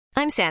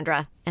I'm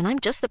Sandra, and I'm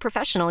just the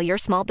professional your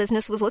small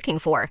business was looking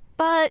for.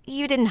 But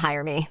you didn't hire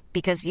me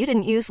because you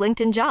didn't use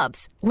LinkedIn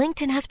Jobs.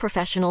 LinkedIn has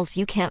professionals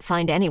you can't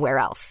find anywhere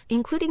else,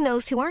 including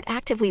those who aren't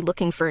actively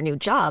looking for a new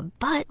job,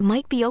 but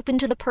might be open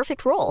to the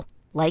perfect role,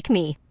 like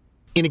me.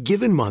 In a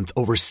given month,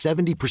 over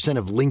 70%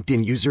 of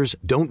LinkedIn users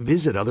don't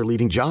visit other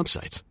leading job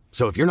sites.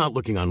 So if you're not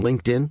looking on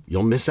LinkedIn,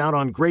 you'll miss out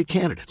on great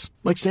candidates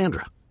like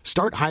Sandra.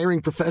 Start hiring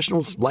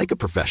professionals like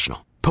a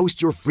professional. Post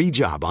your free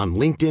job on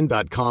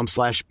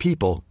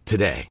linkedin.com/people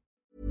today.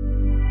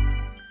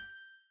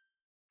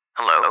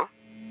 Hello?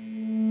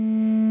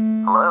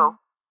 Hello?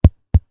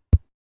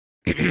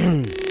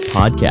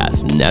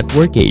 Podcast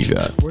Network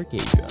Asia. One,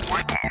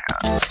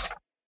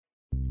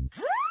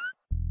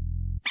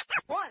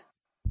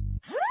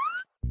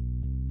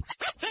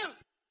 two,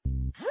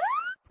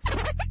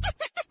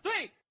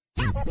 three.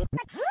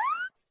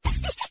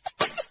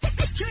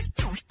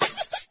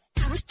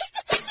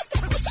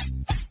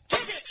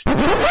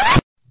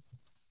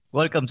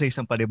 Welcome sa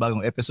isang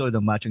panibagong episode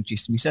ng Machong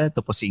Chismisan.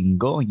 Ito po si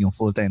Ingo, yung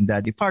full-time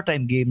daddy,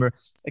 part-time gamer.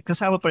 At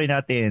kasama pa rin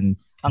natin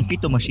ang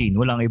Kito Machine.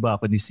 Walang iba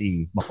kundi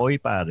si Makoy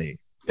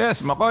Pare. Yes,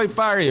 Makoy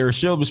Pare, your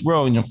showbiz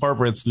bro, yung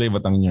corporate slave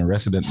at ang inyong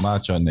resident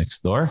macho next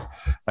door.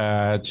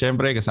 At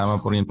syempre, kasama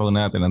po rin po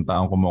natin ang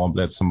taong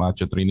kumukompleto sa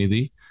Macho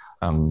Trinity,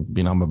 ang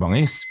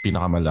pinakamabangis,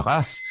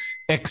 pinakamalakas,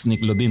 ex ni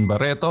Claudine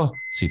Barreto,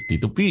 si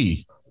Tito P.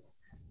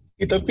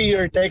 Tito P,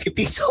 your teki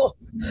Tito.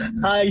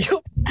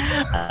 Hayop.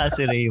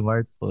 Si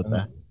Raymart po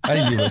ta. Ay,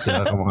 di ba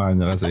sila kamukha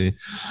niya kasi.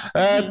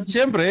 At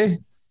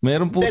syempre,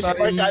 meron po Si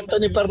Mark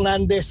Anthony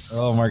Fernandez.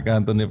 Oh, Mark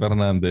Anthony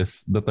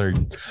Fernandez, the third.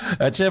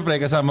 At syempre,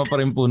 kasama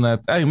pa rin po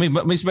natin. Ay,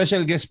 may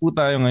special guest po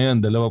tayo ngayon.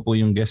 Dalawa po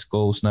yung guest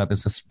co-host natin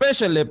sa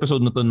special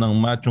episode na to ng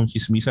Machong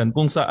Chismisan,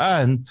 kung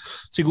saan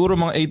siguro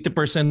mga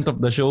 80% of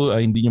the show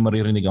ay hindi nyo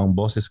maririnig ang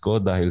boses ko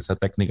dahil sa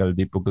technical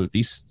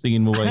difficulties.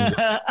 Tingin mo ba hindi?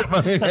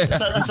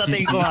 sa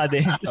tingin ko nga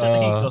din. Sa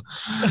tingin ko.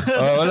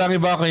 Walang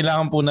iba,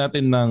 kailangan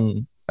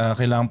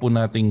po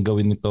nating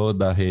gawin ito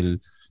dahil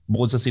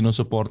bukod sa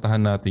sinusuportahan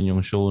natin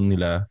yung show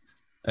nila,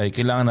 ay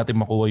kailangan natin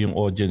makuha yung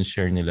audience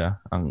share nila,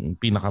 ang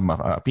pinaka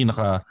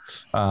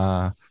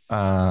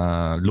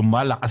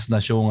lumalakas na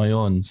show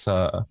ngayon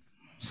sa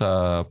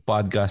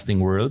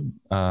podcasting world.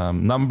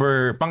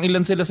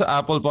 Pang-ilan sila sa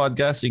Apple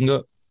Podcast,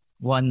 Ingo?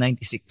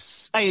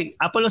 196. Ay,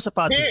 Apple o sa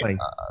Spotify?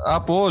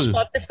 Apple.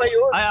 Spotify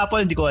yun. Ay, Apple,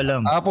 hindi ko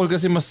alam. Apple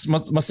kasi mas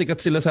sikat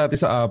sila sa atin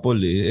sa Apple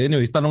eh.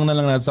 Anyway, tanong na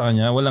lang natin sa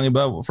kanya. Walang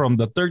iba from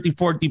the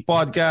 3040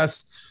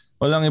 podcast.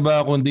 Walang iba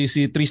kundi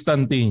si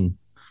Tristan Ting.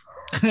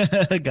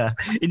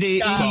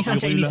 Hindi, isang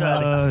Chinese.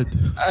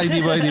 Ay,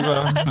 di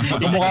ba?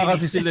 Magkamukha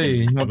kasi sila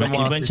eh.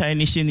 Ibang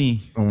Chinese yun eh.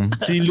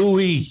 Si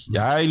Louie.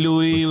 Hi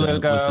Louie,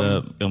 welcome. What's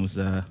up?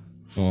 Kamusta?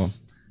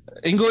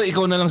 Ingo,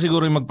 ikaw na lang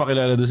siguro yung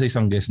magpakilala doon sa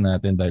isang guest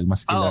natin dahil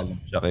mas kilala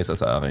siya kaysa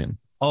sa akin.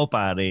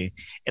 Pare.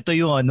 Ito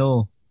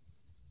yung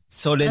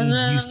Solen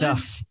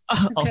Yusuf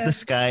of the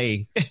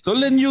Sky.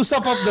 Solen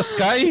Yusuf of the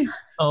Sky?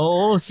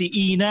 Oo, si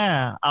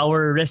Ina,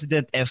 our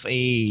resident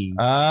FA.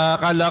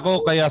 Akala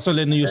ko kaya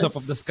Solen Yusuf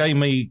of the Sky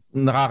may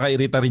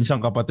nakakairita rin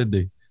siyang kapatid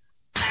eh.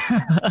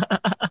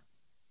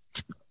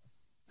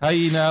 Hi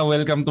Ina,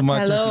 welcome to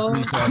Macho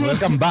Chismisan.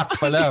 Welcome back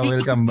pala,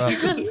 welcome back.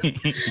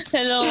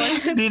 Hello.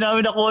 Hindi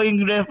namin nakuha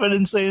yung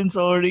reference sa'yo,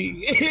 sorry.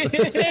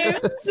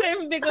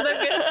 Same, di ko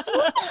na-gets.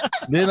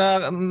 Hindi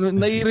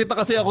naiirita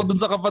kasi ako dun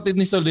sa kapatid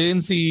ni Solen,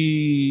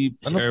 si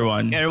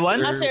Erwan.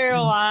 Si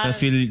Erwan.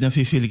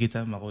 Nafe-feel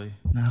kita, Makoy.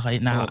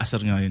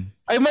 Nakakasar nga yun.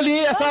 Ay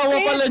mali, asawa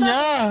pala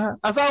niya.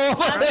 Asawa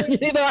pala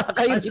niya,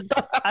 nakakairita.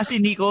 Si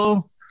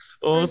Nico.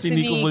 Si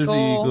Nico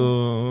Bolsico.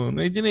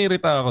 Medyo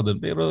nairita ako doon.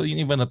 Pero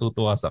yung iba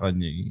natutuwa sa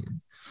kanya.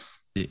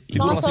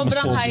 Siguro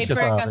sobrang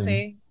hyper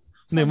kasi.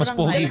 Hindi, mas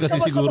pogi kasi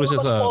siguro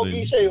siya sa akin.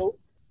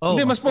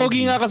 Hindi, mas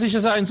pogi nga kasi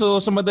siya sa akin. So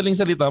sa madaling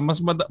salita,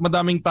 mas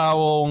madaming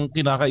tao ang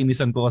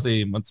kinakainisan ko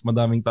kasi mas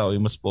madaming tao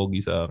yung mas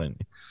pogi sa akin.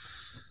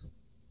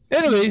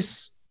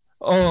 Anyways,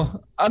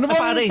 ano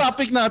ba yung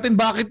topic natin?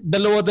 Bakit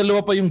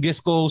dalawa-dalawa pa yung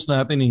guest co-host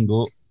natin,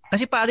 Ingo?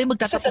 Kasi pare,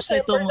 magtatapos na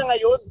ito.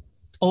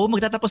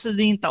 Magtatapos na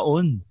din yung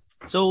taon.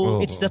 So,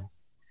 it's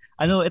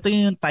ito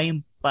yung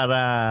time para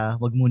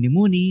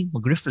magmuni-muni,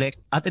 mag-reflect.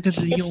 At ito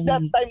yung... It's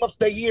that time of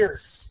the year.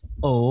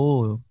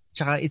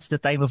 Tsaka it's the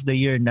time of the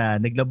year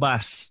na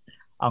naglabas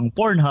ang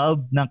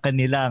Pornhub ng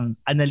kanilang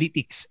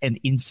analytics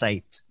and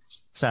insights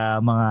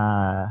sa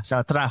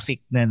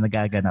traffic na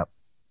nagaganap.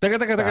 Teka.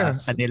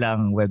 Sa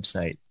kanilang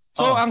website.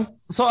 So,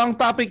 ang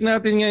topic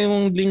natin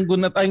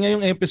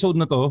ngayong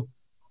episode na to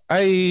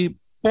ay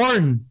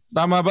porn.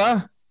 Tama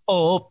ba?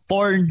 Oo,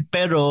 porn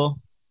pero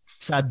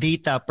sa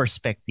data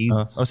perspective.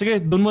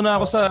 Sige, doon muna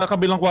ako sa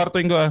kabilang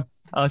kwarto ko.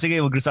 Sige,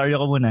 mag-resaryo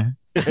ko muna.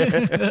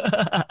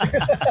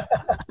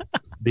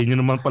 Di nyo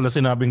naman pala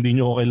sinabing di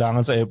nyo ko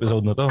kailangan sa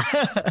episode na to.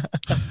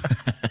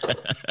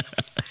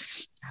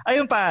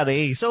 Ayun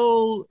pare.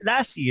 So,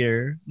 last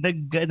year,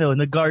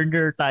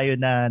 nag-garner tayo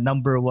na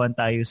number 1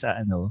 tayo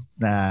sa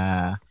na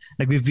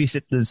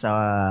nagvi-visit dun sa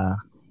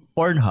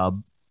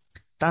Pornhub.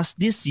 Tapos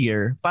this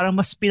year, parang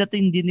mas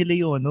pinatindi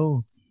nila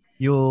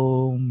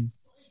yung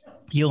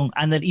yung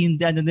ano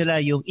nila,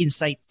 yung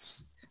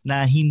insights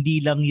na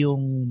hindi lang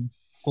yung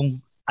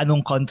kung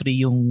anong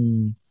country yung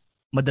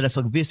madalas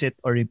mag-visit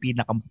or yung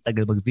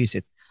pinakamatagal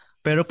mag-visit.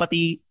 Pero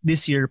pati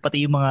this year,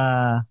 pati yung mga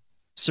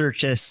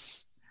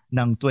searches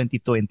ng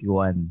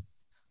 2021.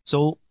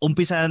 So,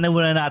 umpisa na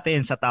muna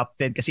natin sa top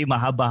 10 kasi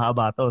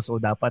mahaba-haba to. So,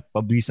 dapat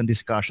pabilis ng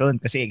discussion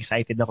kasi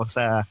excited ako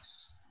sa...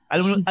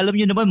 Alam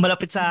niyo naman,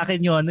 malapit sa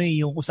akin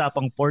yung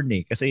usapang porn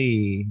eh. Kasi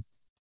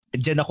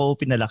diyan ako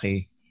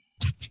pinalaki.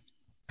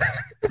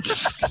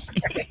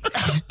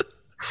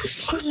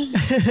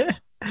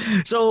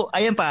 So,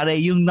 ayan pare,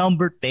 yung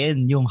number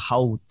 10, yung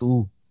how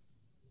to.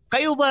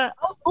 Kayo ba?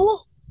 How to?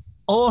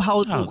 Oh,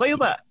 how to. Kayo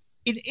ba?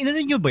 Inano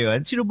nyo ba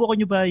yun? Sinubukan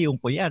nyo ba yung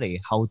kunyari,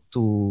 how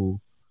to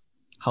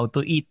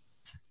eat?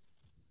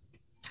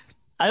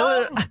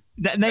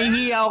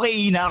 Nahihiya ako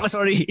kay Ina ako,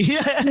 sorry.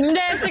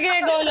 Hindi, sige,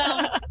 go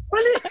lang.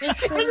 Mali,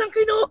 walang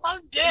kinuha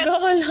ang guess. Go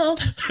lang.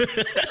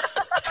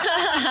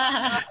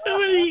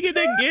 Mali ka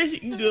na guess,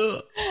 go.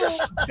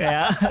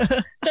 Kaya?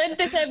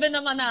 27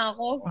 naman na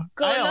ako.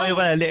 Go lang. Okay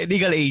pala,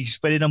 legal age,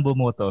 pwede nang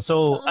bumoto.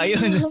 So,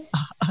 ayun,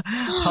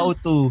 how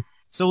to.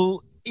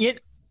 So,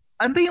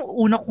 ano ba yung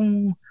una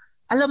kong,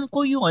 alam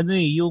ko yung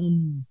yung,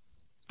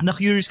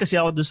 na-curious kasi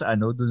ako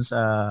dun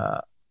sa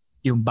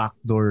yung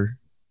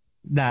backdoor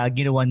na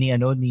ginawa ni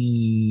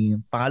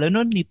pangalan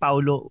nun, ni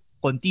Paolo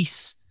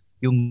Contis,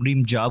 yung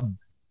rim job.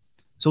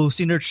 So,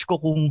 sinearch ko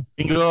kung...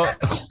 Ingo,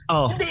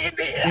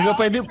 Ingo,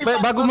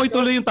 bago mo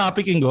ituloy yung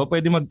topic, Ingo,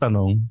 pwede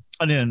magtanong.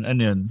 Ano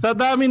yun? Sa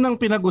dami ng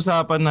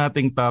pinag-usapan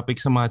nating topic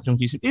sa Machong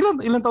Chismis,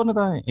 ilan taon na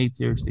tayo?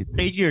 8 years.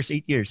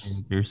 8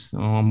 years.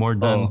 More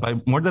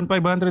than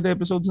 500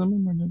 episodes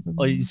naman.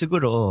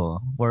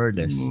 Siguro, more or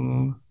less.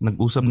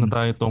 Nag-usap na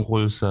tayo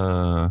tungkol sa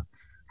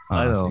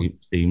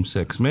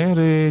same-sex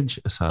marriage,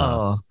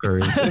 sa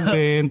current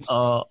events,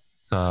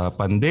 sa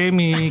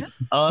pandemic,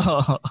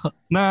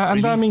 na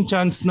ang daming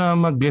chance na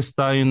mag-guest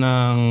tayo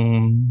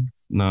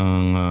ng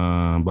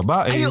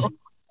babae.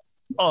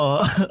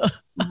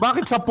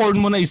 Bakit sa porn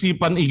mo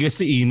naisipan i-guest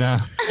si Ina?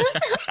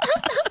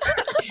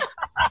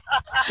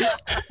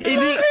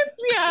 Bakit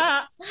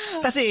nga?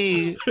 Kasi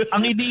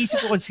ang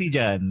iniisip ko kasi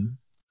dyan,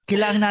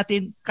 kailangan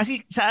natin,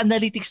 kasi sa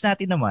analytics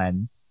natin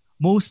naman,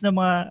 most na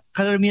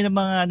karamihan ng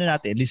mga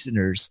natin,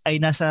 listeners, ay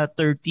nasa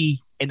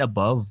 30 and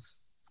above.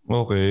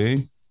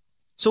 Okay.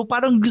 So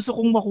parang gusto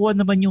kong makuha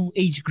naman yung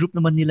age group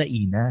naman nila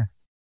Ina.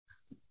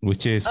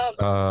 Which is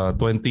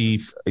 20,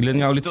 ilan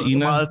nga ulit si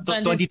Ina?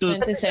 22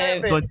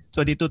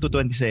 to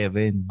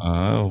 27.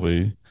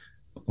 Okay.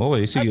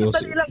 Okay, sige.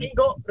 Dali lang,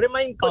 Ingo,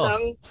 remind ko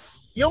lang,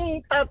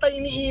 yung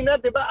tatay ni Ina,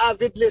 di ba,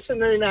 avid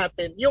listener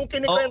natin, yung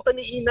kinikwento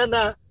ni Ina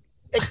na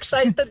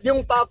excited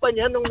yung papa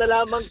niya nung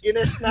nalamang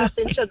gines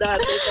natin siya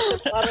dati kasi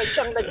parang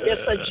siyang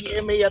nag-guest sa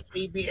GMA at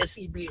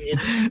ABS-CBN.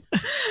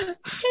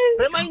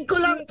 Remind ko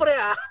lang, pre,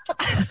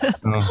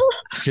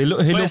 Hello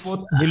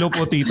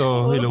po,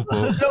 Tito. Hello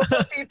po,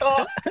 Tito.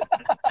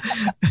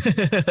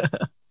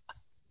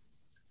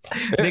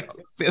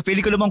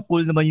 Feeling ko naman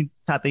cool naman yung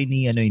tatay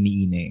ni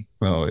Ine.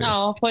 Okay.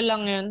 Oo, cool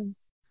lang yun.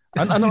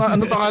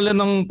 Ano pangalan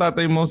ng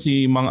tatay mo?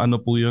 Si Mang ano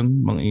po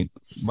yun?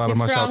 Para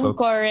si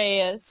Franco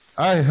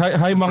Reyes. Ay,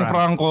 hi Mang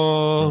Franco.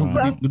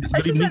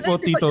 Good evening po,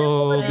 Tito.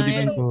 Good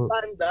evening po.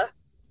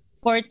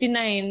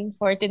 49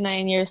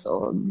 years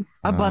old.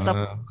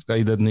 Bata.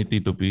 Kaedad ni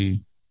Tito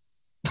P.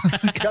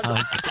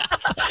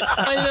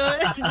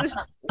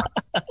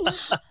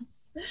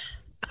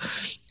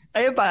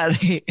 Ayun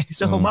pare.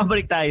 So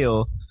mabalik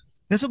tayo.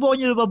 Nasubukan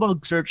niyo na ba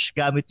mag-search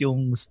gamit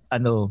yung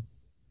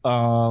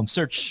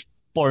search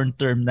porn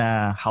term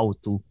na how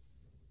to?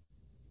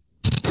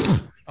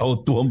 How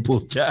to ang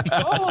putya.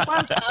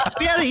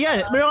 Pero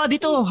yan, meron nga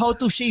dito how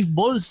to shave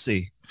balls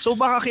eh. So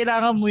baka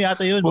kailangan mo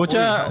yata yun.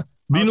 Putya,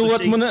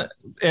 binuwat mo na.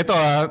 Ito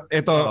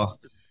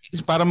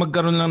para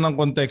magkaroon lang ng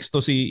konteksto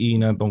si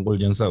Ina tungkol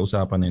dyan sa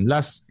usapan na.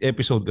 Last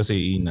episode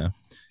kasi Ina,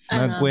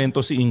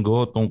 nagkwento si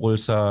Ingo tungkol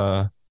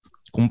sa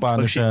kung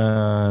paano siya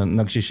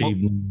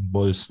nagsishave ng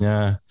balls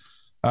niya.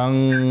 Ang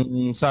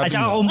sabi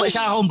kung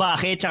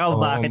bakit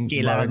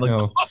kailangan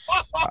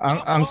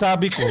ang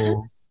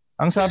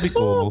sabi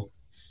ko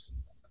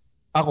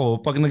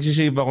ako pag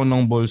nagsishave ako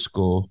ng balls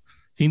ko,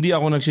 hindi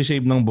ako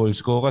nagsishave ng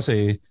balls ko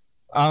kasi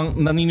ang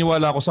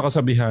naniniwala ako sa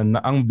kasabihan na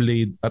ang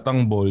blade at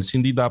ang balls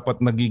hindi dapat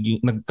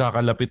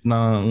nagkakalapit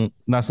ng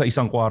nasa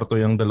isang kwarto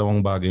yung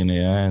dalawang bagay na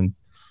yan.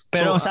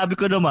 Pero ang sabi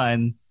ko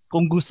naman,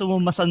 kung gusto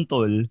mo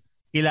masantol,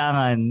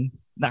 kailangan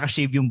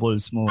nakashave yung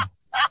balls mo.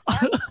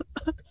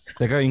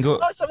 Teka, Ingo.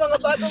 Sa mga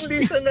bagong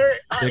listener,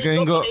 Teka,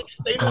 Ingo.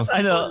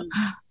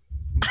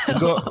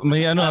 Ingo,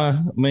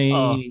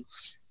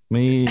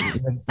 may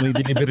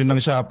delivery ng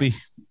Shopee.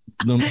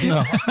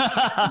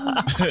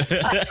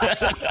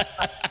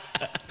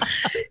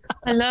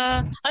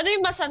 Ano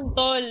yung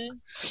masantol?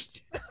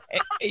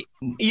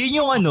 Yun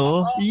yung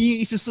yung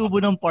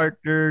isusubo ng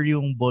partner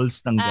yung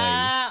balls ng guy.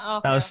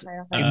 Okay. Tapos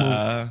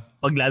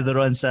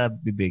paglalaroan sa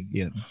bibig,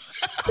 yun.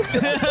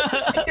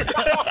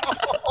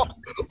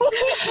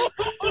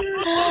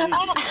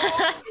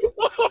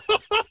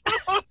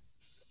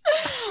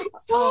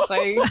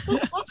 Okay.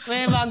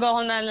 May bago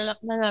ako na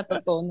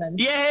natutunan.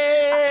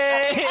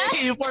 Yay!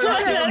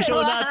 Informative ang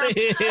show natin.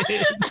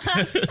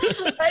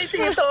 Hi,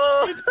 Tito!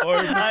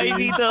 Hi,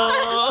 Tito!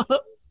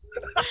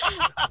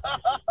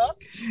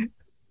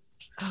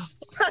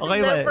 Okay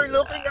ba? Never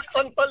looking at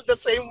Santol the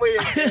same way.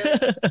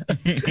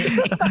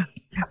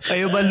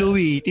 Kayo ba,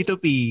 Louie? Tito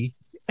P?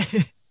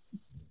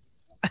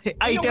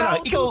 Ay, tira.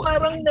 Ikaw.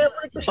 Parang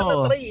never ko siya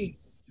na-try.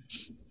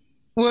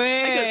 We.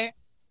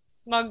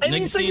 I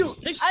mean, so you...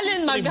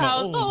 Alin,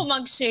 mag-how to o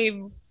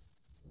mag-shave?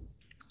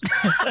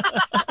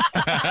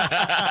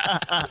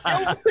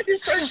 Yung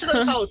research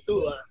ng how to,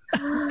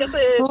 Kasi...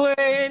 We,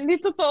 hindi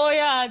totoo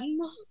yan.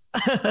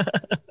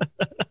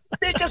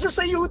 Hindi, kasi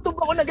sa YouTube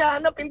ako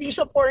naghahanap, hindi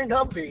sa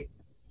Pornhub eh.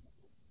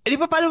 Di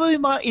ba paano ba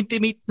yung mga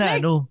intimate na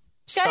like,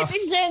 stuff? Kahit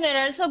in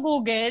general, sa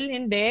Google,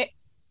 hindi.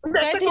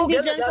 Kahit sa hindi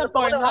Google, dyan sa naghahanap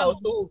ako ng how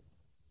Pornhub. to.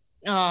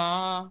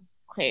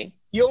 Okay.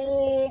 Yung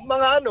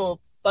mga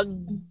pag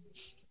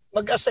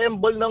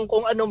mag-assemble ng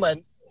kung ano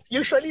man,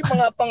 usually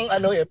mga pang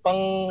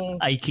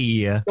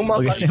IKEA. yung mga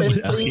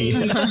Mag-assemble carpentry.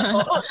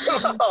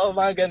 Oo,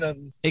 mga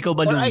ganun. Ikaw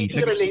ba, Or Louie? IT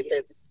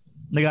related.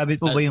 Nagamit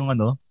mo ba yung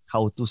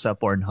how to sa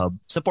Pornhub?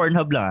 Sa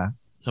Pornhub lang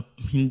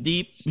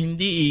Hindi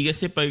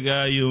kasi pag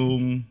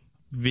yung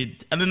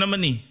ano naman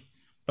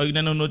pag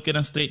nanonood ka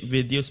ng straight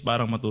videos,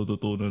 parang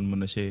matututunan mo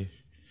na siya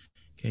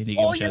Kaya hindi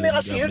ka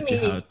masyadong gamit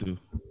yung how to.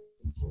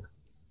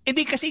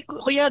 Hindi kasi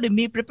kuya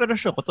may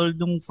preparasyon katulad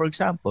nung for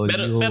example.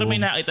 Pero may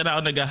nakita na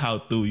ako nag-how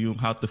to, yung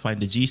how to find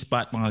the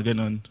G-spot, mga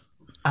ganon.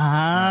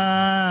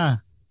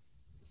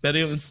 Pero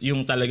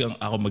yung talagang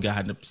ako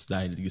maghahanap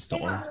dahil gusto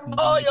ko.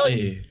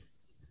 Yun.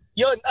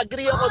 Yun,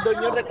 agree ako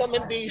doon, yung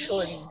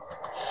recommendation.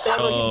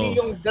 Pero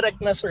hindi yung direct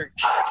na search.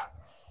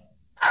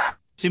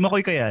 Si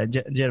Makoy kaya,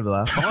 Jer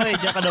ba? Makoy,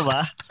 diyan ka na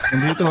ba?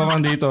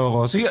 Nandito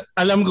ako. Sige,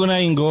 alam ko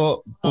na,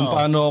 Ingo, kung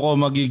paano ako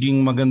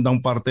magiging magandang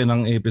parte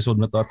ng episode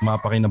na to at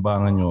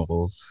mapakinabangan nyo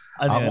ako.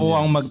 Ako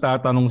ang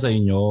magtatanong sa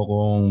inyo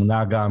kung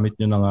nagamit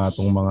nyo na nga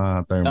itong mga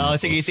term.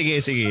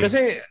 Sige.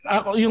 Kasi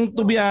ako, yung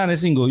to be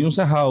honest, Ingo, yung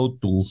sa how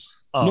to,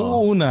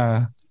 nung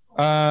una,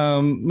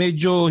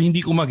 medyo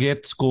hindi ko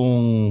magets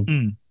kung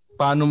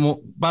paano mo,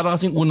 para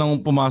kasing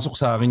unang pumasok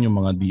sa akin yung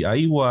mga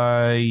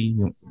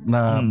DIY,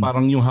 na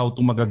parang yung how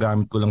to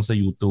magagamit ko lang sa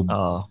YouTube.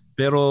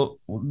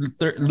 Pero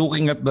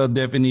looking at the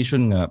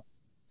definition nga,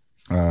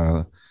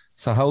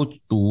 sa how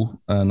to,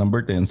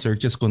 number 10,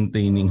 searches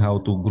containing how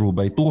to grow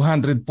by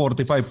 245%,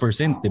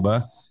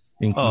 diba?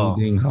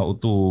 Including how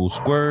to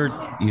squirt,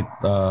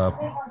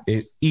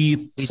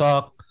 eat,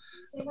 suck,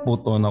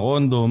 put on a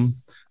condom.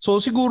 So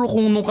siguro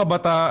kung nung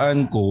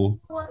kabataan ko,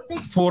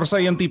 for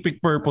scientific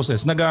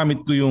purposes,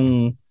 nagamit ko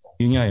yung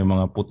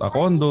mga put a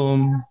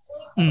condom,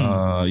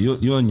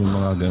 yun yung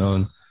mga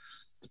ganon.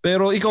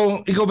 Pero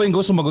ikaw ba yung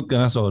sumagot ka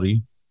na?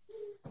 Sorry.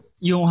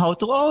 Yung how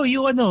to,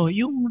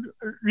 yung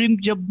rim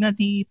job na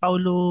ni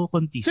Paulo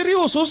Contis.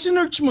 Seryoso?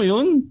 Sinearch mo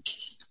yun?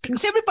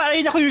 Siyempre parang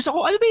na-curious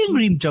ako, ano ba yung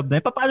rim job na?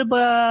 Ano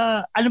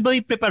ba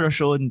yung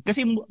preparation?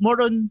 Kasi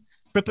more on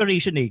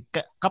preparation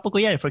Kapag ko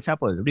yan, for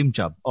example, rim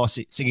job.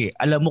 Sige,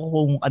 alam mo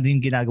kung ano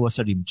yung ginagawa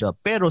sa rim job.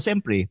 Pero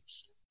siyempre,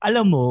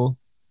 alam mo,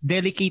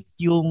 delicate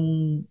yung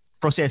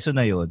proseso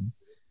na yon.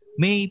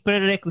 May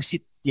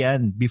prerequisite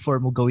yan before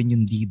mo gawin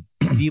yung deed.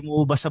 Hindi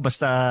mo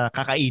basta-basta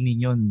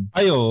kakainin yun.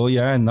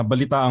 Yan.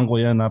 Nabalitaan ko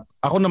yan.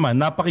 Ako naman,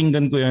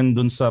 napakinggan ko yan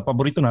dun sa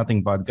paborito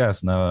nating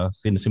podcast na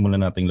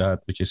sinasimulan nating lahat,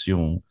 which is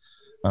yung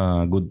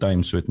Good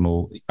Times with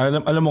Mo.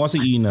 Alam mo kasi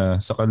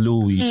Ina, saka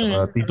Louie,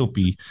 saka Tito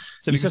P.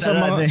 Sabi ko sa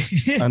mga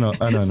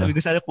sabi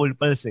ko sana Cool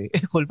Pals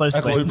Cool Pals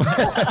ba?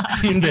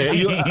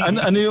 Hindi. Yung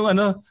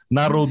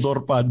Narrow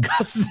Door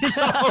Podcast.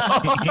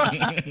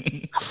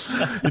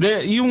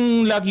 Hindi,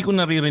 yung lagi ko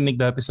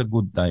naririnig dati sa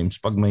Good Times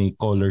pag may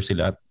caller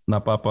sila at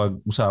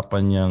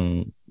napapag-usapan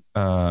niyang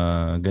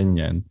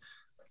ganyan.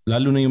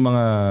 Lalo na yung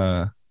mga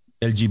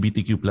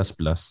LGBTQ++.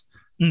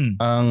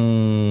 Ang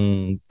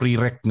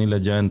prereq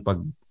nila dyan pag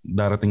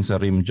darating sa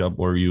rim job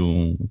or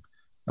yung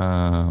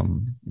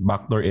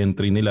backdoor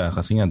entry nila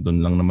kasi nga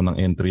doon lang naman ang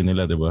entry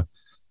nila, di ba?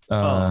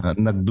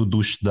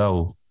 Nagdudush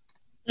daw.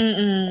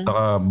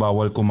 Saka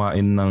bawal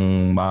kumain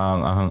ng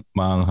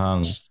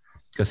maanghang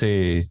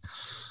kasi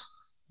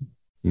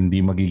hindi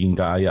magiging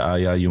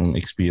kaaya-aya yung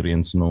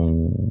experience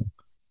nung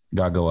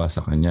gagawa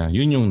sa kanya.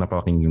 Yun yung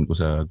napakinggan ko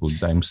sa Good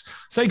Times.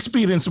 Sa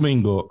experience mo,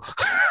 Ingo,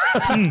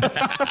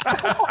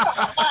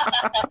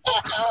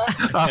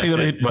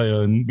 accurate ba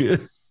yun?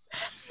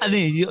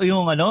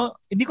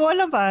 Hindi ko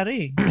alam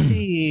pare.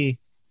 Kasi,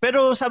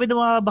 pero sabi ng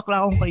mga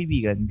bakla kong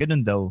kaibigan,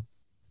 ganun daw.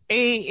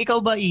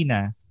 Ikaw ba,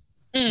 Ina?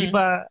 Di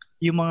ba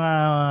yung mga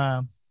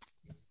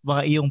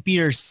iyong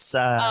peers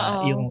sa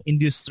yung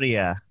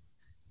industriya,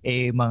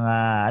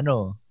 mga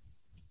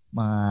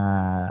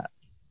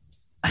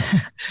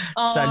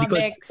sa likod.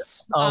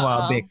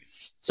 Mga Bex.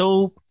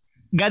 So,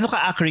 gaano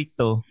ka-accurate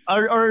to?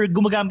 Or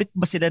gumagamit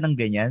ba sila ng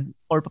ganyan?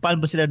 Or paano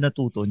ba sila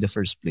natuto in the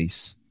first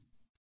place?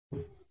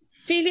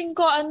 Feeling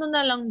ko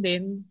na lang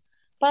din.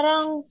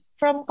 Parang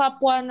from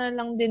kapwa na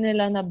lang din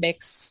nila na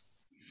Bex.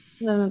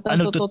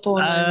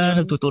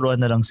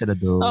 Nagtuturuan na lang sila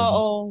doon.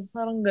 Oo,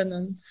 parang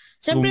ganun.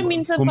 Siyempre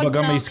minsan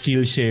kumbaga may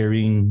skill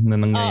sharing na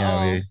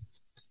nangyayari.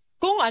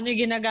 Kung ano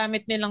yung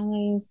ginagamit nilang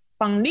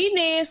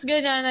panglinis,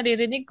 ganyan,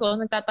 naririnig ko,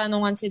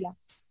 nagtatanungan sila.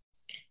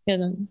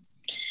 Ganun.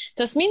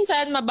 Tapos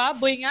minsan,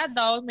 mababoy nga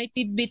daw, may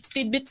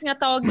tidbits nga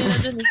tawag nila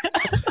dun.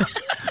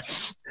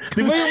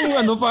 Di ba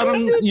yung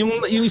parang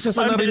yung isa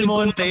sa narinig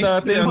ko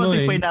dati,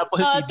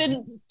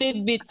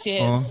 tidbits,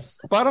 yes.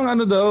 Parang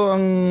daw,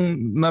 ang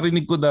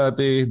narinig ko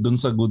dati dun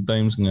sa Good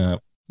Times nga,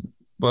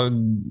 pag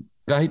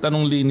kahit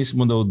anong linis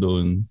mo daw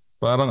dun,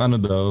 parang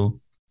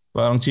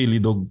parang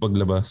chili dog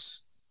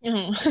paglabas.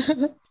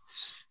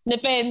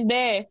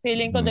 Depende.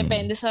 Feeling ko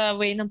depende sa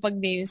way ng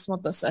paglinis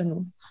mo. Tapos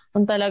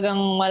kung talagang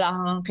wala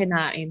kang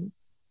kinain.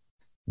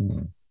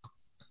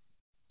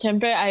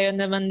 Siyempre, ayaw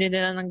naman din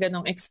nila ng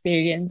ganong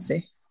experience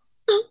eh.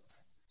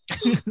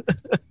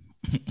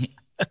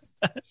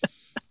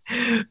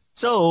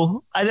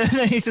 So, ano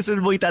na yung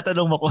susunod mo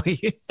itatanong mo, Koy?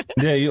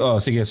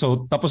 Sige.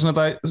 So, tapos na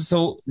tayo.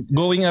 So,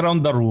 going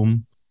around the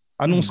room,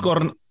 anong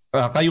score?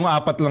 Kayong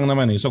 4 lang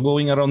naman eh. So,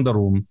 going around the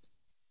room,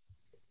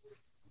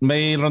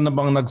 mayroon na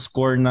bang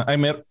nag-score na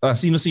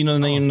sino-sino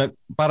na yung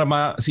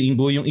para si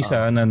Ingo yung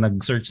isa na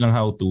nag-search ng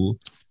how to.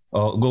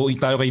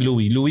 Tayo kay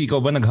Louie. Louie, ikaw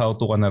ba nag-how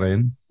to ka na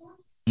rin?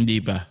 Hindi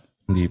pa.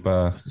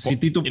 Si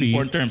Tito P. In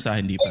porn terms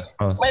hindi pa.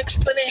 May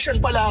explanation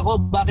pala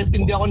ako bakit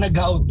hindi ako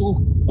nag-how to.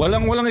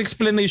 Walang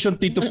explanation,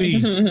 Tito P.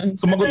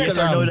 Sumagot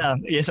ka lang.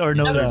 Yes or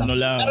no lang.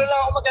 Pero lang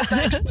ako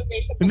magandang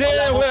explanation. Hindi,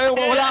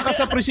 wala ka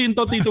sa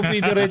presinto, Tito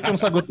P.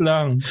 Diretsong sagot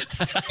lang.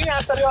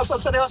 Kaya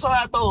seryoso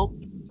nga to.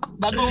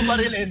 Bago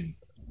marilin.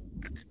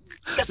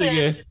 Kasi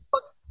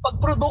pag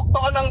produkto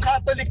ka ng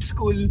Catholic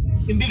school,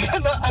 hindi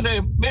ka na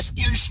may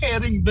skill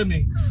sharing dun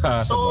eh.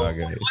 So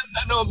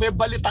may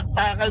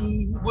balitaktakan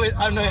with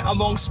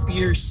amongst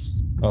peers.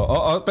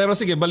 Pero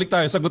sige, balik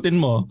tayo, sagutin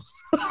mo.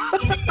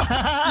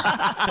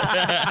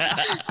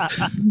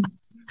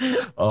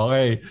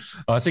 Okay.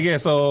 Sige,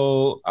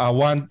 so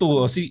 1,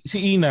 2.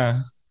 Si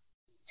Ina.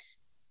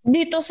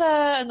 Dito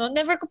sa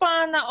never ko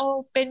pa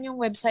na-open yung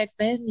website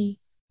na yan eh.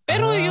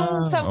 Pero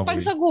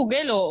pag sa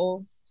Google,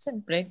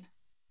 siyempre.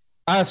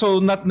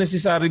 So not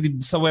necessarily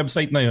sa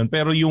website na yun,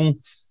 pero yung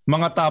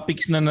mga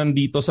topics na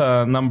nandito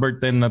sa number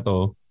 10 na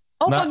to.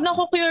 Pag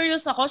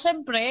naku-curious ako,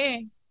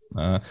 siyempre.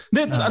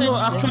 That's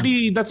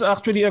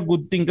actually a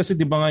good thing kasi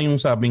 'di ba nga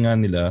yung sabi nga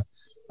nila,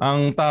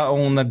 ang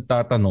taong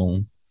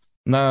nagtatanong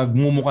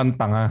nagmumukhang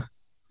tanga.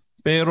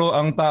 Pero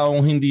ang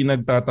taong hindi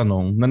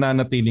nagtatanong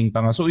nananatiling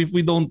tanga. So if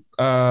we don't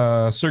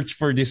search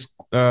for these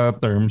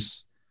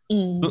terms,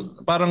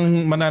 parang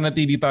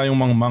mananatili tayong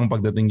mangmang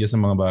pagdating diyan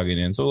sa mga bagay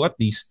niyan. So at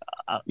least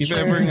if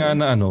ever nga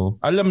na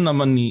alam na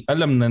ninyo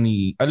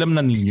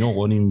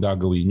kung ano yung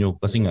gagawin nyo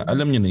kasi nga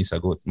alam niyo na yung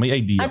sagot. May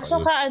idea at kayo.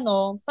 At saka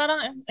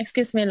parang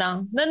excuse me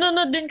lang.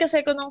 Nanonood din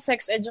kasi ko ng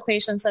Sex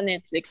Education sa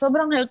Netflix.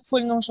 Sobrang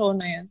helpful nung show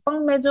na yan.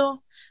 Pang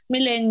medyo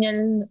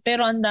millennial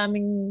pero ang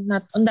dami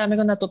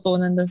ko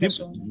natutunan doon sa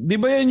show.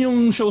 Di ba yan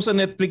yung show sa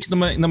Netflix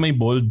na may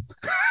bold?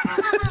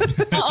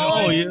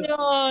 Oo, yun.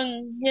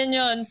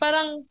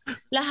 Parang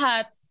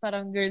lahat.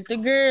 Parang girl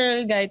to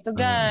girl, guy to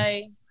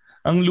guy.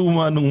 Ang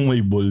luma nung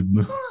may bold.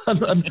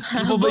 Ano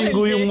pa ba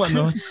yung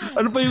ano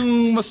pa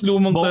yung mas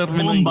lumang term?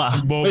 Bomba.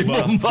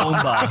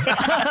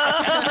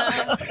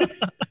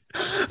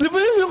 Di ba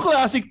yung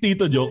classic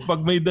Tito joke?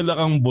 Pag may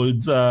dala kang bold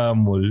sa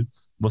mall,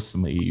 boss,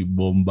 may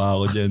bomba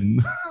ako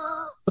dyan.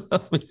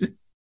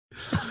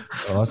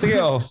 Sige,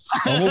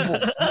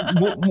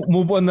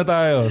 move on na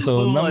tayo.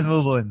 So,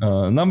 move on.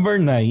 Number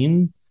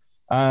 9,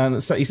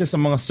 sa isa sa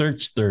mga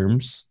search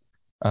terms,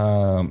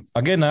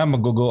 again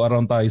mag-go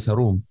around tayo sa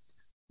room.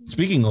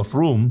 Speaking of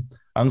room,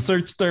 ang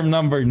search term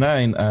number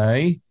 9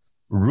 ay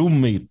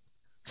roommate.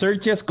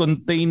 Searches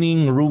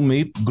containing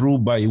roommate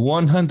grew by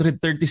 136%.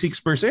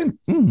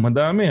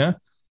 Madami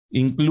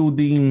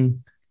including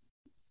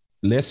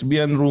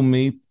lesbian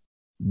roommate,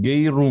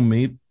 gay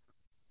roommate,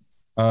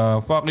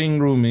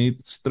 fucking roommate,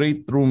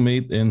 straight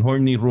roommate, and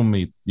horny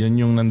roommate. Yan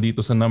yung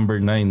nandito sa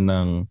number 9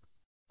 ng...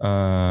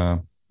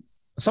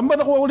 saan ba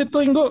nakuha ulit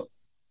to, Ingo?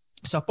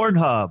 Sa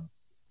Pornhub.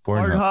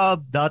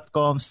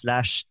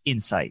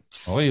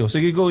 Pornhub.com/insights. Okay,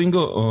 sige go,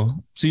 Ingo.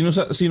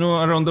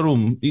 Sino around the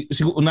room?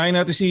 Unahin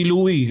natin si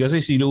Louie kasi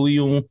si Louie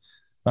yung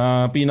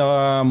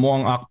pinaka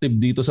mukhang active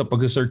dito sa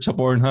pag-search sa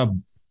Pornhub.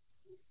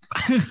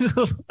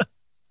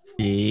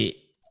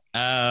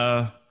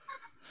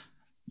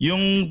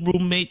 Yung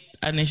roommate,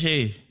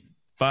 siya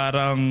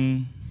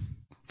parang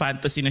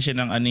fantasy na siya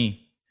ng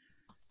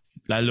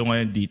lalo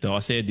ngayon dito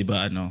kasi 'di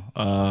ba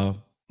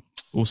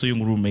uso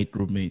yung roommate.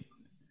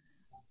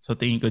 So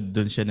tingin ko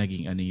doon siya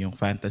naging yung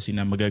fantasy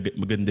na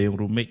maganda yung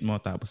roommate mo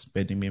tapos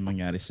pwedeng may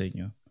mangyari sa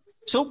inyo.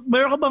 So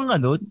meron ka bang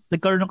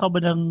nagkaroon ka ba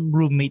ng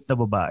roommate na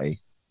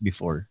babae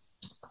before?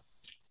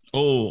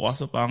 Oo,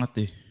 kaso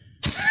pangat eh.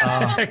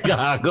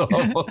 Gago.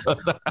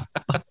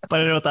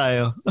 Pareho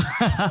tayo.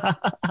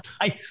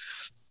 Ay.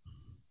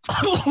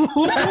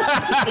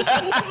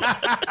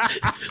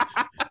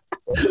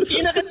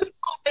 Kinakatawa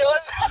ko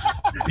yun.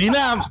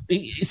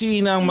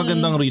 Si Ina ang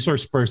magandang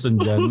resource person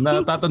dyan.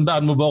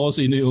 Natatandaan mo ba kung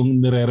sino yung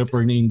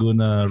nire-refer ni Ingo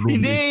na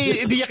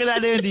roommate? Hindi niya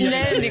kilala yun.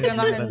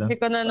 Hindi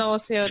ko na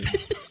knows yun.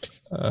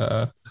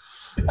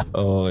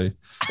 Okay.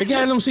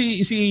 Kaya alam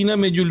si Ina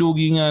medyo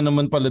lugi nga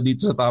naman pala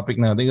dito sa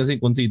topic natin kasi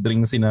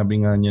considering na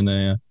sinabi nga niya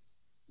na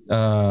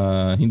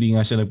hindi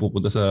nga siya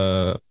nagpupunta sa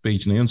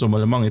page na yun. So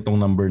malamang itong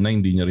number 9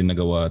 hindi niya rin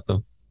nagawa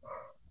to.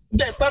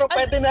 Hindi, pero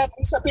pwede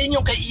natin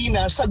sabihin yung kay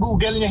Ina sa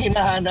Google niya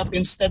hinahanap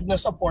instead na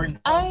sa porn.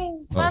 Ay,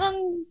 parang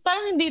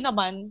hindi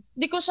naman.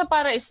 Hindi ko siya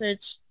para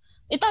i-search.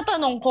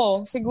 Itatanong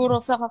ko siguro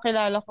sa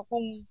kakilala ko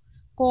kung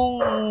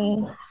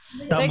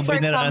like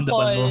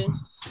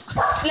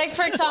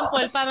for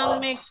example, parang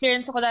may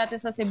experience ako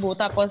dati sa Cebu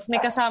tapos may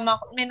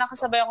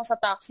nakasabay ako sa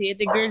taxi,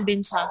 the girl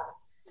din siya.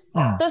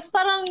 Tapos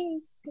parang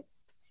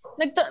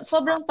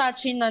sobrang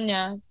touchy na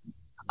niya.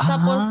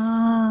 Tapos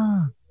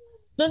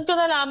doon ko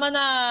nalaman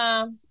na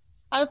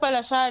ano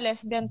pala siya,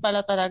 lesbian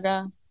pala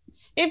talaga.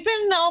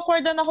 Even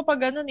na-awkwardan ako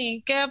pag ganun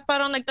eh. Kaya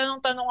parang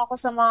nagtanong-tanong ako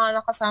sa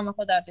mga nakasama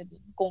ko dati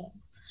doon kung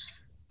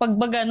pag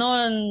ba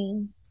ganun,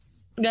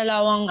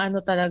 galawang ano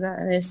talaga,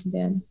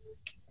 lesbian.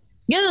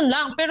 Ganun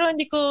lang, pero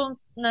hindi ko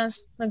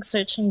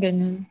nag-search ng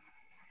ganyan.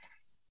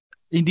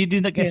 Hindi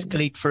din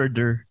nag-escalate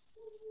further?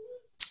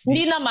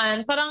 Hindi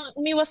naman, parang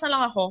umiwas na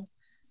lang ako.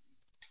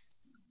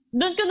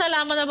 Doon ko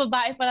nalaman na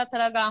babae pala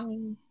talaga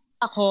ang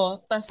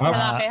ako, tas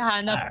lalaki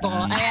hanap ko.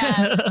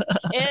 Ayan.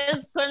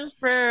 Is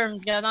confirmed.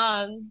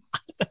 Ganon.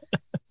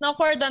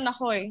 Na-awkwardan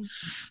ako eh.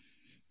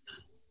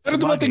 Pero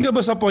dumating ka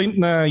ba sa point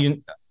na yun,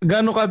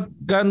 gaano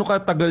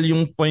ka tagal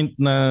yung point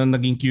na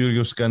naging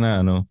curious ka na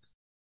ano?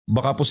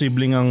 Baka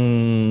posibleng ang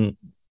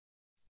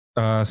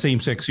same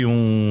sex yung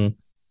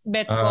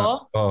bet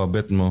ko?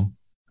 Bet mo.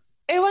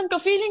 Ewan ko,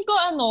 feeling ko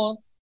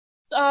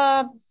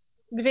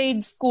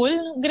grade school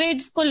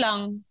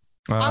lang.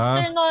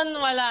 After nun,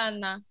 wala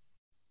na.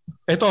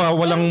 Ito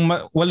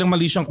walang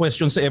mali siyang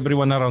question sa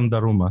everyone around the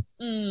room.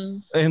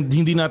 And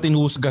hindi natin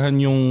husgahan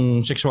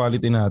yung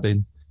sexuality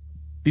natin.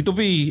 Tito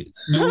P,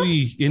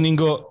 Louie,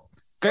 Iningo,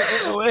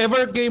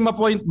 ever came a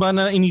point ba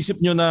na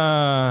inisip nyo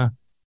na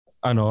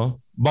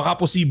baka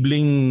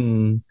posibleng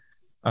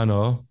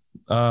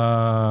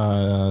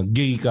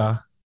gay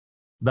ka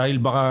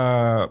dahil baka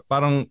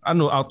parang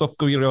out of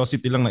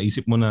curiosity lang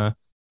naisip mo na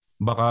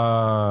baka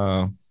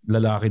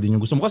lalaki din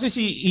yung gusto mo. Kasi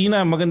si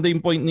Ina, maganda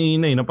yung point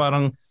ni Ina na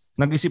parang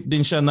nag-isip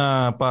din siya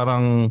na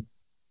parang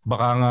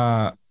baka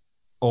nga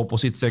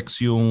opposite sex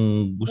yung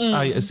gusto,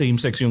 same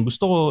sex yung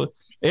gusto ko.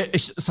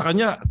 Sa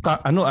kanya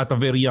at a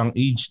very young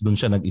age doon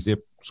siya nag-isip.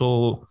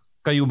 So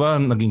kayo ba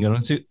naging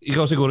gano'n?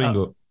 Ikaw siguro,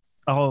 Ingo.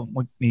 Ako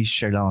may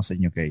share lang ako sa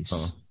inyo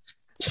guys.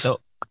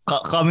 So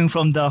coming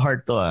from the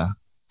heart to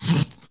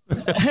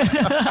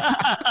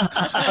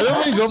Alam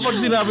mo, Ingo, pag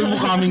sinabi mo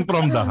coming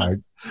from the heart,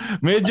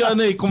 medyo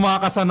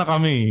kumakasa na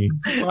kami.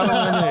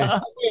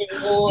 Parang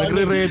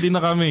nagre-ready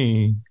na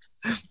kami.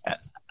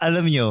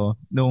 Alam nyo,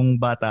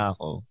 nung bata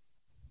ako,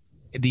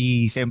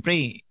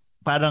 siyempre,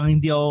 parang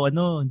hindi ako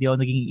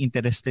naging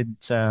interested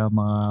sa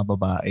mga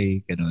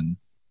babae, ganun.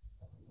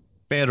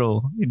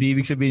 Pero, hindi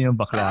ibig sabihin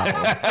yung bakla ako.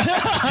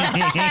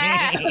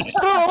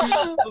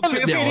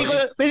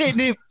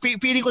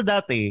 Feeling ko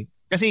dati,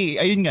 kasi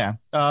ayun nga,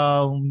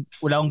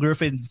 wala akong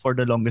girlfriend for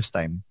the longest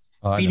time.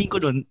 Feeling ko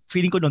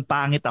doon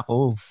pangit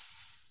ako.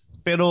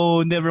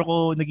 Pero never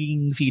ko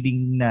naging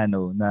feeling na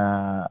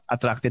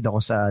attracted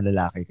ako sa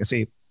lalaki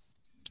kasi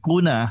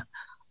una,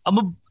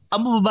 ang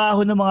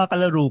mababaho ng mga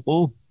kalaro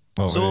ko.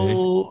 Okay. So,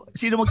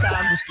 sino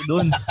magkakagusto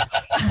doon?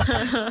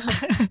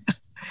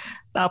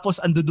 Tapos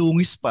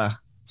andudungis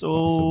pa.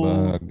 So,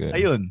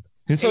 ayun.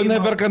 So,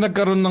 never ka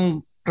nagkaroon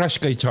ng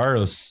crush kay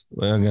Charles?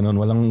 Ganun,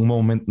 walang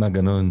moment na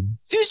ganun.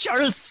 Si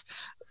Charles!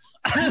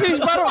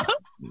 Parang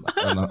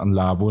ang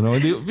labo na.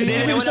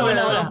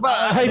 Wala.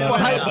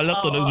 Pala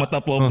tunog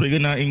mata pobre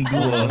ka na, Ingo.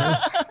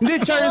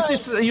 Hindi, Charles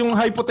is yung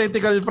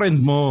hypothetical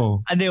friend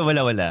mo. Hindi,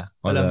 wala.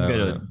 Walang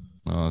ganun.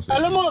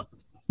 Alam mo,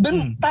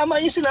 dun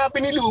tama yung sinabi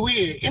ni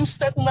Louie.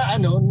 Instead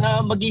na na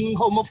maging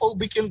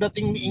homophobic yung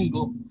dating ni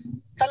Ingo,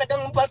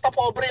 talagang mata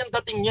pobre yung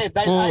dating niya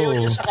dahil ayaw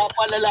niya sa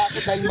kapwa lalaki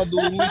dahil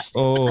madungis.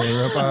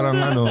 Parang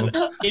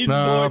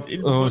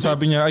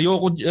sabi niya,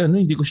 ayoko,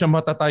 hindi ko siya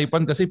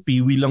matataypan kasi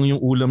piwi lang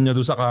yung ulam niya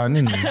doon sa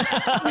kanin.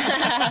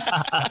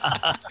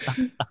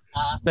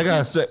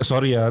 Teka,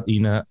 sorry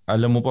Ina.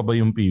 Alam mo pa ba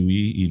yung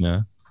piwi,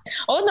 Ina?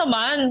 Oo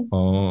naman.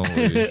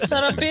 Okay.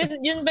 Sarap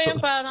yun. Yun ba yung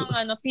parang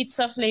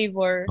pizza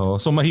flavor?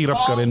 So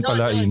mahirap ka rin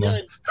pala,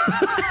 Ina.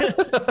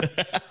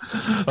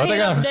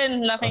 Hirap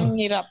din, laking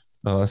hirap.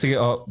 Sige,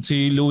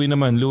 si Louie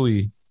naman,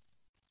 Louie.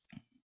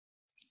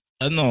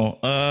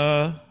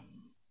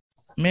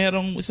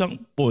 Merong isang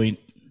point.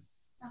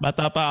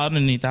 Bata pa ako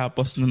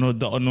tapos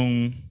nanood ako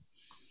nung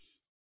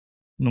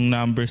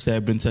number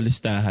 7 sa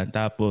listahan.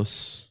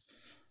 Tapos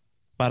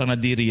parang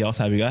nadiri ako,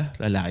 sabi ka,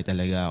 lalaki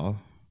talaga ako.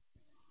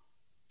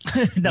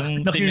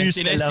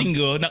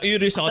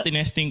 Na-curious ako,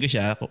 tinesting ko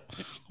siya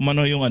kung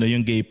ano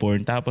yung gay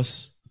porn.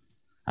 Tapos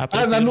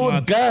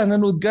nanood ka.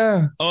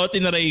 Oo,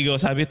 tinaray ko.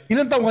 Sabi,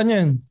 ilan taong ka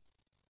niyan?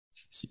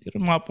 Siguro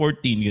mga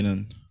 14,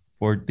 ganun.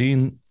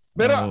 14.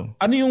 Pero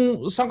ano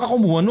yung, saan ka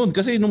kumuha nun?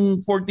 Kasi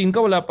nung 14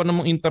 ka, wala pa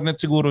namang internet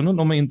siguro nun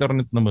o may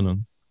internet naman nun?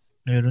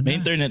 May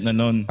internet na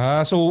nun.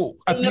 So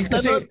at least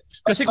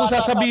kasi kung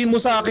sasabihin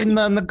mo sa akin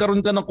na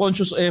nagkaroon ka ng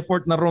conscious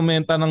effort na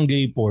rumenta ng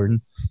gay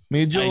porn,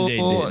 medyo hindi,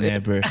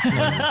 never.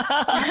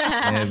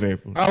 Never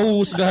po.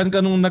 Kahuhusgahan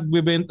ka nung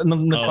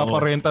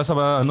nagpaparenta sa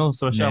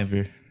shop.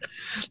 Never.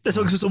 Tapos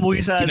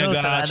magsusumugi sa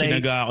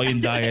Chinaga ako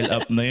yung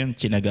dial-up na yun.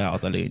 Chinaga ako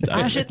talaga yung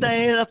dial-up. Shit,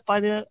 dial-up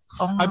pala.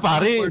 Ay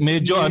pare,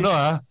 medyo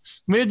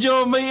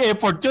medyo may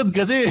effort yun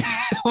kasi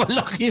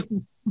malaki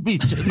yung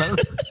video ng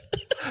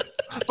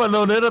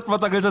panoorin at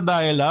matagal sa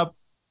dial-up.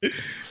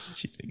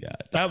 Chinaga.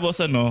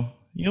 Tapos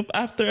yung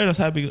after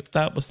sabi ko,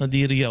 tapos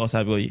nadiri ako,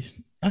 sabi ko,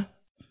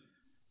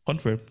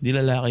 confirm, di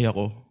lalaki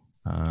ako.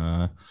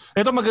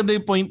 Ito maganda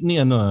yung point ni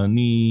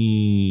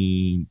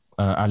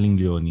Aling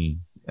Leonie.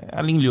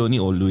 Aling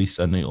Leonie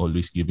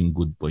always giving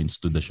good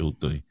points to the show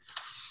to.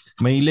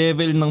 May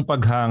level ng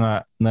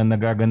paghanga na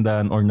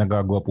nagagandahan or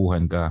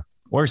nagagwapuhan ka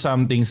or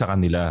something sa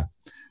kanila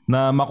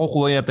na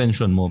makukuha yung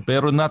attention mo,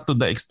 pero not to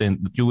the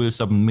extent that you will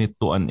submit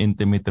to an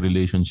intimate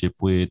relationship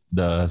with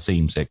the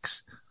same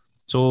sex.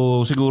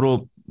 So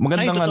siguro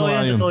magandang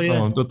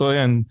totoo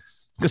yan.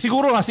 Kasi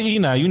siguro nga si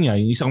Ina, yun nga,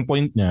 yung isang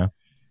point niya.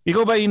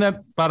 Ikaw ba, Ina,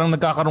 parang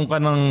nagkakaroon ka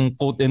ng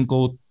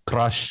quote-unquote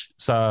crush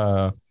sa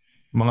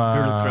mga...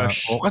 Girl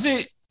crush.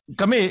 Kasi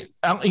kami,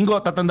 ang Ingo,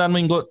 tatandaan mo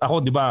Ingo, ako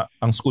di ba,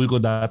 ang school ko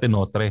dati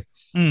Notre.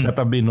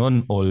 Katabi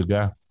nun,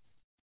 Olga.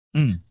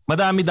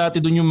 Madami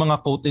dati dun yung mga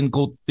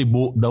quote-unquote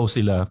tibo daw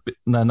sila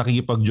na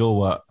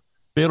nakikipag-jowa.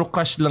 Pero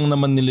crush lang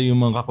naman nila yung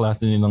mga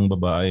kaklase nilang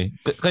babae.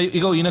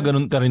 Ikaw, Ina,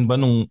 ganun ka rin ba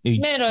nung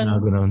age na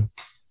ganun?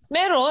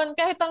 Meron,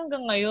 kahit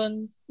hanggang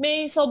ngayon.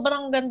 May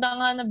sobrang ganda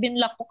nga na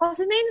binlock ko.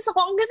 Kasi nainis ako,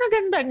 ang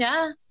ganda-ganda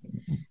niya.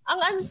 Ang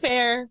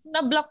unfair,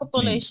 na-block ko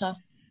tuloy siya.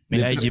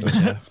 May IG ba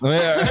siya?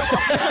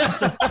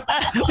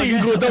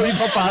 Tinggo daw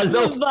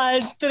ipapalo.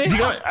 Bad trip.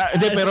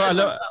 Hindi, pero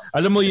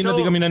alam mo, yun na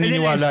di kami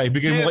naniniwala.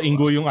 Ibigay mo ka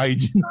Ingo yung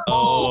IG.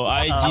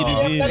 IG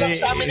reveal.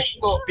 Sa amin na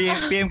Ingo.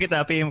 PM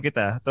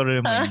kita. Toro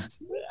naman.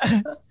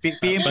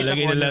 PM kita.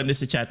 Palagay na lang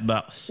sa chat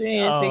box.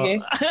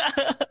 Sige.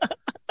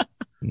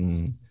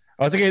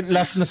 Sige,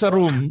 last na sa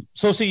room.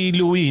 So si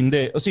Louie,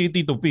 hindi. O si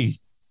Tito P.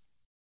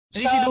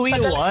 Si Louie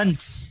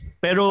once.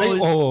 Pero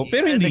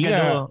hindi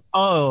nga.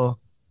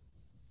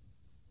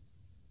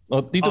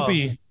 Tito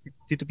P.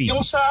 Tito P.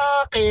 Yung sa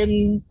akin,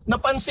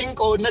 napansin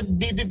ko,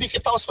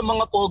 nagdidikit ako sa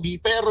mga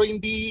pogi, pero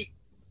hindi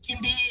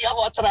ako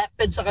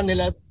attracted sa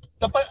kanila.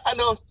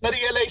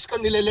 Na-realize ko,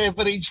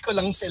 nile-leverage ko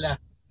lang sila.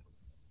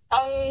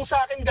 Ang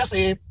sa akin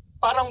kasi,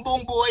 parang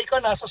buong buhay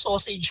ko nasa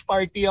sausage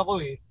party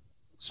ako eh.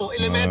 So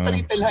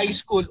elementary till high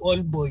school, all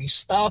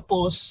boys.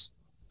 Tapos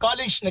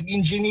college,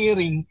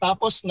 nag-engineering.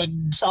 Tapos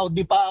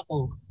nag-Saudi pa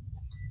ako.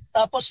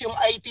 Tapos yung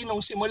IT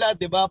nung simula,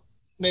 di ba,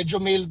 medyo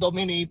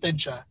male-dominated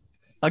siya.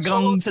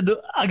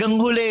 Hanggang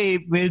huli,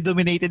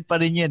 male-dominated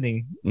pa rin yan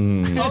eh.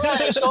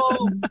 Okay, so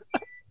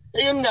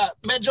ayun nga,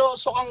 medyo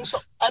sukang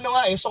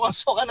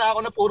na ako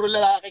na puro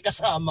lalaki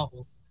kasama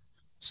ko.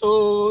 So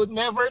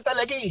never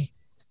talaga eh.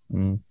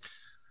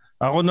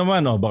 Ako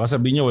naman, baka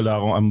sabihin niyo wala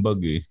akong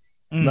ambag eh.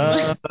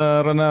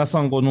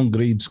 Naranasan ko nung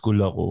grade school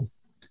ako.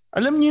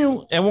 Alam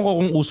niyo, ewan ko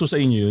kung uso sa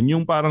inyo yun,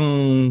 yung parang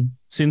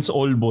since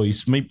all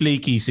boys, may play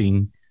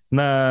kissing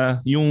na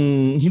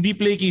yung hindi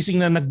play kissing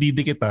na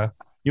nagdidikit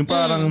yung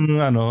parang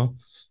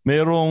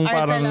merong arte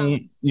parang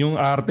lang. yung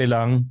arte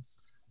lang.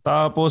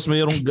 Tapos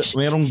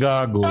merong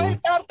gago.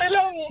 Kahit arte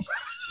lang.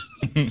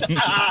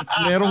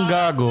 Merong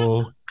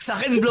gago. Sa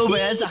akin blow ba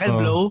yan? Sa akin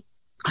blow?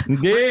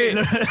 Hindi.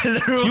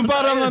 Yung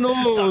parang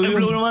Sa akin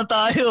blow naman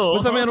tayo.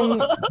 Basta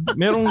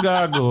merong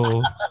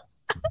gago.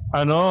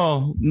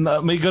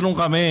 May ganun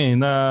kami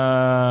na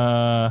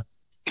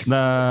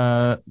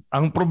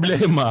ang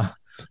problema,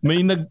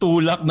 may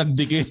nagtulak,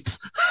 nagdikit.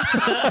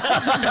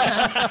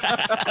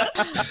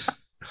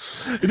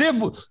 Hindi,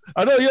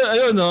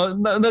 ayun,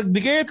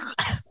 nagdikit.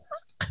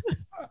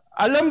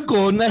 Alam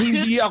ko na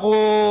hindi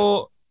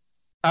ako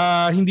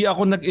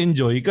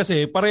nag-enjoy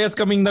kasi parehas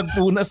kaming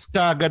nagpunas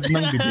kagad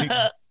ng bibig.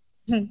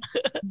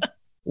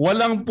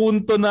 Walang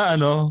punto na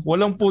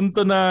walang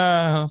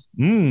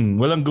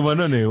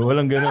gumanon eh,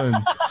 walang ganoon.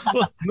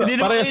 Hindi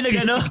naman kayo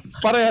nag-ano?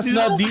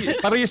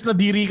 Parehas na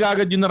diri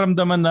kagad yung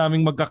naramdaman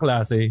naming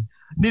magkaklase.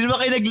 Hindi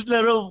naman kayo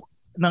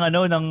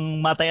naglaro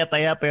ng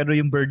mataya-taya pero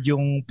yung bird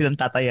yung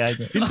pinantataya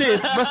niya. Hindi,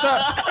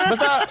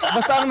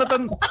 basta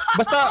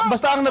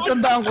ang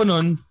natandaan ko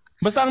nun,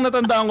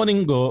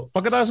 Ninggo,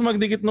 pagkatapos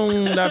magdikit nung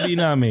labi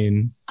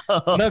namin,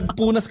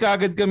 nagpunas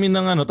kaagad kami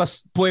ng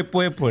tas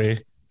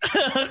puwe-puwe-puwe.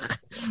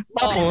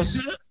 Tapos,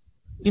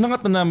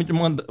 inangat na namin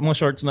yung mga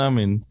shorts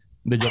namin.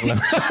 Hindi, joke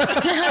lang.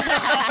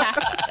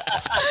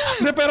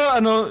 Pero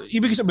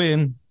ibig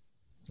sabihin,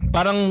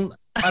 parang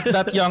at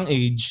that young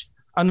age,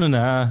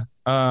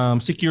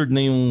 secured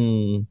na yung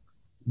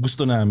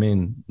gusto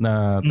namin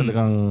na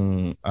talagang,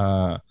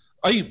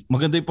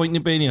 maganda yung point ni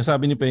Penny.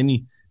 Sabi ni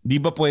Penny, di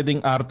ba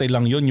pwedeng arte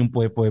lang yon yung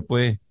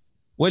puwe-puwe-puwe?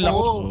 Well,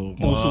 ako,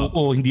 puso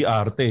ko, hindi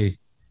arte.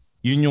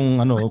 Yun yung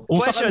ano,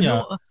 kung sa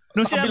kanya,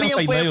 nung sinabi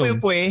niya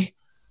pwe,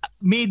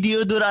 may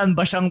deodorant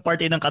ba siyang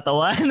parte ng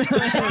katawan?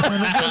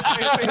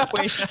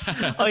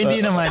 O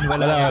hindi naman,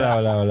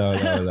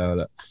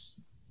 wala.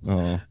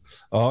 Oh.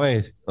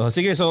 Okay.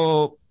 Sige,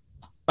 so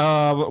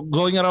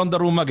going around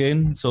the room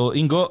again. So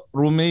Ingo,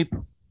 roommate?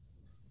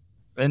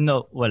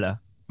 No,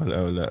 wala.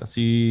 Wala.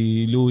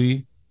 Si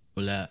Louie?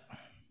 Wala.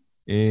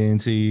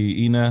 And si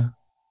Ina?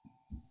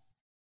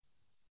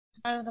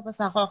 Tapos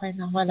ako, okay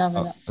na.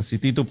 Wala. Si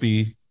Tito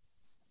P?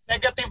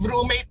 Negative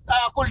roommate.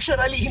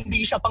 Culturally,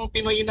 hindi siya pang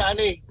Pinoy na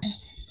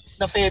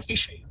na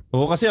fetish eh.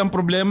 Oo, kasi ang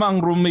problema, ang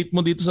roommate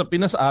mo dito sa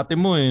Pinas, ate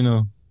mo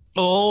no?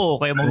 Oo,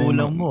 kaya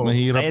magulang mo.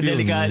 Mahirap kaya yun.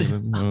 Delikado.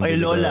 Kaya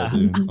Lola.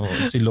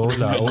 Si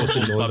Lola.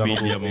 Si Lola ang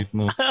roommate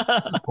mo.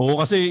 Oo,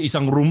 kasi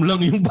isang room lang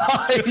yung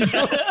bahay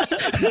nyo.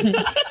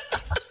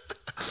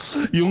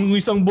 Yung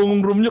isang buong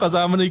room nyo,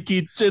 kasama na yung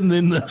kitchen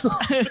din.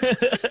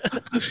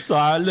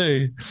 Sala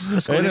eh.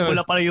 Tapos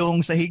pula pala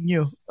yung sahig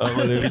nyo.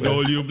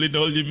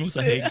 Linoleum yung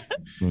sahig.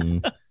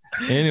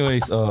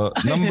 Anyways,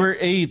 number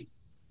 8,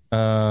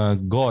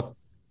 GOT.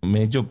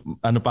 Medyo,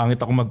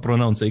 pangit ako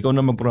mag-pronounce. Ikaw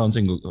na mag-pronounce.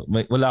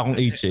 Wala akong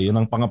H eh. Yun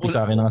ang pangapi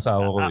sa akin ng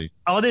asawa ko eh.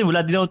 Ako din,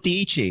 wala din ako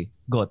TH eh.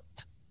 GOT.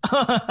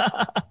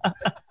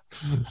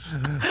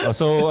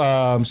 So,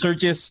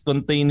 searches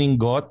containing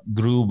GOT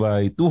grew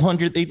by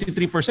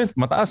 283%.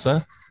 Mataas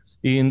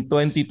in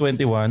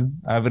 2021,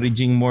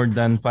 averaging more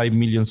than 5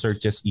 million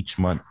searches each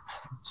month.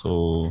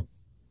 So,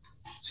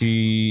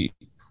 si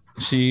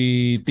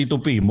Tito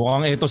P,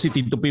 mukhang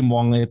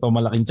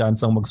malaking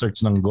chance ang mag-search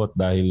ng GOT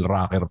dahil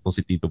rocker to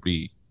si Tito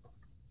P.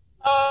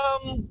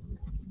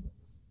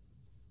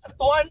 At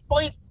one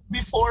point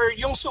before,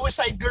 yung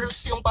Suicide Girls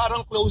yung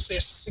parang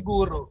closest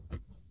siguro.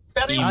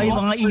 Pero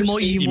yung mga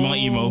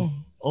emo.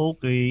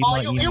 Okay.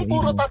 Yung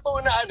puro tattoo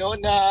na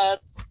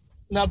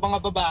na mga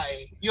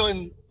babae.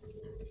 Yun.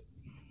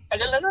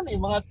 Tagal na nun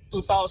mga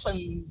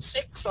 2006,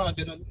 mga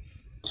ganun.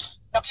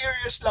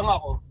 Na-curious lang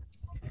ako.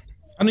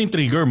 Ano yung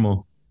trigger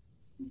mo?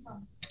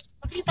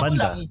 Nakita ko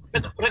lang.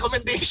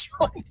 Recommendation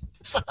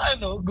sa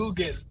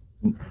Google.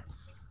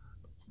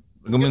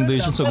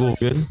 Recommendation sa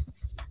Google?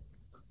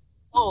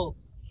 Oo.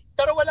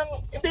 Pero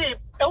hindi.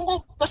 Ewan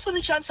ko, basta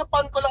ni-chance sa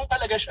pan ko lang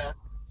talaga siya.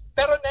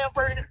 Pero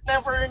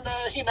never na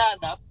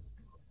hinanap.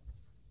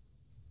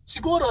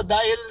 Siguro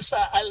dahil sa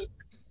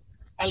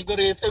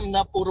algorithm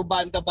na puro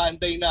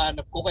banda-banda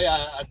hinahanap ko, kaya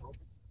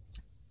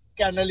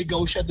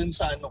naligaw siya dun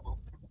sa ko.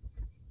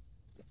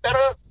 Pero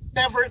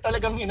never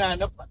talagang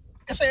hinanap.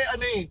 Kasi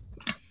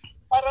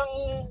parang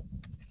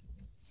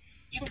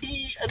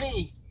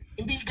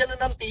hindi ganun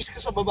ang taste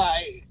ko sa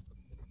babae.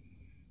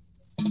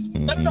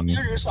 Pero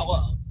na-curious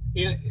ako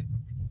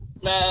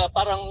na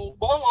parang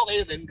mukhang okay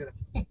rin.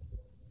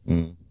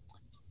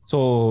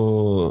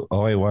 So,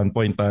 okay, 1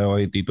 point tayo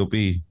kay Tito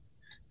P.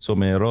 So,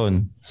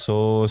 meron.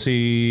 So,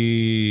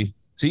 si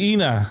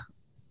Ina,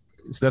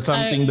 is that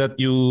something that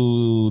you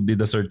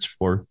did a search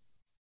for?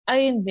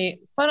 Ay,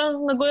 hindi.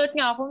 Parang nagulat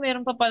nga ako,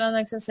 meron pa pala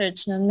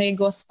nagsa-search nun. May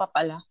ghost pa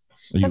pala.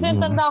 Kasi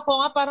tanda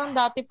ko nga, parang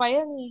dati pa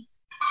yan eh.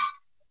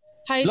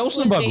 High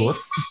school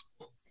days.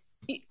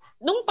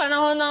 Nung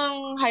panahon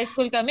ng high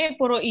school kami,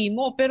 puro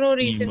emo. Pero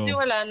recently,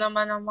 wala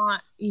naman ang mga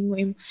emo.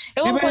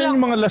 Ewan ko lang.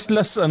 Yung mga last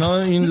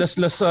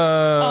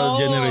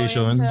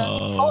generation.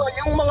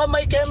 Yung mga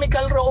My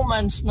Chemical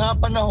Romance na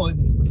panahon.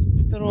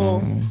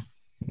 True.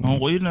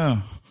 Ako yun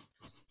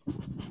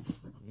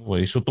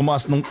Okay, so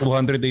tumaas ng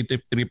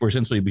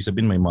 283%, so ibig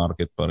sabihin may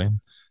market pa rin.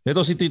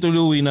 Ito si Tito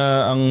Louie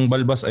na ang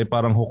balbas ay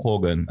parang Hulk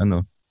Hogan.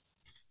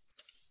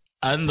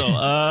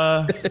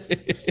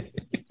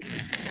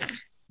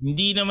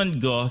 Hindi naman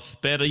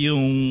goth, pero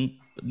yung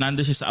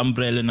nando siya sa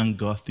umbrella ng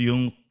goth,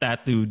 yung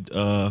tattooed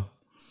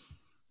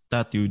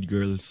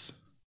girls.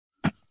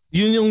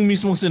 Yun yung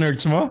mismong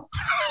sinearch mo?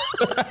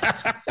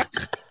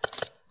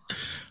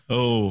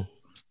 Oh.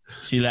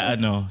 Sila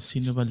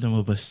sino ba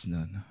lumabas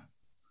nun?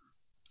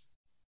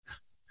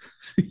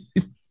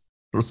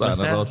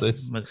 Rosana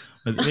Roses.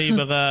 May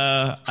baka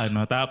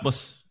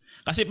tapos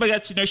kasi pag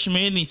sinearch mo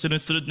yun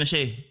sunod-sunod na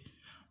siya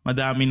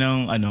Marami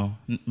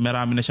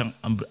na siyang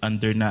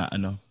under na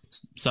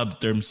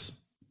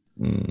subterms.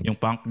 Yung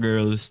punk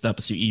girls,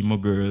 tapos yung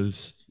emo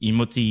girls,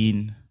 emo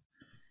teen.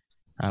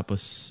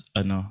 Tapos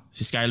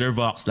si Skylar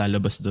Vox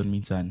lalabas doon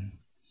minsan.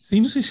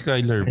 Sino si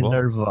Skylar Vox?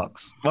 Skylar Vox.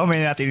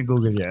 Mamaya natin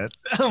Google yan.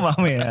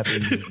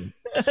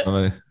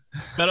 Okay.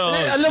 Pero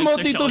alam mo,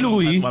 Tito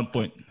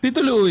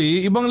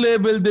Louie, ibang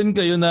level din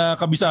kayo na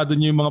kabisado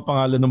niyo yung mga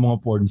pangalan ng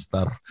mga porn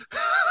star.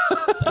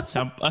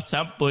 At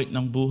some point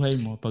ng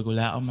buhay mo, pag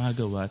wala kang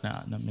magawa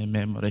na may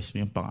memorize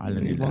mo yung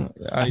pangalan nila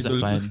as a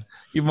fan.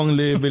 Ibang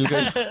level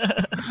kayo.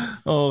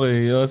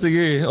 Okay.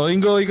 Sige.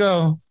 Ingo,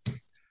 ikaw.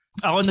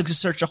 Ako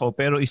nagsisearch ako,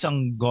 pero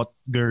isang goth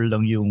girl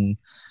lang yung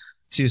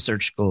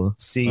si-search ko.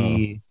 Si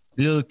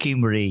Lil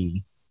Kim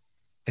Ray.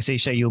 Kasi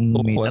siya yung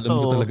may tattoo. Alam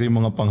ko talaga yung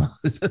mga pangalan.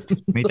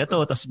 May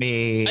tattoo, tapos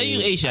may... Ay,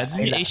 yung Asian?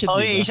 Yung Asian,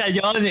 diba? Asian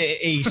yun.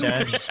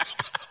 Asian.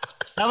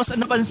 Tapos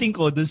napansin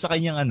ko dun sa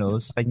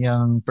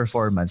kanyang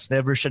performance,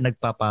 never siya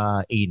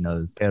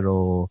nagpapa-anal,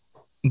 pero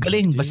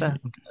Galing, basta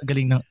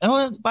galing ng...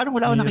 parang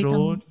wala ako nakita.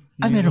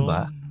 Meron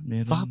ba?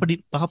 Meron.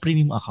 Baka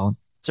premium account.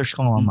 Search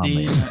ko mamaya.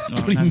 Hindi,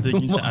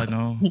 nandun yun sa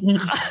ano.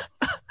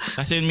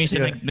 Kasi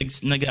minsan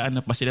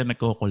nag-aanap pa sila,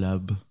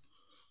 nagko-collab.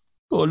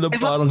 Collab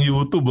parang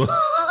YouTube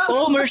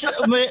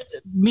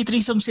may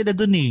threesome sila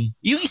dun eh.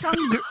 Yung isang...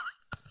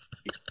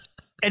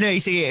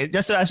 Anyway, sige.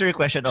 Just to answer your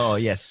question,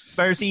 yes.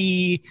 Pero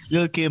si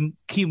Lil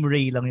Kim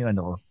Ray lang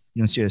yung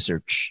yung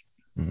search.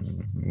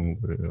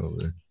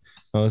 Okay.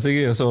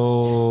 Sige.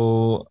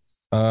 So,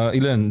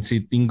 ilan?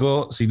 Si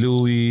Tingo, si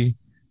Louie,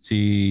 si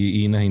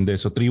Ina hindi.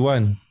 So,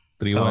 3-1.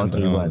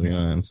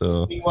 3-1.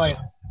 So,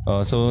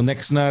 3-1. So,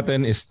 next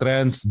natin is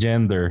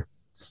transgender.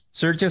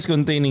 Searches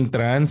containing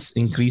trans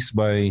increased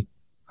by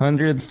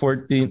 140.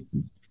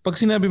 Pag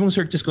sinabi mong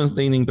searches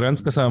containing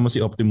trans, kasama si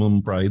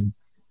Optimum Pride.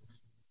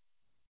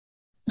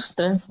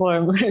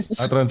 Transformers.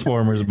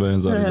 Transformers ba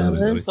yun? Sorry.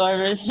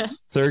 Transformers.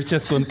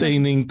 Searches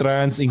containing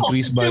trans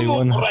increased by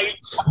 1.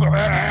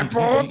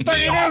 Putang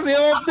ina si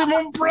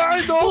Optimum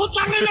Pride!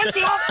 Putang ina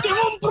si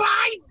Optimum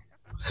Pride!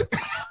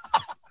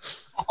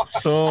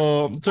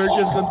 So,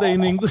 searches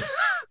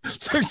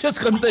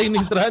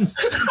containing trans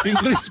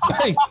increased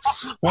by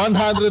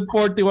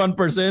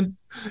 141%,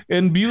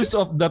 and views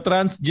of the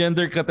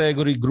transgender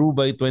category grew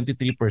by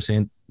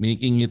 23%,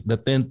 making it the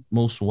 10th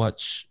most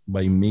watched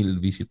by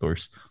male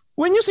visitors.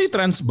 When you say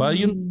trans ba,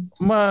 yun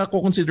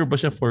mako-consider ba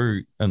siya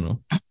for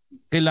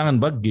kailangan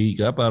ba gay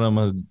ka para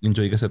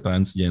mag-enjoy ka sa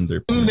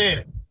transgender?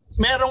 Hindi.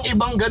 Merong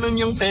ibang ganun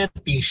yung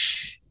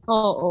fetish.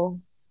 Oo.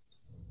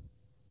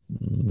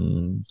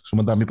 So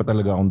madami pa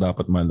talaga akong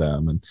dapat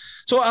malaman.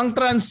 So ang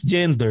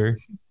transgender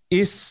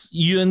is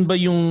yun ba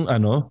yung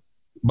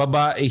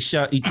babae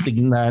siya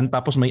itignan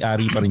tapos may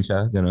ari pa rin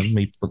siya, ganun,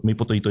 may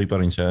putoy-toy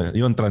pa rin siya.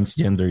 Yun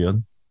transgender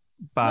yun.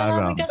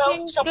 Marami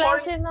kasing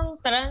klase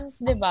ng trans,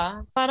 di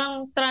ba?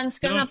 Parang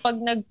trans ka na pag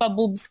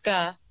nagpa-boobs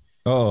ka.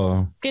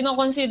 Oo.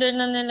 Kino-consider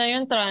na nila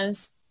yung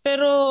trans,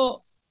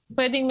 pero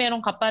pwedeng meron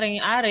ka pa rin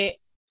ari.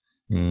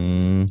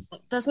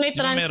 Tapos may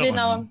trans din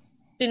na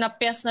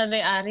tinapyas na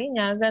yung ari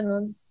niya,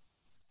 ganun.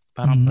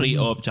 Parang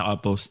pre-op tsaka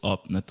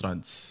post-op na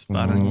trans.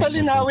 Parang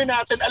Talinawin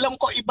natin, alam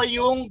ko iba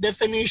yung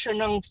definition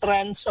ng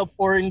trans sa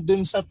porn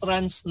dun sa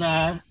trans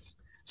na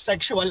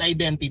sexual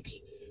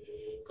identity.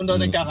 Kung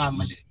doon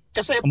nagkakamali.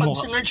 Kasi pag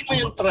sinerch mo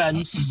yung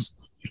trans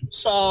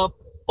sa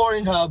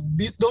Pornhub,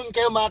 doon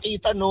kayo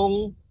makita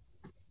doon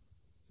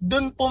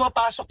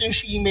pumapasok yung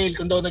she-male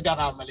kung daw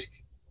nagkakamali.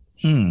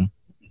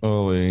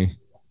 Okay.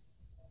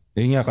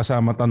 Nga,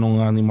 kasama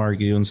tanong nga ni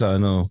Marky yun sa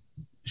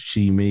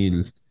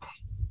she-male.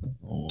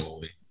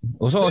 Okay.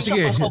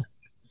 Sige.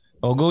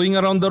 Going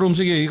around the room,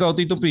 sige. Ikaw,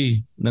 Tito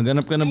P,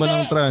 naghanap ka na ba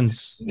ng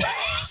trans?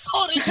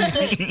 Sorry.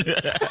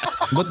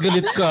 Ba't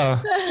galit ka?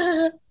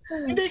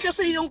 Hindi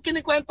kasi yung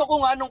kinikwento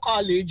ko nga nung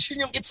college,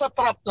 yun yung it's a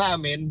trap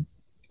namin.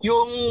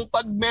 Yung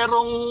pag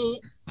merong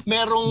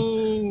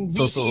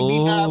VCD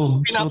na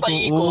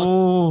pinapaikot.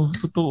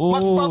 Totoo.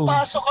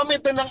 Magpapasok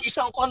kami doon ng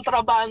isang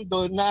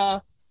kontrabando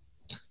na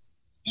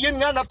yun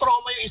nga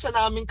na-trauma yung isa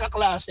naming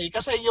kaklase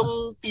kasi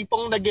yung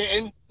tipong na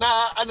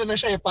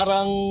siya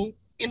parang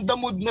in the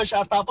mood na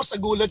siya tapos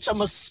nagulat siya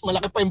mas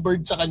malaki pa yung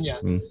bird sa kanya.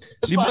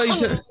 Di ba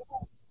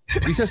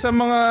isa sa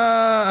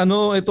mga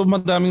ito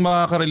madaming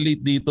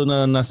makaka-relate dito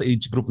na nasa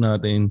age group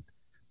natin.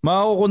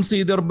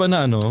 Mako-consider ba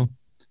na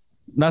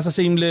nasa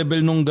same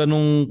level nung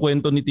ganung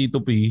kwento ni Tito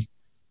P,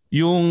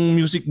 yung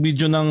music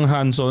video ng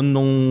Hanson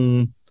nung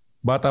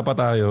bata pa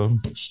tayo?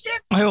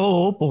 Ay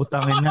oo,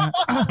 putangin na.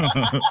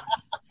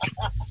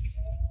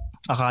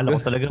 Akala ko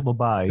talaga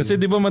babae. Kasi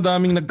di ba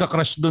madaming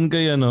nagka-crush doon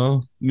kay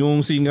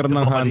yung singer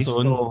ng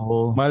Hanson.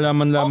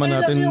 Malaman-laman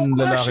natin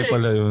lalaki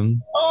pala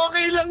yun.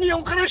 Okay lang yung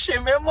crush eh.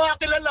 May mga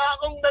kilala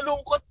akong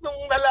nalungkot nung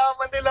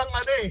nalaman nilang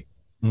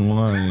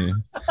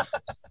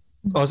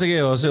Sige.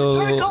 So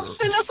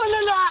sila sa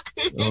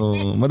lalaki.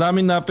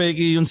 Madaming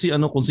napeki yun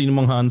kung sino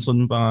mang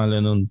Hanson pangalan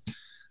nun.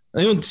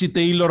 Ayun, si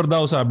Taylor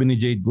daw sabi ni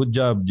Jade. Good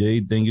job,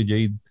 Jade. Thank you,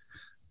 Jade.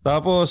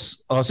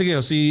 Tapos, sige,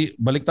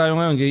 balik tayo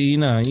ngayon kay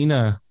Ina.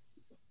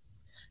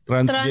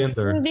 Transgender.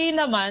 Trans, hindi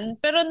naman.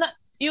 Pero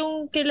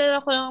yung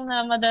kilala ko lang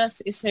na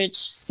madalas i-search,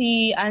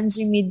 si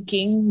Angie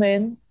Midking,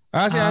 Ben.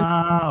 Si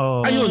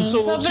Ayun,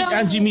 so si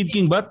Angie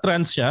Midking ba?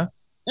 Trans siya?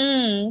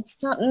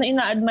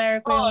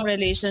 Ina-admire ko yung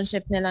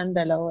relationship nilang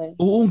dalawa.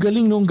 Oo,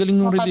 galing nung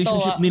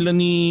relationship nila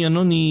ni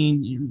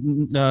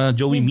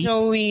Joey. Ni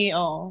Joey,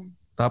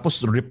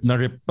 Tapos rip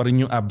pa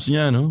rin yung abs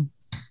niya, no?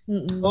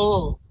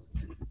 Oo.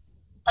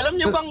 Alam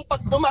niyo bang pag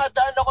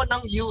dumadaan ako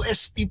ng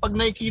UST, pag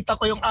nakikita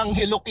ko yung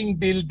Angelo King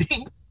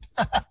building?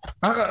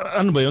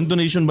 Ano ba yun?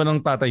 Donation ba ng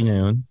tatay niya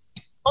yun?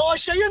 Oo,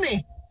 siya yun eh.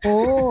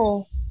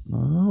 Oo.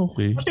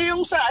 Okay. Pati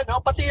yung sa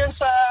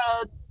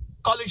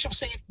College of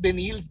St.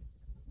 Benilde.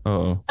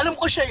 Oo. Alam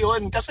ko siya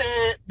yun kasi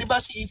 'di ba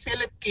si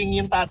Philip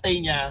King yung tatay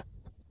niya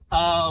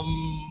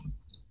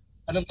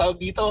anong tawag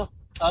dito?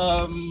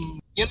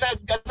 Yun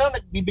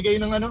nagbibigay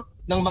ng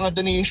mga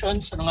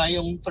donations, nga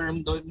yung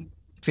term doon?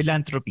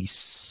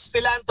 Philanthropist.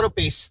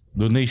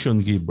 Donation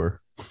giver.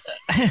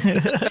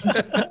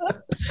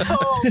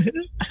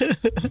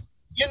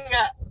 yun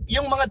nga,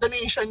 yung mga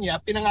donation niya,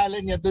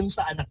 pinangalan niya dun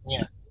sa anak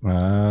niya.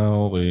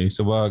 Okay.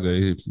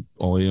 Sabagay.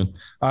 Okay yun.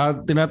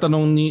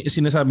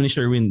 Sinasabi ni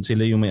Sherwin,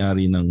 sila yung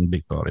may-ari ng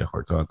Victoria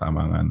Court. So,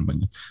 tama nga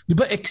naman yun. Di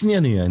ba ex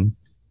niya yan?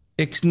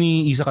 Ex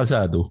ni Isa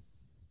Calzado?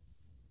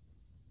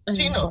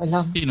 Sino?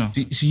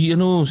 Si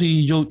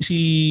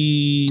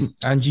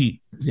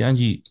Angie. Si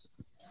Angie.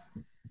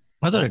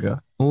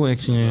 Talaga? Oo,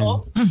 ex niya yan.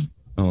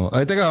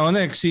 Ay, teka,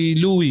 next, si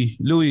Louie.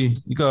 Louie,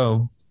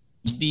 ikaw?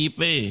 Hindi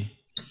pa eh.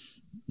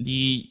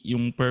 Hindi,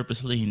 yung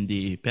purposely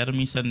hindi. Pero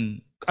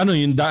minsan... Ano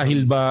yun,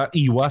 dahil ba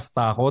iwas,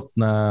 takot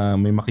na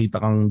may makita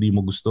kang di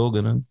mo gusto,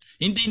 ganun?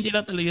 Hindi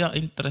lang talaga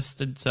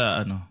interested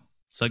sa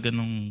sa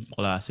ganung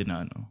klase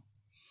na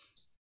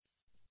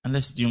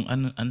Unless yung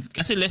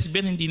kasi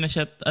lesbian hindi na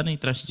siya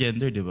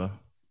transgender, di ba?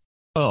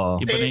 Oo.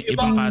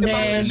 Ibang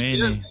category na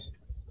yun eh.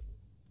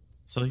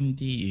 So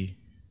hindi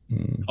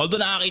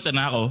Although nakakita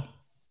na ako.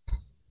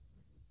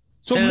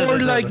 So more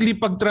likely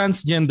pag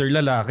transgender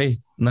lalaki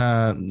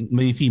na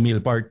may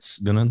female parts,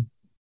 ganun?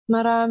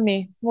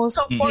 Marami.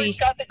 Sa porn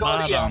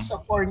category. Sa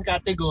porn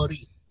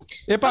category.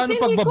 Paano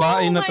pag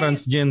babae na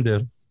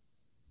transgender?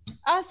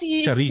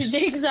 Si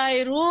Jake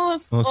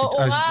Cyrus.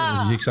 Oo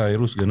nga. Jake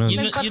Cyrus, ganun.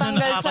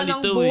 Nagpatanggal siya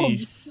ng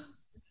boobs.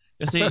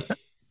 Kasi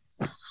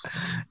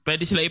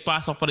pwede sila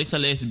ipasok pa rin sa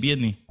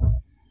lesbian eh.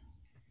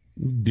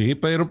 Hindi,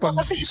 pero pag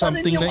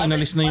something na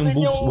inalis na yung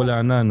boobs,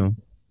 wala na, no?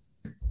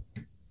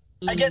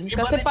 Again,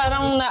 kasi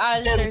parang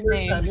na-alter na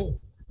eh.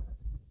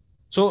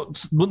 So,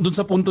 dun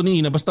sa punto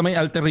ni Ina, basta may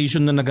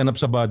alteration na naganap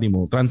sa body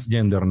mo,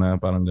 transgender na,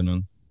 parang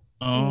ganun.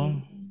 Oo.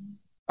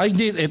 Ay,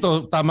 hindi.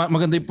 Ito, tama.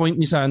 Maganda yung point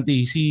ni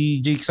Santi. Si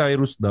Jake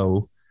Cyrus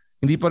daw,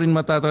 hindi pa rin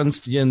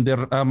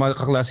mata-transgender,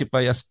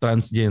 maka-classify as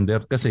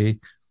transgender kasi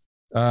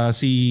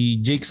si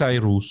Jake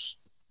Cyrus,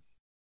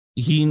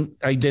 he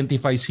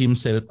identifies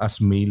himself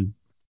as male.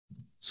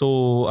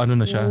 So, ano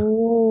na siya?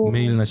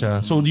 Male na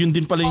siya. So, yun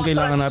din pala yung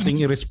kailangan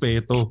nating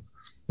irespeto.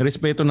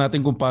 Respeto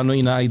natin kung paano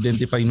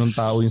ina-identify ng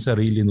tao yung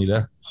sarili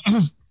nila.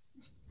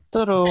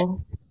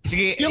 True.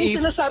 Sige, yung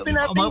sinasabi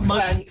natin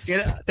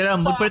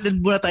trans.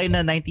 Mag-pretend muna tayo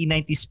na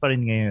 1990s pa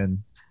rin ngayon.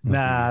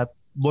 Na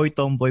boy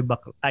tomboy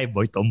bakla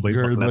tomboy.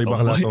 Girl boy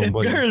bakla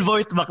tomboy. Girl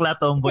boy bakla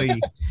tomboy.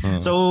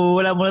 So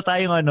wala muna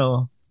tayong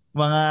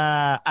mga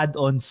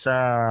add-ons sa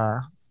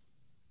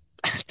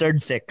third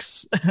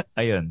sex.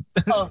 Ayun.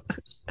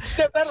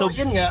 Pero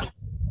yun nga.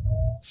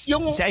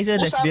 Yung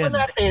usapan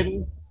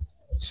natin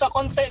sa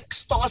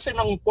konteksto kasi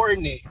ng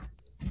porn eh.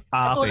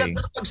 Katulad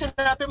na pag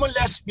sinabi mo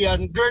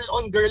lesbian,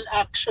 girl-on-girl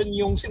action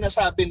yung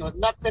sinasabi nun.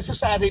 Not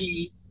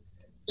necessarily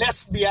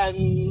lesbian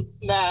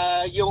na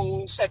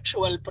yung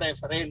sexual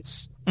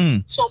preference.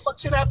 So pag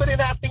sinabi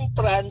rin nating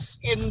trans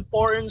in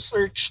porn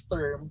search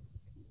term,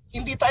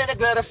 hindi tayo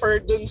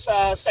nagre-refer dun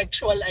sa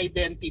sexual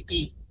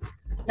identity.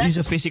 Hindi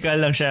sa physical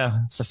lang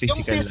siya. Sa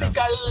physical yung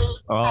physical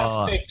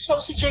aspect. So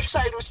si Jake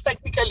Cyrus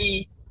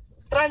technically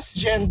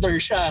transgender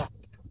siya.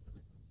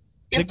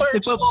 In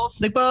terms of...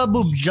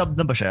 Nagpa-boob job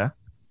na ba siya?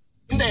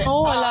 Hindi.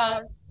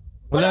 Wala.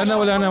 Wala na.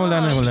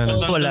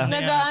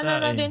 Nag-ano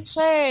na din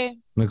siya eh.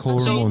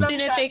 Nag-hormone. So,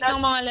 tinitake ng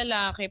mga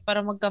lalaki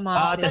para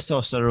magka-muscle.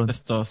 Testosterone.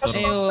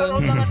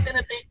 Testosterone lang ang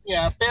tinitake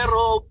niya,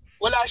 pero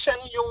wala siyang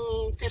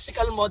yung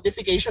physical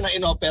modification na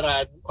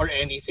inoperan or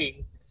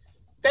anything.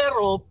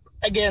 Pero,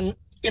 again,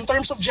 in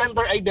terms of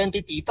gender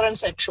identity,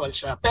 transsexual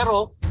siya.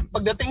 Pero,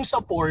 pagdating sa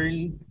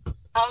porn,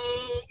 ang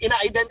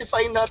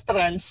ina-identify na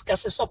trans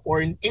kasi sa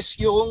porn is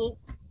yung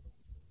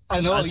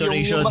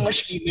yung mga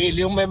female,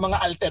 yung may mga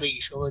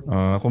alteration.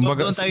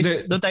 Kumbaga,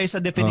 doon tayo sa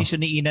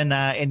definition ni Ina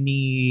na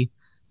any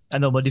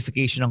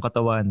modification ng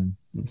katawan.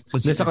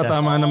 Sa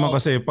katama naman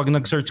kasi pag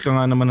nag-search ka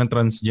nga naman ng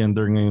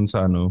transgender ngayon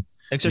sa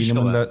nag-search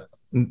ka ba?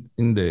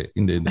 Hindi.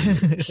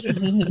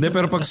 Hindi,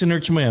 pero pag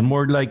sinearch mo yan,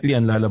 more likely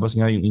yan lalabas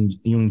nga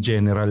yung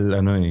general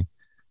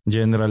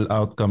general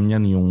outcome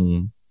niyan yung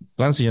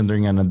transgender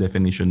nga na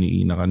definition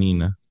ni Ina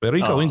kanina.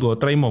 Pero ikaw, Ingo,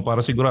 try mo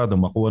para sigurado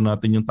makuha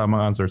natin yung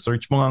tamang answer.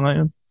 Search mo nga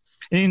ngayon.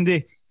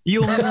 Hindi.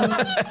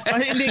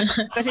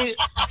 Kasi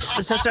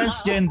sa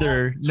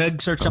transgender,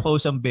 nag-search ako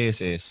isang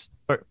beses.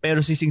 Pero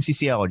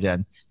sising-sisi ako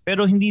dyan.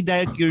 Pero hindi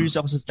dahil curious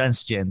ako sa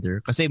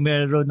transgender. Kasi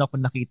meron ako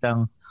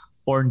nakitang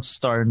porn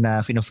star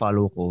na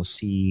fina-follow ko,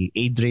 si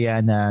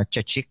Adriana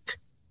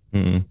Chachik.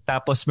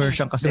 Tapos meron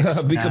siyang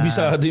kasex na...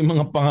 Kabisado yung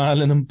mga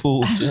pangalan ng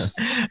po.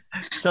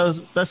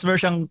 Tapos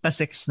meron siyang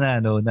kasex na,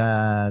 na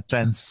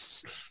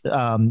trans...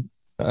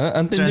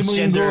 Antindi mo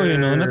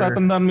yung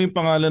natatandaan mo yung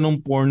pangalan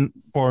ng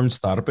porn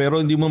star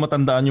pero hindi mo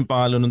matandaan yung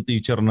pangalan ng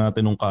teacher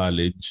natin nung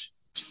college.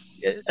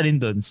 Alin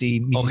doon?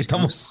 Si Mrs.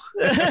 Cruz.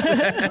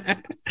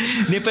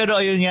 Hindi, pero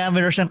ayun nga,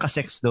 meron siyang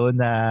kasex doon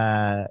na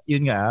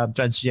yun nga,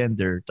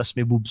 transgender. Tapos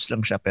may boobs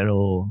lang siya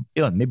pero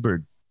yun, may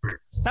bird.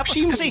 Tapos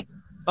kasi,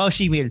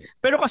 female.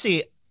 Pero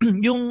kasi,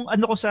 yung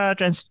ko sa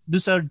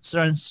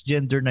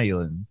transgender na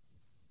yun,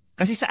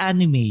 kasi sa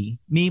anime,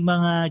 may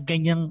mga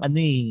ganyang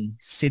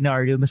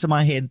scenario. Sa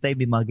mga hentai,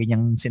 may mga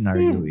ganyang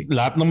scenario eh.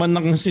 Lahat naman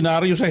ng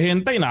scenario sa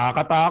hentai,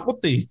 nakakatakot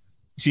eh.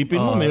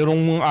 Isipin mo,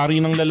 mayroong ari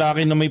ng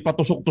lalaki na may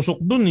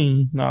patusok-tusok dun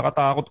eh.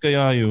 Nakakatakot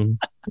kaya yun.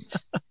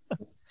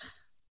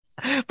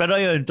 Pero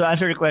yun, to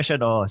answer your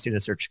question,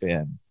 sinasearch ko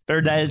yan.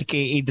 Pero dahil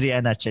kay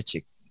Adriana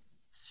Chechik.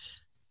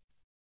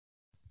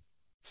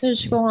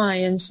 Search ko nga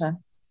yan siya.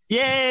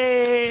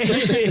 Yay!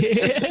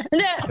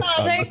 Hindi,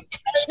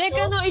 like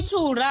ano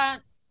itsura?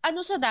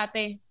 Ano siya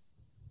dati?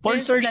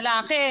 Porn search.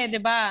 Lalaki, di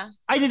ba?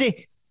 Ay, hindi.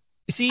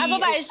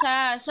 Babae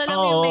siya. Siya lang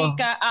yung may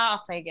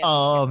okay, gets.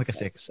 May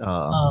ka-sex.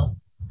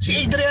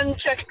 Si Adriana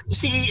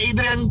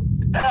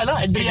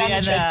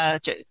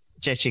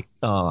Chechik.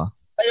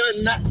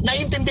 Ayun,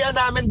 naintindihan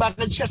namin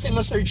bakit siya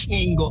sinesearch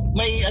ni Ingo.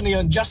 May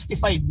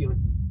justified yun.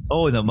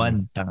 Oo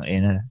naman,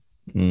 tangina.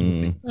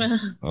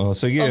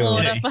 Sige.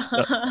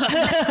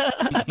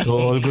 So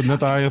all good na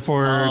tayo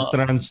for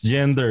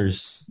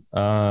transgenders.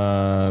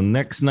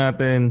 Next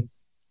natin,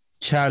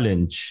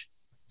 challenge.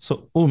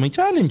 So, may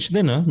challenge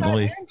din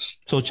Okay.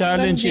 So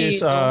challenge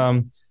is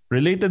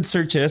related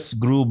searches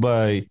grew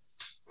by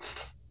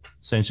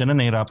sensya na,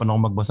 nahirapan ako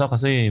magbasa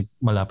kasi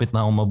malapit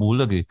na akong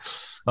mabulag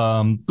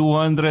 255%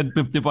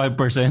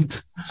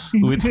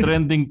 with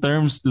trending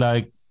terms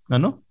like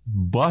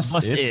bust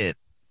it,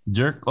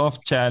 jerk off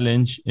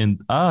challenge,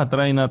 and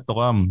try not to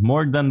come.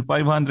 More than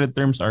 500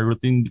 terms are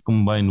routinely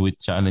combined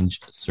with challenge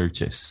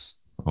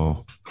searches.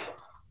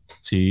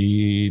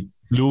 Si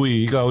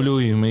Louie,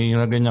 may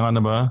ganyan ka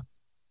na ba?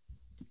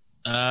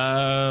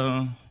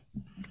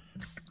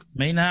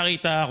 May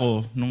nakita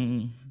ako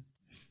nung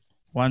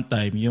one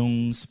time,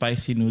 yung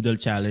spicy noodle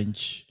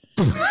challenge.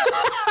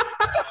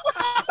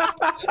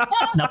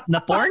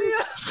 na porn?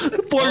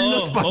 Porn na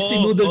spicy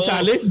noodle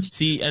challenge?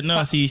 Si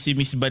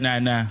Miss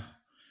Banana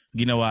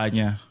ginawa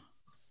niya.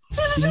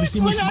 Si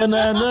Miss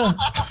Banana.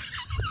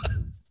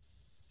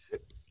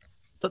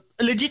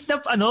 Legit na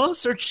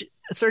search.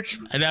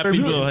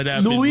 Hanapin mo.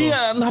 Louie,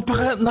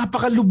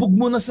 napakalubog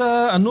mo na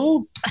sa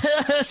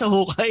sa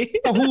hukay.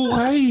 Sa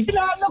hukay.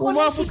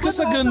 Umabot ka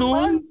sa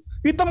ganun.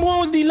 Kita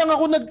mo, hindi lang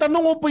ako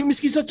nagtanong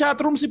miski sa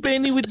chatroom si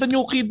Penny with the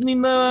new kidney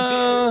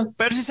na...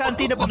 Pero si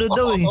Santi na panood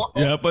daw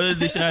panood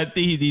ni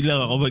Santi, hindi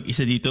lang ako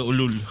mag-isa dito,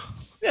 ulul.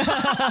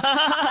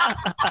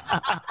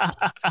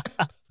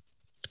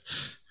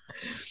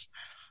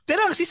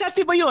 Pero si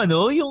Santi ba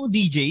yung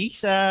DJ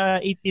sa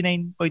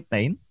 89.9?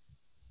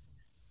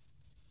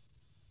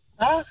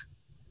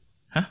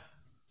 Ha?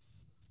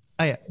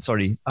 Ay,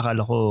 sorry.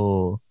 Akala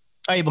ko...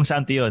 ibang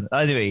Santi yun.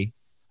 Anyway.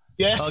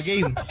 Yes.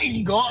 Game.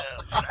 Ingo.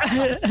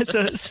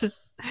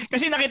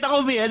 Kasi nakita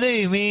ko may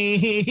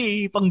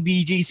pang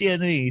DJ si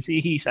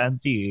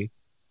Santi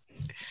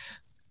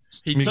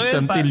Mig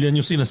Santillan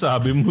yung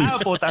sinasabi mo.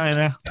 Putang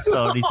na.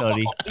 Sorry.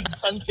 Mig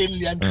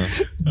Santillan.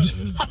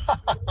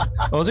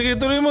 Sige,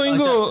 tuloy mo,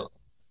 Ingo.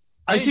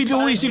 Si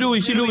Louie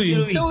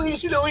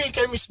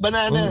kay Miss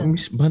Banana.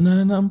 Miss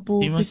Banana ang po.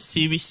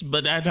 Si Miss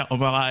Banana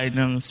kumakain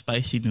ng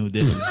spicy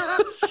noodle.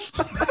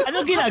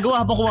 Anong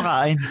ginagawa habang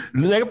kumakain?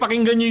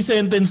 Pakinggan nyo yung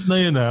sentence na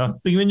yun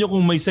Tingnan nyo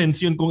kung may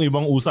sense yun kung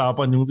ibang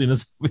usapan yung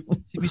sinasabi.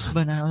 Si Miss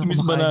Banana.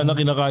 Miss Banana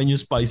kinakain yung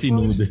spicy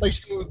noodles.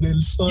 Spicy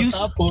noodles. So, yung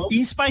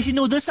spicy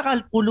noodles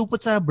pulupot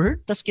sa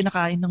bird tapos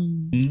kinakain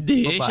ng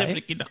Hindi. Babae?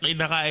 Siyempre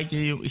kinakain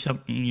niya yung isang,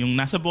 yung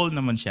nasa bowl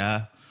naman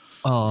siya.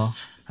 Oo.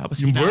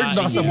 Tapos yung bird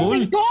nasa bowl?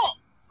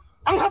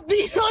 Ang hapdi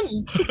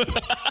nun!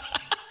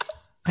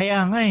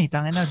 Kaya nga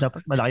tangin na, dapat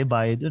malaki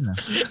bayad dun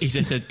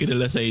Isa-set ko na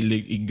lang sa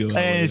ilig, Ingo.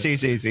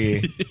 Sige.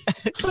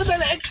 So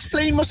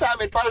explain mo sa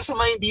amin para sa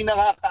mga hindi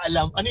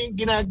nakakaalam, ano yung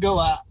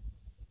ginagawa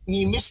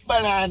ni Miss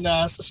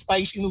Banana sa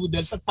spicy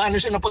noodles at paano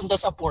siya napunta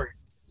sa porn?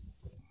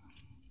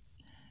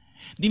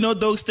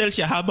 Dinodog style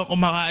siya habang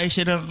kumakain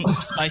siya ng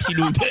spicy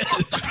noodle.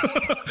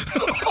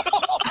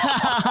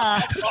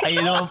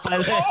 Ayun naman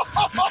pala.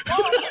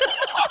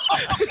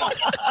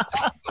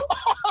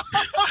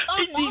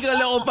 Hindi ko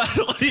alam kung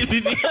paano ko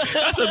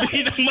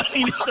sasabihin ng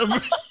malinis na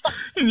version.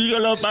 Hindi ko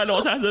alam paano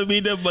ko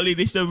sasabihin ng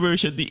malinis na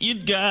version.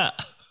 Yun ka.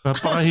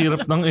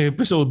 Napakahirap ng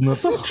episode na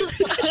to.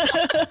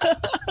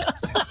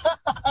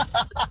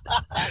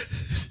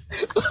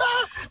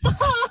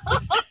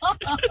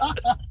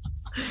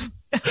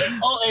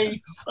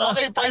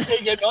 Okay,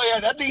 pakinggan.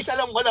 Yan. At least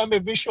alam ko na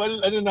may visual,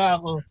 na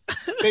ako.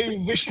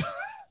 May visual.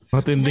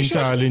 Matinding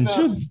challenge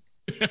yun.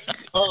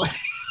 Okay.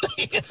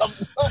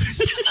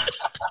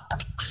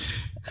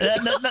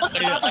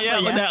 Kaya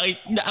ako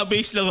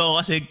na-amaze lang ako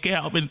kasi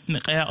kaya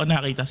ako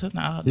nakita sa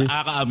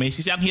nakaka-amaze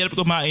kasi ang hirap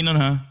kumain nun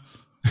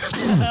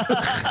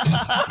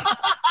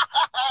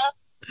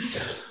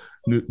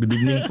Good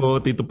evening po,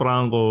 Tito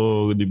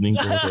Franco. Good evening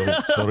po.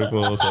 Sorry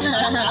po.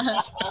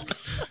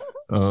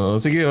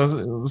 Sige,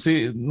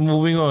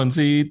 moving on.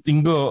 Si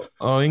Ingo,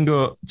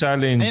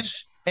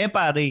 challenge.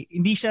 Pare,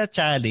 hindi siya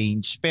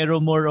challenge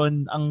pero more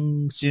on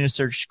ang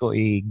sinesearch ko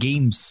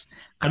games.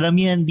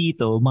 Karamihan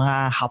dito,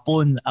 mga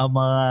Hapon ang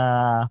mga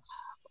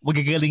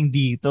magagaling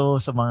dito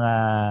sa mga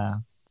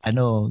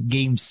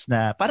games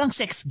na parang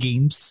sex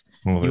games.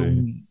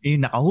 Okay.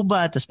 Yung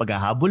nakahubad, tapos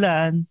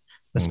paghahabulan.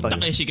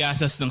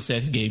 Takeshigasas ng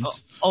sex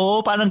games.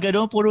 Oo, parang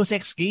gano'n, puro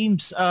sex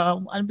games.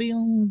 Ano ba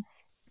yung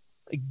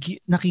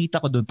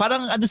nakita ko doon?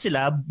 Parang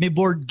sila, may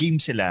board game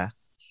sila.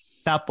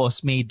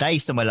 Tapos may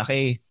dice na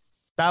malaki.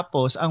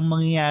 Tapos ang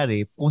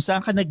mangyayari, kung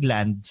saan ka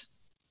nagland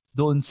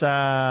doon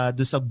sa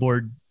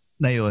board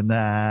na yon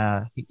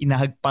na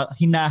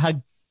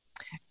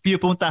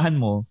pinupuntahan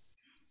mo,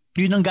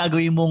 yun ang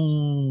gagawin mong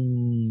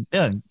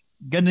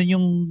ganun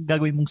yung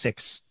gagawin mong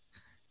sex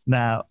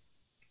na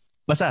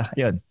basta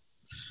yun.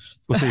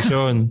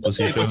 Position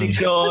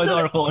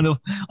or kung ano.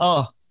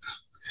 Oh.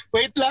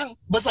 Wait lang,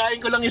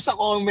 basahin ko lang yung sa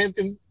comment.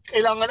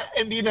 Kailangan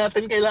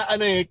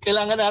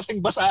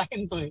nating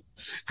basahin to eh.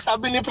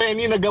 Sabi ni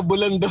Penny,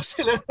 nagabulan daw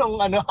sila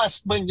ng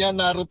husband niya,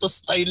 Naruto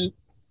style.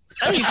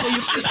 Ay,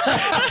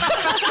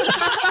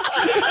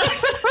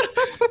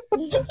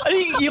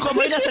 yung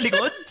kamay nasa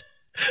likod?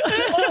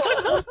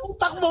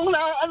 Takbong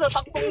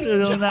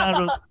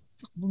ninja.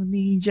 Takbong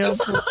ninja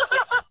po.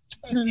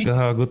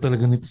 Gago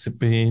talaga nito si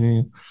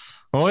Penny.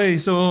 Okay,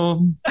 so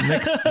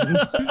next.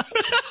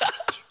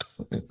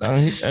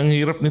 ang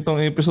hirap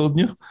nitong episode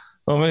nyo.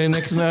 Okay,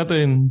 next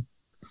natin.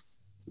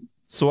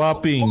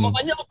 Swapping.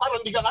 Kumakanya ko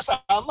parang hindi ka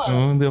kasama.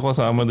 Hindi ako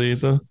kasama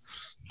dito.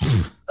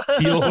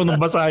 Ayoko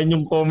nang basahin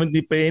yung comment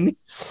ni Penny.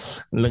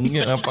 Lang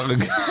yan,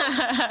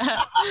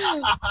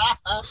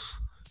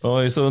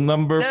 Okay, so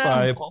number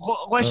 5.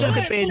 Question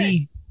kay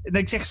Penny.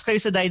 Nag-sex kayo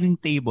sa dining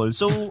table.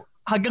 So,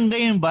 hanggang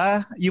ngayon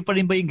ba, yun pa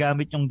rin ba yung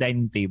gamit yung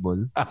dining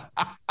table?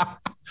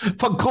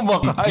 Pag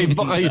kumakain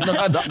ba kayo ng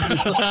anak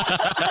nito?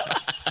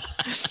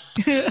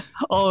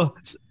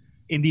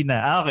 Hindi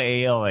na.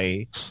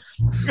 Okay.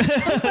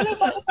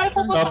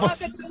 Tapos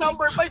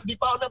number 5, di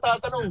pa ako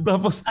natatanong.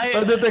 Tapos,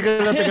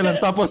 teka lang.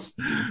 Tapos,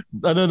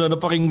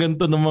 napakinggan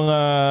to ng mga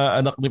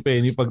anak ni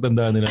Penny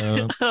pagtanda nila.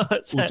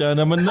 Pucha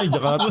naman na,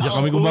 diyan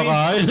kami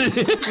kumakain.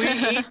 We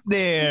eat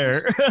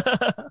there.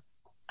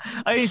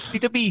 Ay,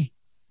 Tito P.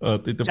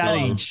 Tito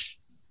challenge.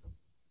 P.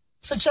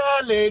 Sa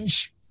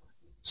challenge,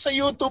 sa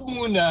YouTube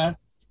muna,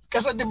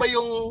 kasi di ba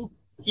yung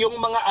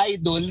mga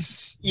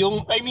idols,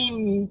 yung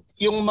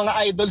mga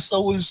idols sa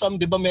Wholesome,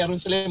 di ba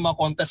meron sila yung mga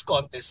contest.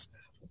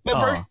 May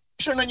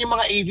version nun yung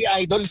mga AV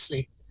idols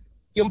eh.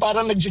 Yung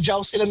parang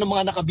nagja-jow sila ng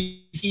mga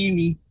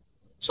nakabikini.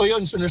 So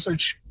yun,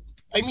 sinesearch.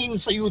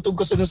 Sa YouTube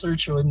ko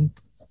sinesearch yun.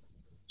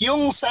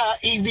 Yung sa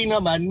AV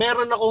naman,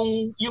 meron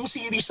akong yung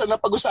series na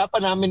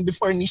napag-usapan namin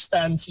before ni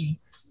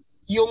Stancy.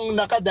 Yung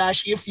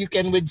Nakadash If You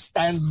Can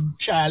Withstand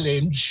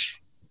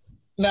Challenge.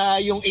 Na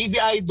yung AV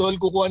idol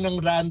kukuha ng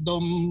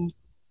random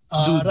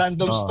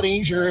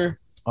stranger.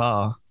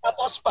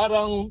 Tapos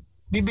parang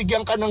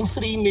bibigyan ka ng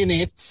 3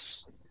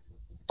 minutes.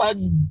 Pag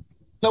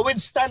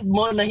na-withstand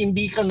mo na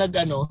hindi ka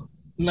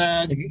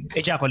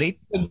nag-ejaculate?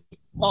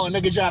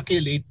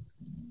 Nag-ejaculate.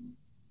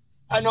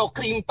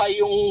 Cream pie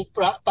yung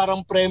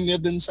parang premyo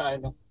dun sa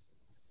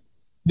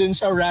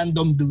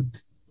random dude.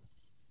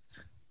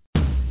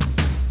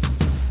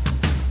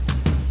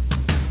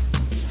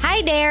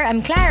 Hi there, I'm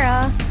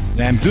Clara.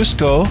 And I'm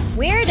Dusko.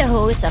 We're the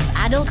hosts of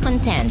Adult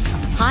Content,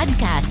 a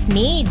podcast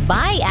made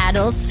by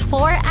adults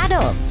for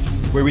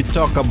adults. Where we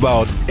talk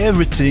about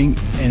everything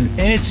and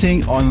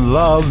anything on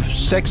love,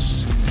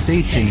 sex,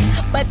 dating.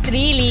 But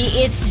really,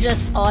 it's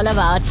just all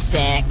about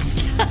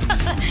sex.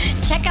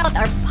 Check out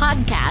our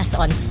podcast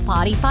on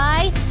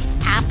Spotify,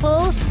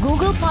 Apple,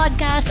 Google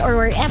Podcasts, or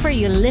wherever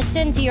you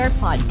listen to your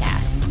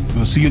podcasts.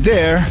 We'll see you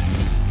there.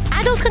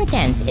 Adult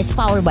Content is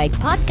powered by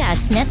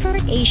Podcast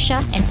Network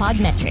Asia and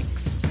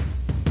Podmetrics.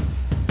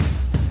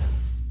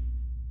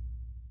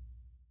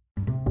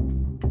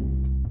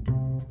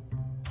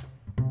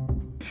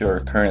 If you're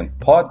a current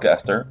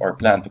podcaster or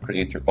plan to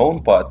create your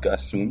own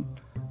podcast soon,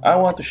 I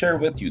want to share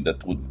with you the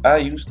tool I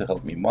use to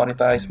help me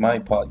monetize my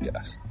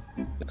podcast.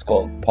 It's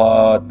called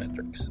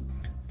Podmetrics.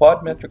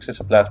 Podmetrics is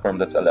a platform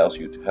that allows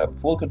you to have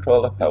full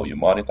control of how you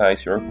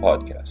monetize your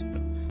podcast.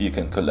 You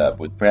can collab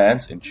with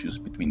brands and choose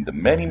between the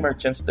many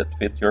merchants that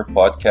fit your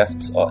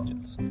podcast's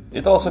audience.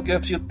 It also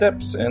gives you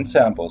tips and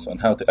samples on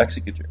how to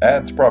execute your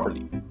ads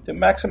properly to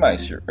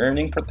maximize your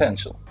earning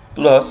potential.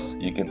 Plus,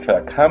 you can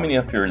track how many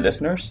of your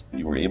listeners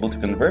you were able to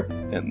convert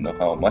and know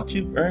how much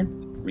you've earned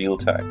real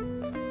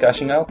time.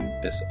 Cashing out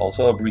is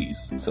also a breeze.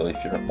 So if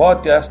you're a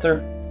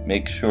podcaster,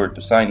 make sure to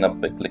sign up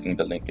by clicking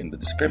the link in the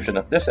description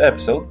of this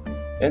episode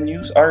and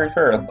use our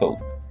referral code,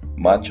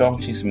 Machong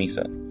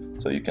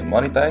Chismisan, so you can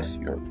monetize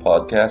your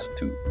podcast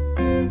too.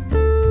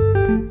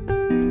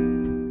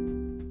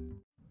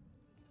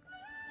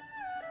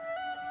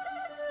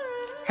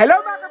 Hello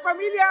mga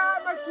kapamilya!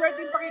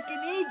 Maswerteng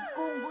pakikinig.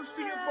 Kung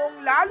gusto nyo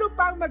pong lalo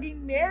pang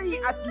maging merry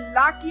at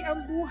lucky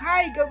ang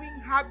buhay,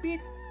 gawing habit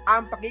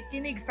ang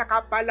pakikinig sa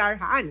Kapalar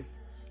Hans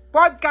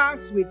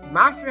Podcast with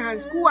Master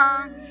Hans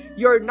Kua,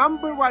 your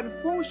number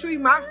 1 feng shui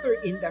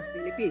master in the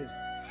Philippines.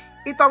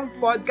 Itong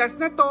podcast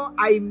na to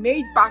ay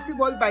made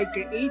possible by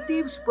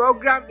Creatives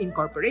Program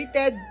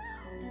Incorporated,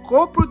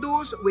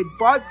 co-produced with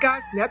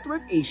Podcast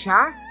Network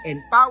Asia, and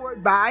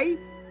powered by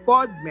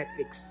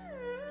Podmetrics.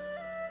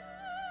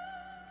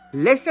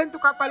 Listen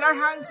to Kapalar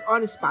Hans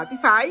on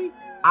Spotify,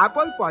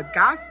 Apple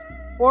Podcasts,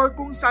 or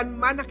kung saan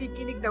man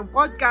nakikinig ng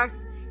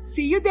podcast.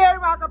 See you there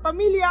mga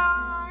kapamilya!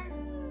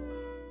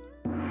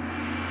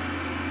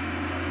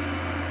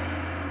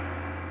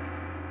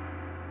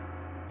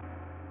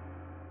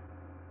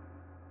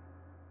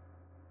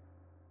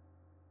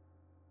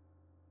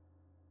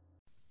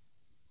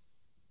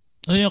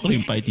 Ano yung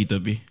cream pie, Tito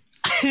B?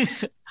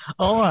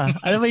 Oo nga.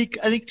 Ano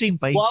yung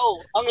cream pie? Wow,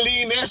 ang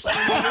linis. Ang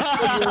linis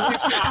ko yun.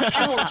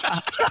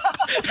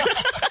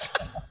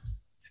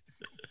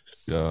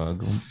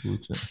 Gagawin po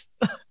siya.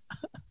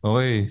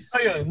 Okay.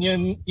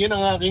 Ayun, yun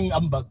ang aking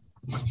ambag.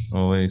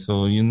 Okay,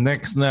 so yung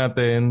next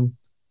natin,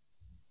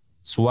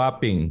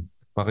 swapping.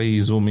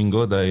 Paki-zooming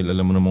ko dahil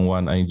alam mo namang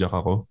one-eye jack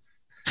ako.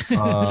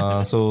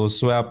 So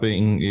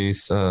swapping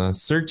is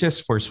searches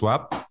for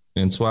swap,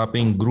 and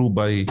swapping grew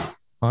by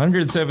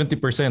 170%.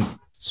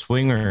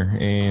 Swinger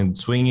and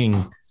swinging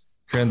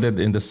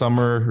trended in the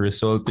summer,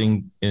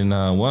 resulting in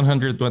a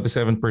 127%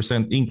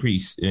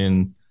 increase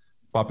in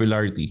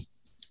popularity.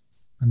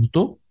 Ano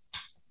to?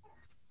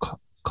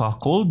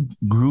 Cuckold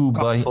grew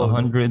by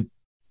 100.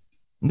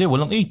 Hindi,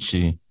 walang H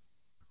eh.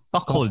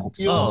 Cuckold.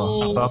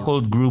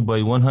 Cuckold grew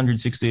by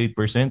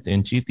 168%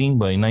 and cheating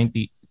by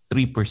 93%.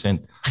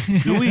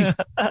 Louis,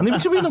 ano ibig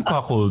sabihin ng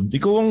cuckold?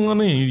 Ikaw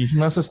ang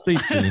nasa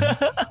States eh.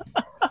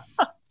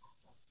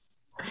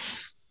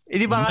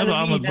 Hindi ba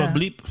alam yun?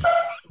 Magpa-bleep.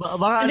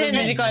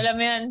 Hindi ko alam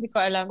yan. Hindi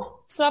ko alam.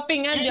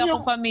 Swapping nga, hindi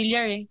ako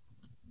familiar eh.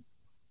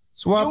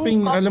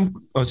 Swapping, alam...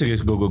 Oh, sige,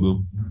 go.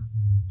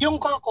 Yung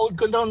cuckold,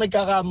 kung daw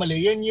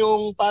nagkakamali, yan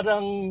yung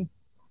parang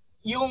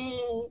yung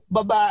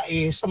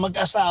babae sa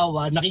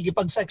mag-asawa,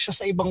 nakikipag-sex siya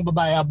sa ibang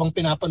babae habang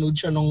pinapanood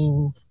siya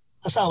nung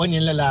asawa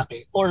niya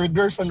lalaki or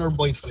girlfriend or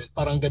boyfriend.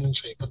 Parang ganun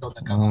siya kung daw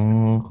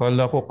nagkakamali.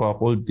 Kala ko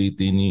cuckold,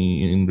 titi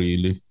ni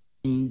Enrile.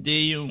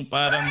 Hindi, yung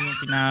parang yung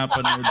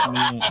pinapanood mo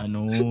yung ano.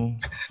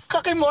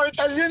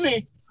 Kakimortal yun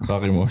eh.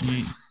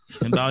 Kakimortal.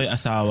 Yung daw yung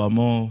asawa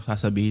mo,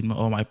 sasabihin mo,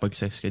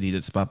 makipag-sex ka dito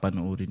at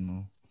papanoorin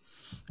mo.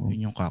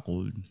 Yun yung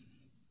cuckold.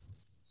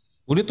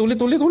 Ulit.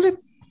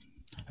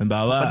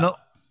 Halimbawa,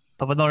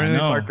 papanoorin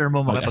mo yung partner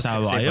mo,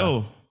 mag-asawa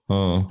kayo.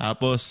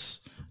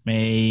 Tapos,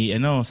 may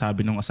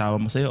sabi nung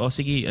asawa mo sa'yo,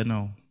 sige,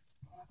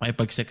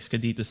 makipag-sex ka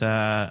dito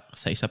sa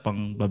isa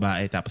pang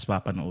babae tapos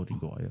papanoorin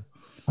ko kayo.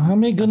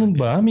 May ganun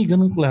ba? May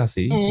ganun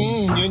klase?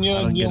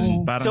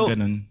 Yun. Parang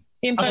ganun.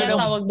 Yung pala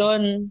tawag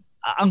doon.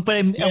 Ang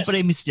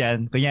premise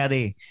dyan,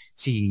 kunyari,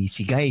 si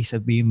Guy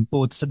sabihin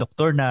po sa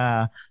doktor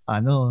na,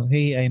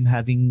 hey, I'm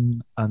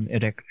having an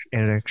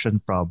erection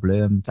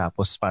problem.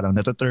 Tapos parang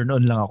natu-turn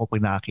on lang ako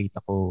pag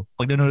nakakita ko.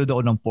 Pag nanonood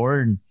ako ng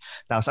porn.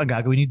 Tapos ang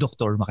gagawin ni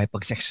doktor,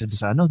 makipag-sex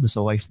siya doon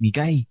sa wife ni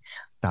Guy.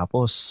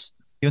 Tapos,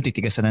 yun,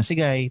 titigasan na si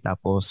Guy.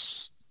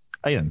 Tapos,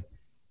 ayun.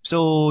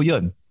 So,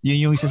 yun.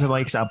 Yun yung isa sa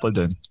mga example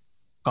doon.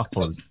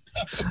 Cuckold.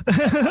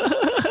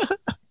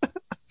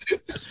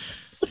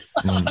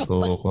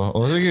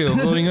 Sige.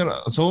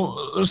 So,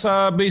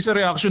 sa base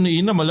reaction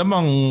ni Ina,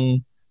 malamang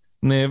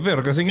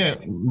never. Kasi nga,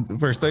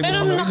 first time.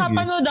 Pero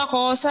nakapanood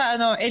ako sa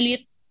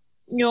Elite,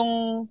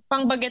 yung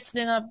pang bagets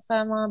din na,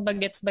 mga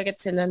bagets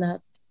sila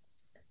lahat.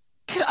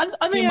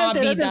 Ano yung yan?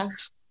 Mga bida.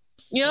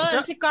 Yun,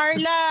 si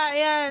Carla.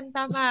 Ayan,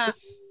 tama.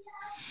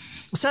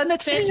 Sa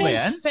Netflix ba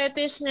yan?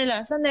 Fetish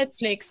nila. Sa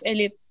Netflix,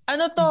 Elite.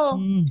 Ano to?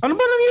 Ano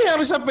ba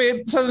nangyayari sa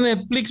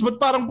Netflix? Ba't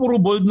parang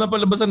puro bold na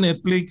palabas sa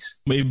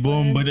Netflix? May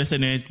bomba na sa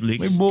Netflix.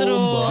 May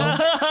bomba.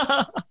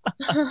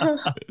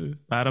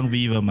 Parang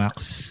Viva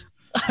Max.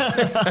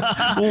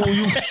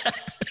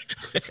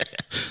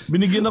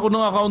 Binigyan ako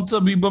ng account sa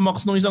Viva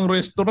Max ng isang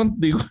restaurant.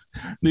 Di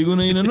ko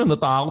na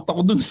natakot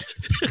ako dun.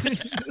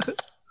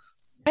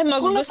 Ay,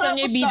 magugustuhan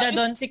niyo yung bida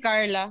doon si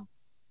Carla.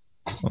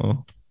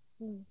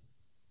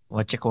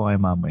 Check ko kayo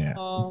mamaya.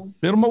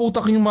 Pero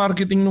mautak yung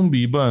marketing ng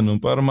Viva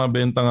para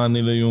mabenta nga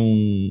nila yung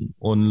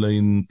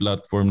online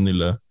platform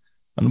nila.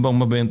 Ano bang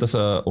mabenta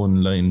sa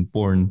online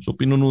porn? So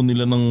pinuno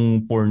nila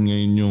ng porn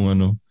ngayon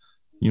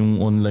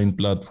yung online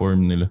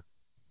platform nila.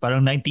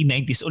 Parang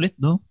 1990s ulit,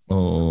 no?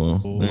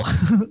 Oo.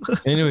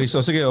 Anyway,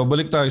 so sige,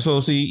 balik tayo.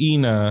 So si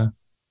Ina,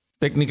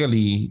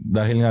 technically,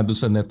 dahil nga doon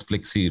sa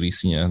Netflix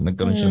series niya,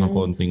 nagkaroon siya ng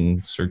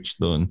konting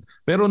search doon.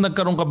 Pero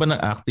nagkaroon ka ba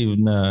ng active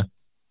na...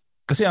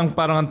 Kasi ang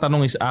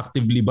tanong is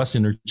actively ba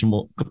sinearch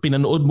mo?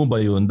 Pinanood mo ba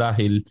yun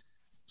dahil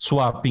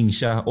swapping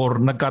siya?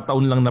 Or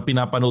nagkataon lang na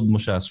pinapanood mo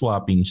siya,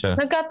 swapping siya?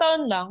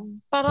 Nagkataon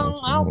lang. Parang,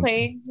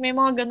 okay. May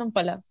mga ganun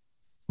pala.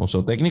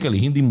 So technically,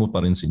 hindi mo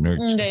pa rin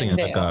sinearch. Kasi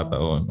nga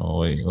nagkataon.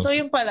 Okay. So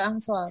yun pala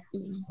ang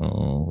swapping.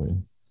 Okay.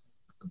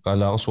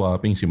 Kala ko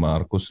swapping si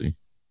Marcos eh.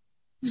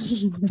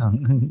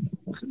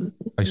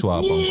 Ay,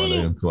 swapang pala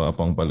yun.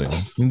 Swapang pala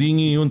yun.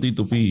 Hindi yun,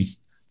 Tito P.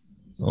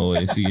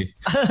 Okay, sige.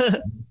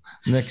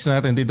 Next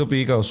natin, Tito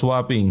P, ikaw.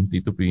 Swapping,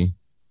 Tito P.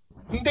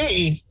 Hindi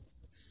eh.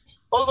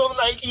 Although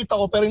nakikita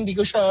ko, pero hindi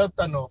ko siya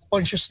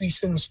consciously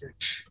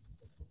sinesearch.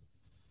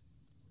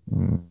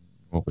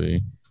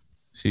 Okay.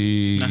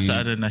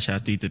 Nasa na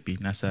siya, Tito P?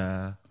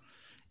 Nasa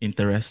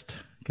interest.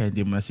 Kaya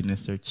hindi mo na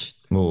sinesearch.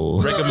 Oo.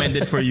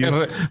 Recommended for you.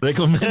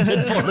 Recommended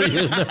for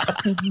you.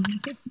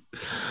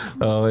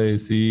 Okay,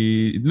 si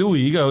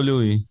Louie. Ikaw,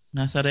 Louie.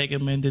 Nasa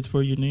recommended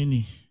for you na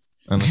yun eh.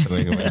 Ano sa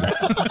recommended?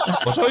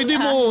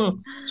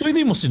 So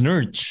hindi mo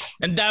sinearch.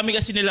 Ang dami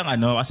kasi nilang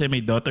kasi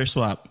may daughter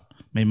swap,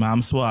 may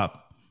mom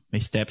swap,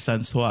 may stepson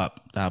swap,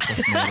 tapos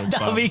meron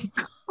pa. Daming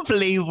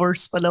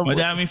flavors pala mo.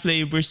 Madaming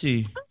flavors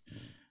eh.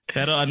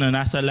 Pero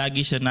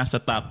lagi siya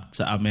nasa top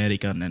sa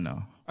American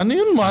Ano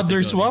yun?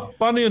 Mother swap?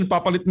 Paano yun?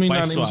 Papalit mo yung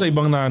nanay mo sa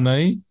ibang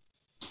nanay?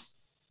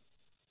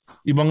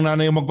 Ibang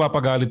nanay yung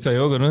magpapagalit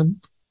sa'yo, ganun?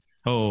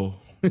 Oo.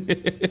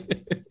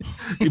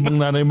 Ibang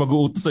nanay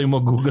mag-uutos sa'yo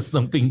maghugas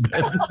ng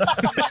pinggan.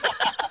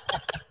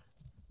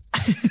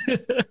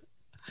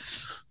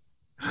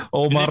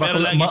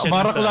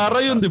 Mara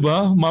Clara yun, di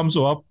ba? Mom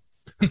swap.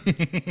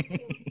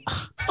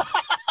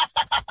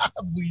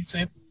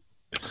 Buisit.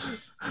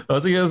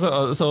 Sige,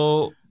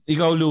 so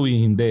ikaw,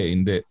 Louie, hindi.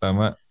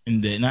 Tama.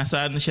 Hindi.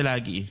 Nasa ano siya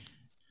lagi?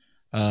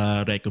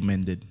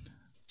 Recommended.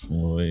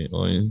 Okay.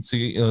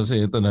 Sige,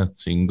 ito na.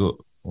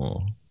 Singgo.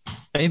 Oh.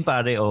 Ayun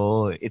pare,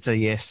 it's a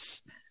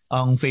yes.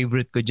 Ang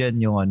favorite ko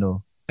dyan yung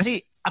ano. Kasi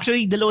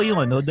actually,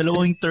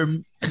 dalawang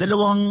term,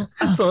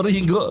 sorry,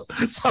 Ingo.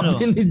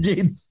 Sabi ni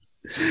Jade,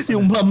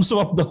 yung mom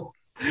swap daw.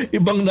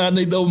 Ibang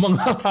nanay daw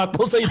mga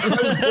hato sa ibang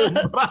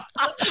alpombra.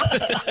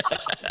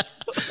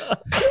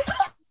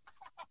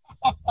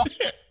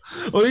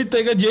 Uy,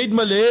 teka Jade,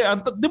 mali.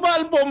 Di ba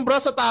alpombra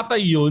sa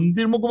tatay yun?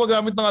 Hindi mo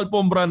gumagamit ng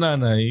alpombra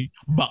nanay.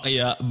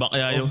 Bakya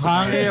yung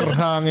sa hanger.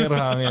 Hanger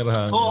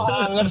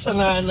sa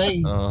nanay.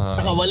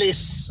 Saka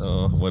walis.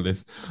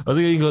 Walis.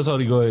 Sige, Ingo,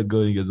 sorry. Go ahead.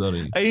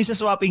 Sorry. Ayun sa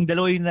swapping,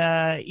 dalawa yung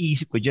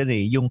naisip ko dyan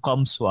yung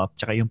com swap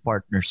tsaka yung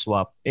partner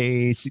swap.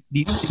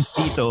 Since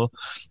dito,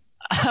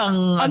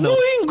 ang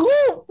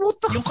Ingo?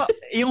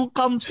 Yung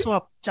com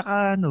swap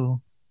tsaka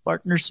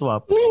partner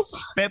swap.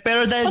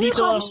 Pero dahil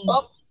dito ang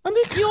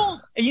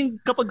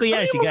yung kapag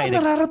kaya si guy.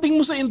 Nararating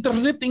mo sa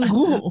internet,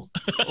 Ingo?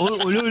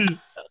 Ulul.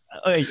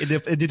 Ay,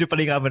 dito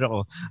pala yung camera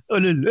ko.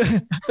 Ulul.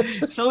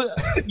 So,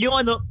 yung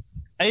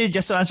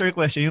just to answer your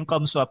question, yung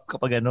cum swap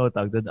kapag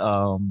tawag doon,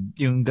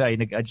 yung guy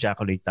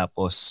nag-ejaculate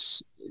tapos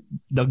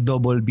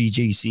nag-double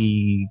BJC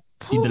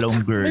yung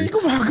dalawang girl. Hindi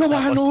ko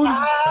magagawa nun.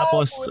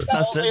 Tapos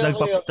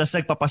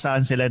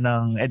nagpapasahan sila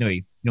ng, anyway,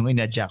 yung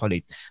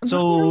in-ejaculate.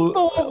 So,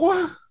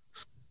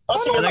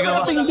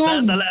 Talaga?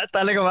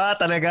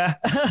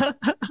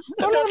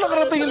 Ano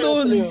nakarating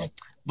doon?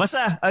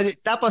 Basta,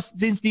 tapos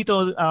since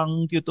dito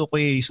ang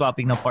tutukoy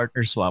swapping ng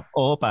partner swap,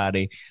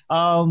 pare.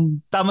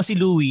 Tama si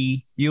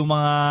Louie, yung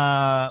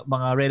mga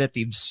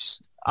relatives.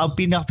 Ang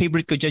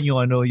pinaka-favorite ko dyan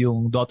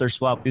yung daughter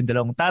swap, yung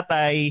dalawang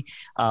tatay,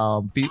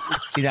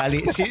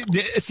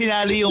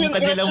 sinali yung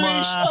kanilang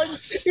mga...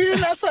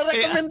 Yung nasa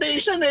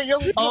recommendation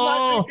yung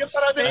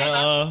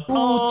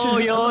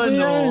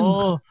yun.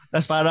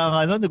 Tapos parang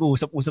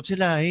nag-uusap-usap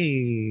sila,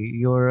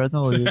 your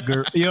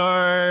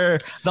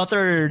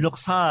daughter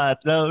looks hot,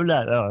 blah,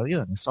 blah, blah.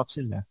 Yun, swap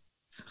sila.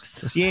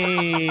 Tapos,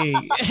 yay!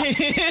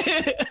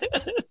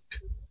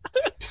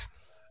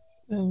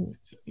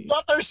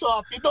 Daughter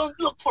swap, you don't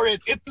look for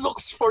it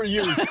looks for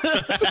you.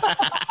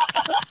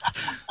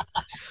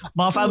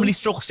 Mga family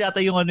strokes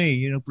yata yung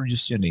yung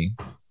produce yun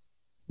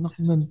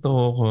Nakinanto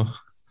ko.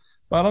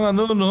 Parang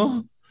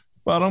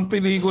parang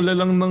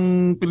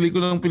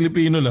pelikulang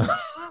Pilipino lang.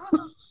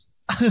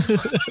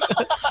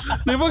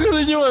 Di ba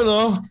ganun yung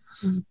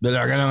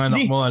dalaga ng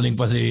anak mo, aling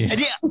pa si...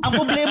 Ang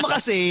problema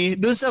kasi,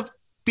 doon sa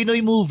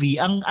Pinoy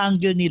movie, ang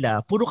angle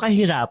nila, puro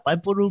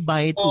kahirapan, puro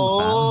bayad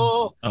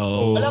utang.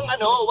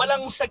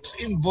 Walang sex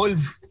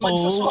involved.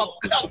 Magsaswap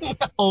lang.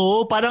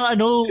 Parang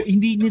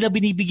hindi nila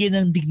binibigyan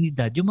ng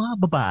dignidad yung mga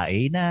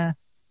babae na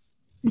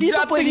hindi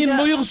pa pwede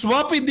mo yung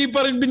swap, hindi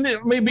pa rin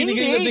may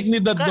binigay na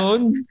dignidad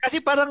doon. Kasi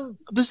parang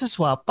doon sa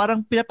swap, parang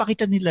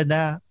pinapakita nila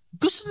na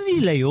gusto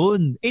nila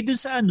yun. Doon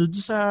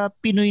sa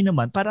Pinoy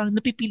naman, parang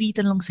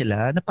napipilitan lang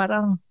sila na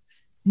parang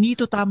hindi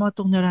ito tama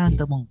itong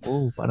nararamdaman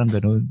ko. Parang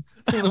ganun.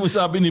 Ano mo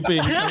sabi ni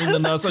Penny?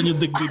 Nananasan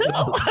yung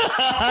dignidad.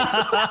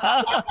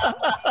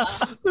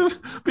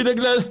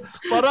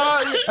 Para,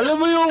 alam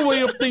mo yung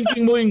way of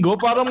thinking mo, Ingo,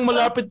 parang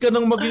malapit ka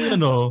ng maging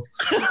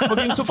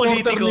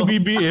supporter ni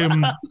BBM.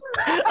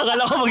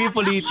 Akala ko maging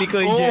politiko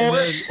in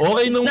general.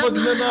 Okay nung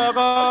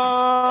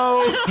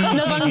magnanakaw.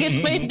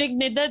 Nabanggit pa yung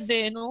dignidad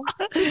no?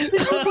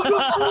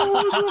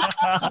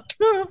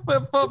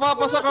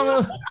 Papasa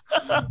kang...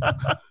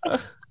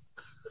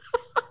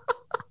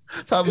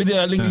 Sabi ni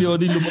Aling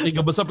Leonie, lumaki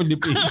ka ba sa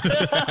Pilipinas?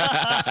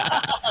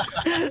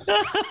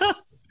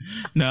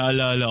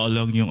 Naalala ko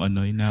lang yung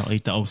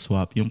nakakita kong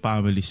swap, yung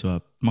family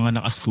swap.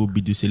 Mga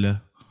naka-Scooby-Doo sila.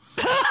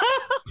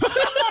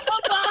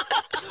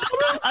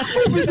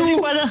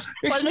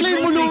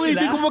 Explain mo, Louie,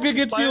 hindi ko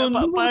magigets yun.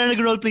 Parang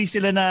nag-roleplay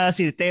sila na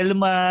si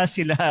Telma,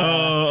 sila...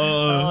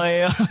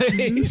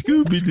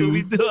 Scooby-Doo.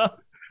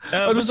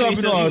 Ano sabi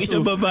ng aso?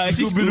 Isang babae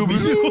si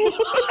Scooby-Doo.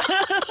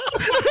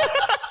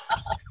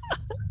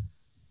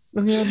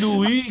 Nangyari,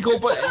 Louie,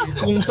 ikaw pa,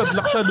 kung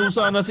sadlak sa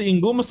lusa na si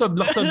Ingo, mas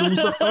sadlak sa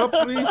lusa ka,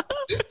 pre.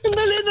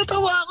 Dali,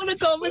 natawa ako,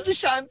 nag-comment si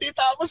Shanti,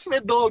 tapos may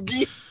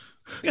doggy.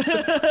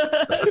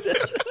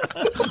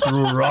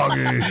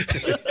 Roggy.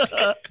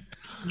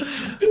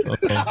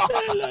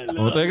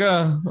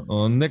 Teka.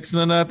 Next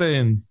na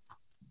natin.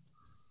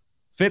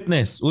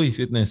 Fitness.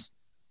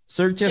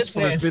 Searches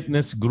for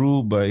fitness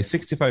grew by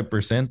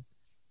 65%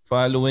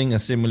 following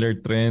a similar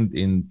trend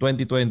in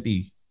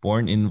 2020.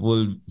 Porn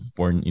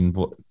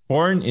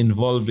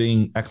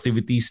involving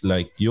activities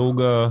like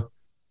yoga,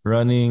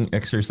 running,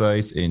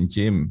 exercise, and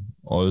gym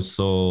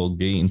also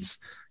gains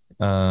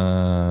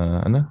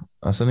nawala.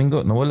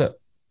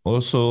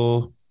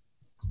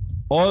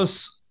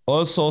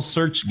 Also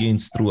search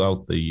gains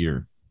throughout the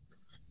year.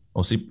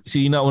 O si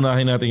Ina,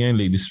 unahin natin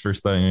ngayon, ladies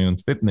first tayo ngayon.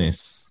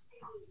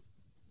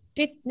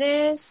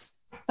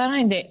 Fitness,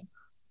 parang hindi.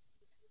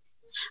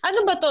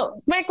 Ano ba to?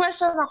 May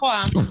question ako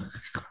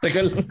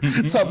Teka lang,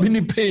 sabi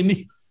ni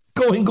Penny.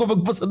 Gawin ko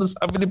magbasa na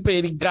sabi ni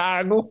Penny.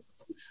 Gago.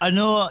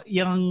 Ano,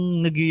 yung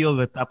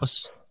nag-yoga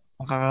tapos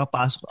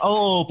makakapasok.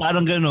 Oo,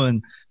 parang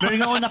ganun. Pero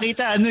nga ako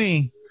nakita,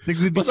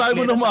 basahin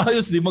mo na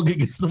maayos, di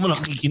magigis naman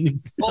nakikinig.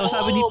 So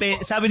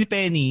sabi ni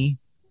Penny,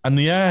 ano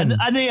yan?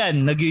 Ano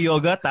yan?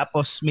 Nag-yoga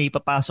tapos may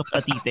papasok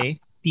na titi.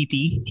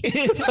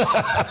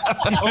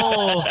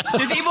 Oo.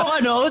 Yung tipo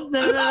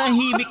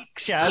nanahimik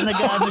siya,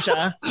 nag-ano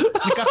siya,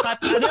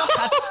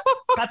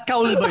 cut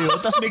cowl ba yun?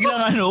 Tapos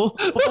biglang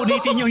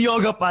pupunitin yung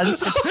yoga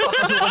pants, tapos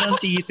papasukan ng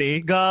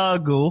titi.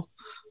 Gago.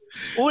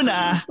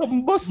 Una,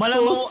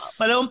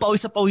 malamang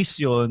pawis sa pawis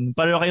yun.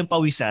 Pareho kayong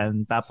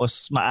pawisan,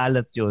 tapos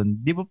maalat yun.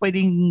 Di ba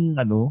pwedeng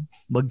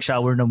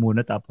mag-shower na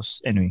muna,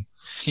 tapos anyway.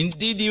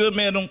 Hindi, di ba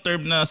merong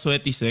term na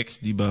sweaty sex,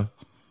 di ba?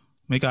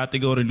 May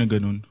category na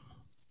ganun.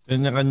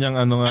 Kanya-kanyang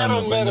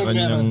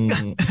kanya-kanyang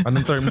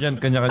anong term diyan?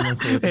 Kanya-kanyang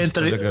sweaty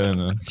talaga.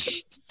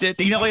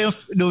 Tingnan ko yung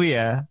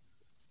Louie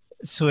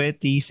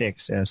sweaty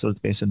sex.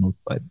 Sulat kayo sa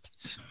notepad.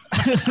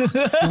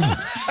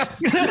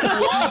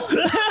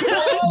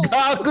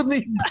 Gago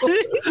nito.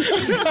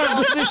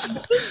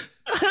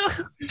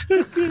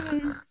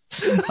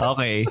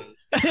 Okay.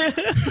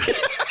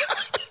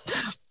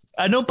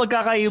 Anong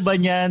pagkakaiba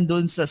niyan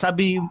doon sa,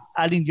 sabi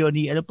Aling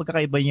Johnny, anong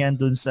pagkakaiba niyan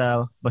doon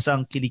sa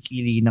basang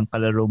kilikili ng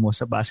kalaro mo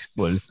sa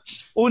basketball?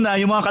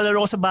 Una, yung mga kalaro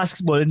ko sa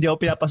basketball, hindi ako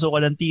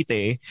pinapasukan ng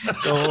tite.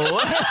 So,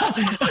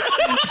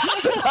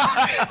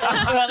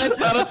 bakit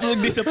parang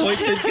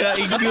disappointed ka,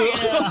 Ingo?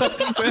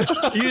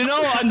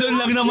 Andun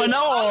lang naman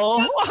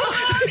ako.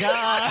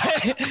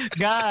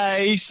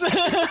 Guys.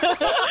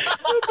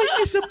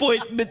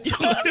 Disappointment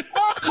yun.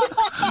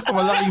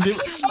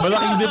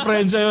 Malaking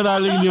diferensya yun,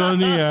 Aling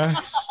Johnny.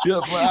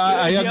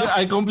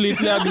 I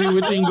completely agree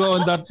with Ingo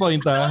on that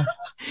point.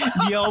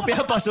 Hindi ako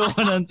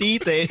pinapasukan ng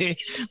tite.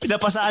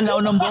 Pinapasaan ako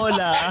ng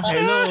bola.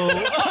 Hello.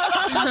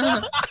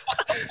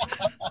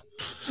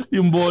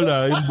 Yung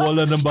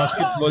bola ng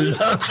basketball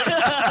lang.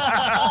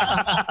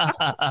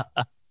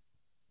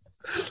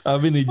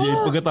 Sabi ni Jay,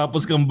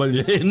 pagkatapos kang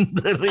balyahin.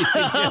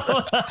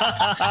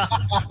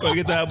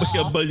 Pagkatapos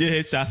kang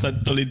balyahin,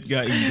 sasantulid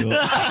ka, Ingo.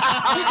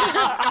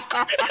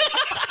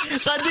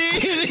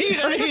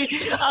 Kadiri.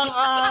 Ang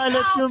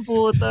alat ng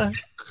puta.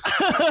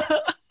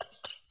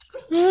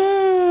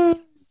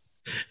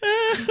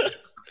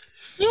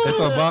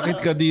 Ito,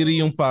 bakit kadiri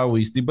yung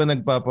pawis? Di ba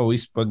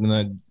nagpapawis pag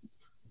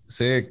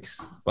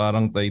nag-sex?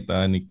 Parang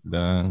Titanic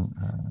lang.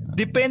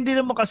 Depende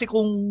naman kasi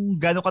kung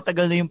gaano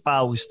katagal na yung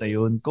pawis na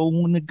yun. Kung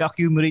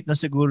nag-accumulate na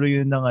siguro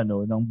yun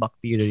ng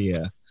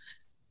bacteria.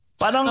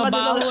 Parang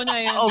mabaho na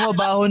yun.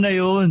 Mabaho na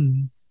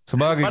yun.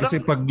 Sabagay, kasi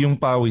pag yung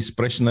pawis,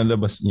 fresh na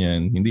labas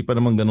niyan, hindi pa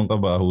naman ganun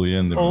kabaho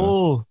yan. Diba?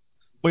 Oo.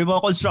 O yung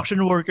mga construction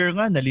worker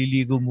nga,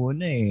 naliligo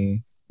muna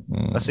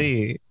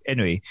Kasi,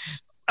 anyway.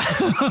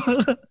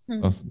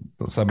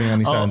 Sabi nga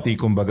ni Santi,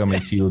 kumbaga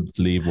may sealed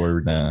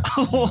flavor na.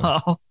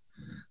 Wow.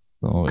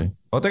 Okay.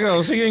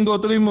 Teka, sige, Ingo,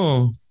 tuloy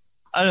mo.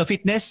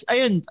 Fitness?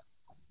 Ayun.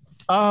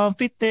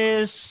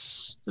 Fitness,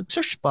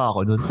 search pa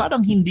ako doon. Parang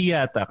hindi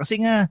yata.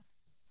 Kasi nga,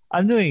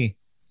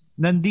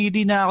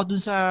 nandiri na ako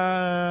doon sa,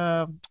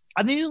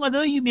 yung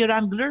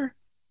Wrangler?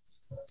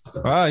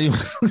 Yung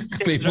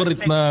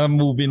favorite na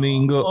movie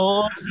ni Ingo.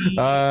 Oo.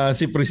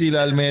 Si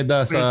Priscilla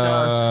Almeida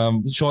sa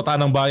Shota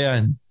ng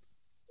Bayan.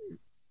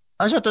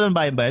 Shota ng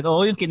Bayan ba yun?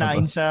 Oo, yung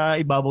kinain sa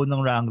ibabaw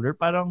ng Wrangler.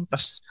 Parang,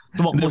 tas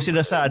tumakbo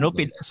sila sa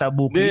sa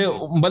bukid.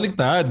 Hindi,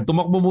 baliktad.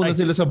 Tumakbo muna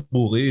sila sa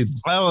bukid.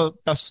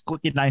 Tas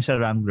kinain sa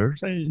Wrangler.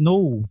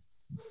 No.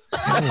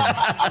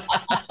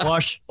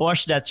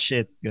 Wash that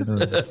shit. Ganun.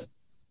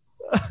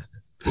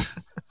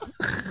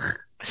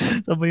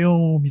 Saan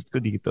yung miss ko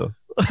dito?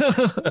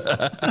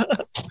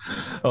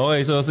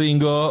 Okay, so si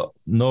Ingo,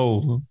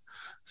 no.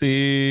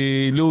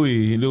 Si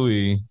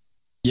Louie.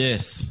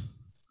 Yes.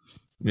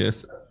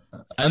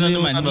 Ano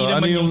yung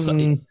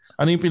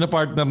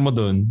pinapartner mo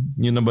doon?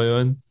 Yun na ba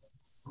yun?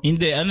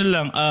 Hindi,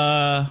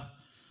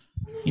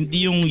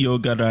 hindi yung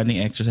yoga,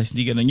 running, exercise,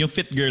 hindi ganun. Yung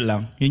fit girl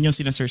lang. Yun yung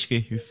sinesearch ko,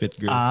 yung fit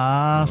girl.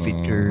 Fit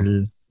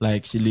girl.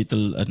 Like si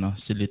little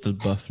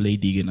buff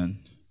lady, ganun.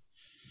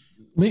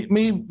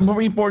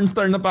 May porn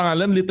star na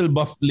pangalan, Little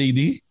Buff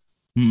Lady?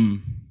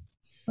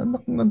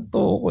 Anak ng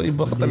toko,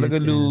 iba ka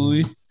talaga,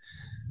 Louie.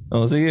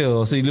 Sige,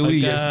 si Louie,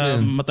 yes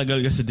din.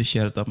 Matagal ka sa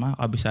disyerto,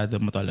 makakabisado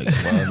mo talaga.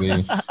 Okay.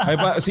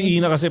 Si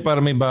Ina kasi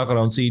para may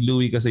background, si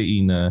Louie kasi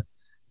Ina,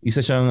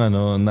 isa siyang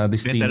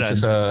na-destino siya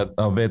sa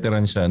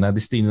veteran siya,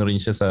 na-destino rin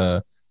siya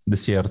sa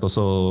desierto.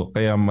 So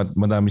kaya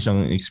madami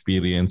siyang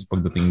experience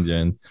pagdating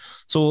diyan.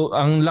 So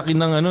ang laki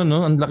ng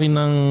ang laki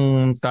ng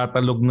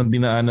catalog na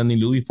dinaanan ni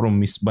Louie from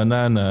Miss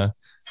Banana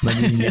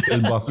naging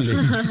Little Buffalo.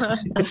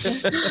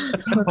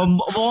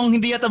 Mukhang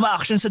hindi yata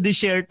ma-action sa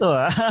desierto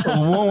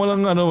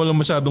Mukhang walang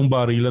masyadong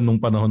barilan nung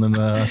panahon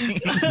na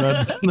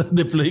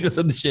deploy ka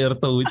sa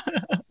desierto.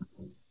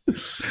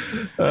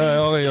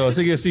 Okay,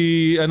 sige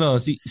si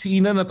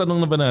Ina, natanong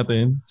na ba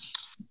natin?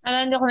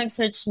 Hindi ako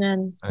nag-search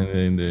niyan.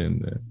 Hindi.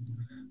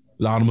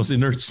 Wala ka naman si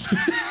Nerds.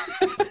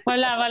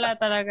 wala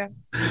talaga.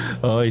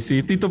 Okay,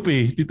 si Tito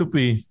P.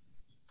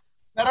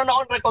 Meron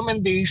akong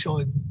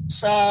recommendation.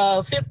 Sa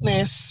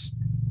fitness,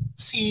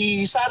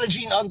 si Sarah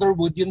Jean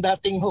Underwood, yung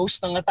dating host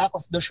ng Attack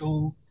of the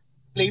Show,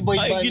 Playboy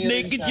Bunny.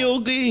 Naked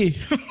yoga eh.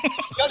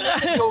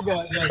 Naked yoga.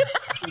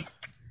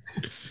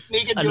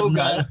 Naked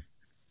yoga.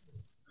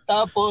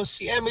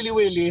 Tapos si Emily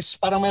Willis,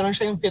 parang meron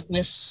siya yung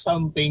fitness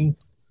something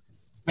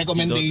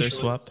recommendation.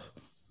 Si Daughter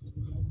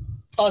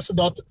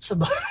Swap? Sa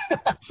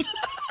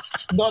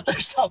Daughter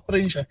Swap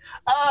rin siya.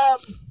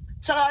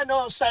 Sa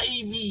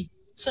AV,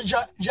 sa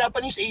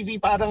Japanese AV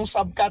parang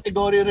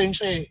subcategory rin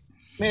siya eh.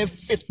 May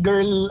fit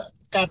girl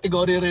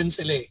category rin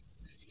sila eh.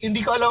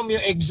 Hindi ko alam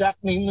yung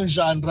exact name ng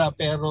genre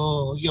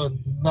pero yun,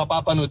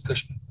 napapanood ko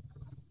siya.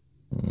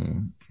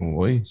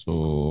 Okay, so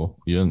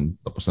yun.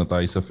 Tapos na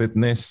tayo sa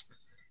fitness.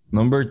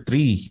 Number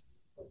 3,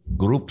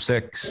 group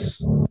sex.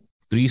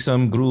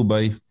 Threesome grew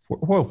by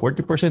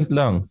 40%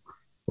 lang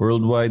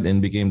worldwide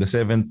and became the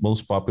 7th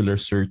most popular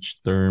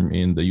search term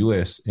in the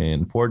US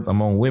and 4th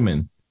among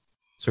women.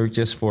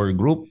 Searches for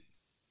group,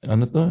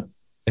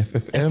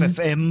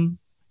 FFM,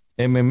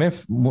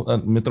 MMF,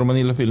 Metro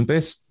Manila Film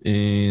Fest,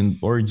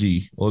 and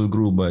Orgy all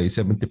grew by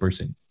 70%.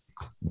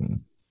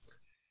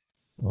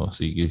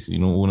 Sige.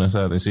 Sino una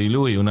sa atin? Si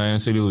Louie. Unayan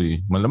si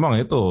Louie. Malamang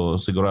ito.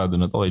 Sigurado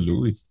na to kay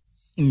Louie.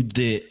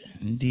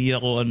 Hindi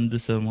ako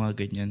sa mga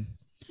ganyan.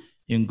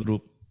 Yung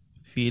group,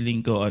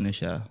 feeling ko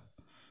siya.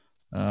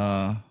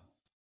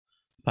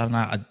 Parang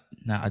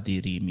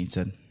nakadiri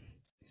minsan.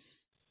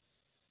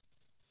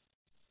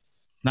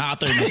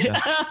 Nakaturn na siya.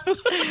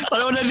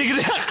 Parang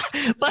nag-react.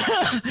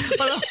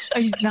 Parang,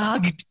 ay,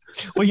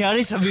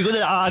 kunyari sabi ko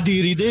na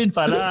nakakadiri din.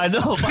 Parang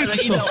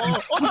ina ko.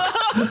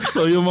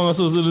 So yung mga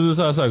susunod na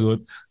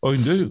sasagot,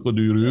 hindi,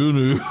 kadiri yun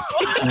eh.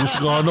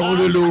 Muskaan ako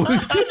ni Louie.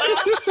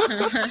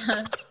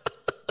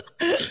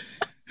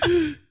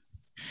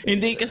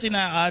 Hindi kasi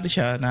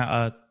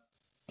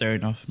naka-turn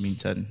off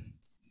minsan.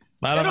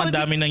 Parang ang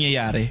daming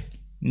nangyayari.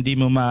 Hindi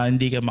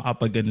ka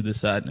makapagano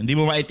doon hindi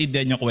mo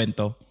maintindihan yung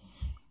kwento.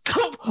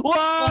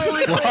 Wow!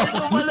 May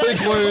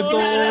kwento!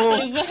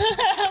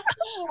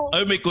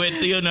 Ay, may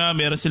kwento yun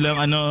Meron silang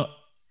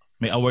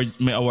may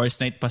awards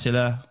night pa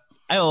sila.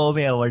 Ay, oo,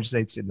 may awards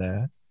night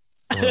sila.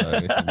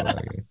 Okay.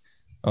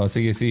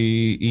 Sige, si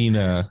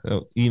Ina.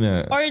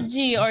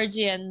 Orgy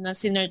yan na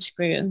sinerch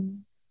ko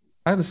yun.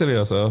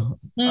 Seryoso?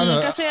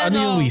 Kasi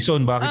yung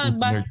reason bakit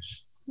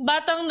sinerch?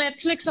 Batang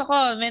Netflix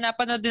ako. May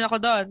napanood din ako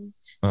doon.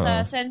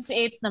 Sa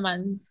Sense8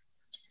 naman.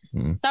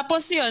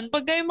 Tapos yun,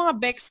 pag yung mga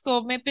Bex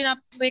ko,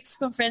 Bex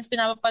ko friends,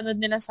 pinapanood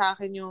nila sa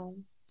akin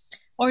yung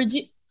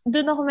Orgy.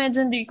 Doon ako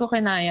medyo hindi ko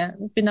kinaya.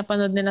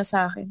 Pinapanood nila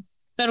sa akin.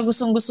 Pero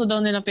gustong-gusto daw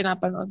nila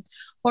pinapanood.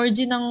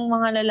 Orgy ng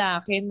mga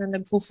lalaki na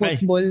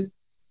nagfo-football.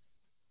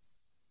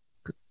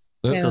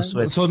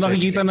 So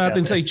nakikita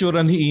natin sa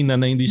itsura ni Ina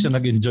na hindi siya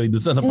nag-enjoy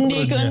doon sa napanood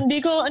niya.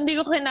 Hindi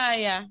ko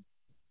kinaya.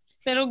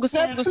 Pero gusto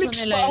nila yun.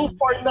 Netflix pa ang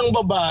porn ng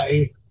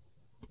babae.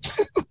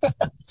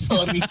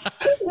 Sorry.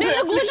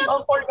 Netflix pa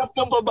ang porn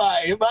ng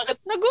babae. Bakit?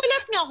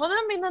 Nagulat nga ako na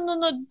may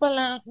nanonood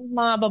pala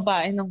mga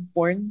babae ng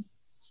porn.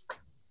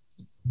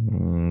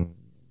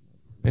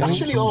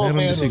 Actually,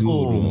 meron.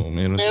 Siguro.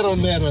 Meron.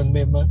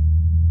 May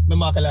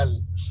mga kalala.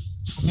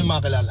 May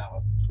mga kalala ako.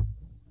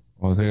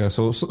 Okay,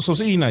 so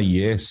si Ina,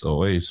 yes.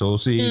 Okay. So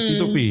si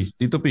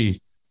Tito P.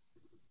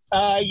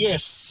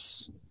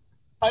 Yes.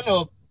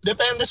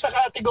 Depende sa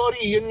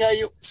category. Yun nga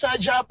sa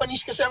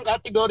Japanese kasi ang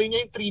category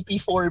niya yung 3P,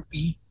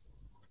 4P.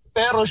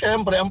 Pero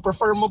syempre, ang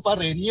prefer mo pa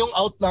rin yung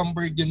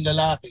outnumbered yung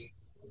lalaki.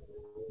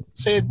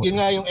 Kasi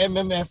yun nga yung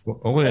MMF.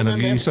 Okay,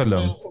 nag-iisa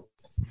lang.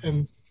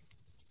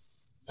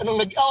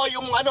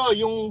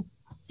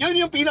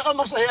 Yun yung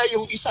pinakamasaya,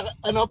 yung isa,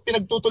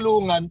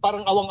 pinagtutulungan,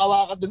 parang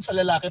awang-awa ka dun sa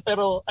lalaki,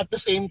 pero at the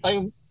same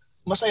time,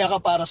 masaya ka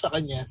para sa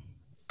kanya.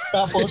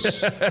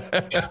 Tapos,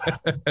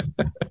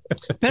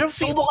 pero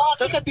mukha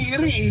ka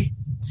kadiri.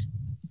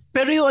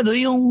 Pero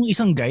yung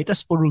isang guy,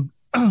 tas puro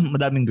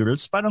madaming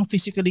girls, parang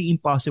physically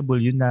impossible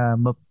yun na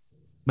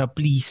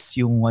ma-please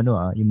yung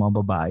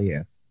mga babae.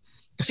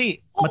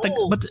 Kasi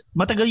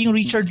matagal yung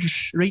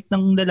recharge rate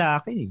ng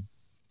lalaki.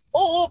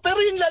 Oo,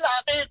 pero yung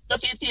lalaki,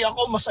 natitiyak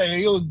ko, masaya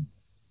yun.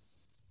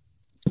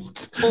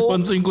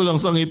 Pansin ko lang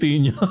sa ngiti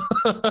niya.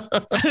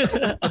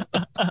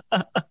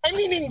 I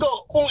mean,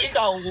 kung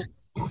ikaw,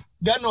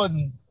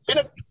 ganon,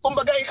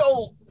 kumbaga ikaw,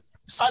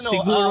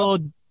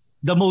 siguro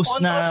the most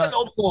na sa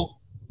loob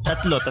ko.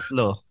 Tatlo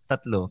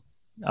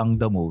ang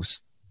the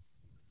most.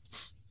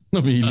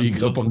 Namili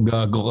ka pag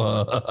gago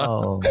ka.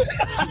 Oo.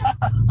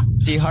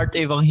 Si Heart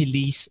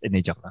Evangelis.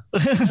 Joke lang.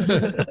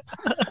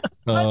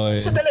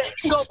 Sadali,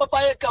 ikaw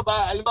papayag ka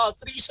ba? Alam ba,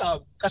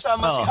 threesome,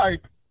 kasama si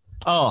Heart.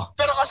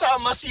 Pero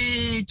kasama si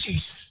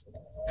Cheese.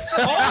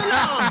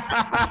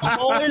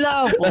 Okay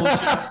lang.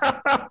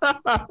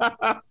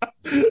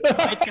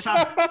 Kahit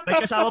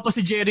kasama pa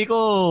si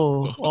Jericho.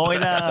 Okay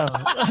lang.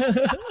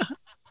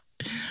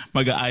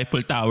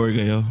 Mag-Eiffel Tower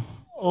kayo.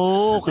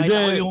 Kahit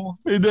ako yung...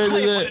 Hindi.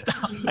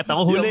 At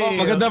ako huli.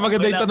 Maganda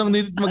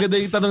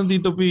yung tanong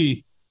dito,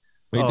 P.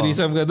 May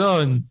threesome ka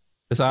doon.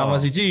 Kasama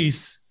si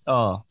Cheese.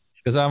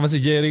 Kasama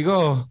si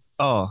Jericho.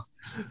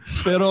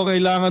 Pero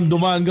kailangan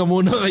dumaan ka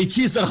muna kay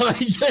Cheese at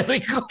kay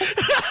Jericho.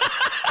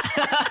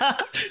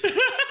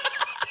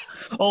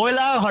 Okay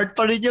lang, heart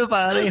pa rin yun,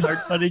 pare.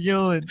 Heart pa rin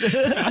yun.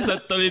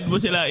 Sasantulin mo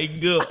sila,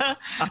 Ingo.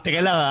 Teka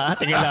lang.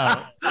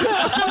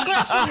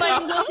 Crush mo ba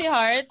Ingo si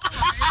Heart?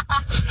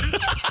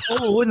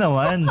 Oo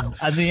naman.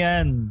 Ano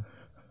yan?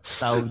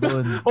 Tawag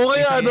doon.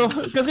 Okay,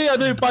 kasi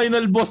yung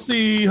final boss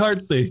si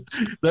Heart eh.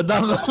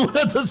 Dadaan ka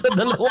muna doon sa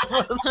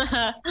dalawang.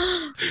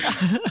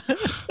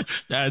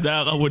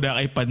 Dadaan ka muna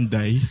kay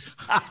Panday.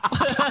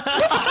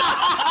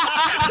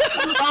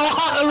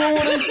 Hawakan mo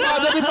muna yung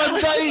espada ni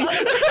Panday.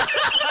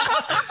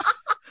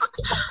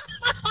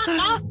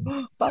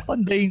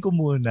 Papandayin ko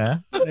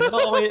muna.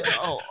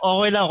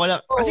 Okay lang.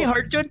 Kasi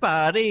Heart yun,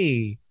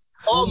 pare.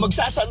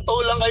 Magsasanto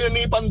lang kayo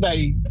ni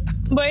Panday.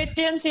 Bait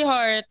yan si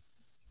Heart.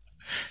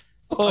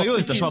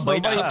 Ayun, tapos mabait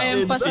na.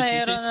 Ayun,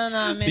 pasahero na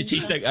namin. Si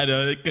Cheese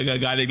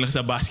kagagaling lang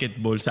sa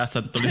basketball,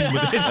 sasantulin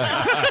mo din.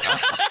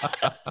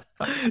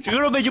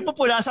 Siguro medyo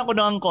populasan ko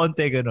na ang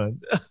konti,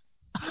 ganun.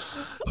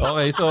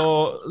 Okay,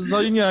 so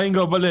yun nga,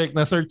 Ingo, balik.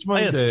 Na-search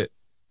mo, hindi?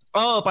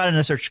 Parang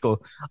na-search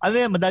ko.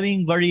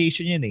 Madaming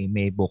variation yun eh.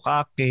 May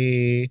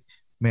bukake,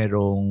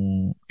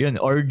 merong,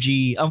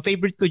 orgy. Ang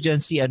favorite ko dyan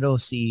si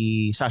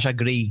Sasha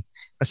Grey.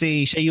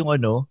 Kasi siya yung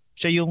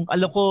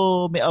alam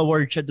ko may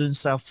award siya dun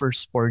sa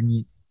first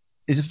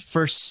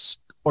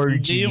orgy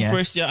Hindi yung niya.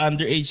 first niya,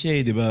 underage siya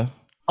di ba?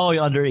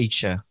 Yung underage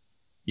siya.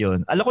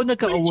 Yun. Alam ko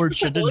nagka-award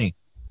siya dun eh.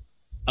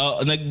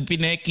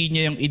 Nagpineki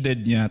niya yung edad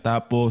niya,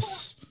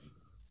 tapos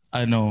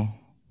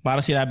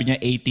parang sinabi niya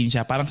 18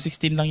 siya. Parang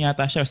 16 lang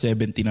yata siya,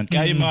 17 nun.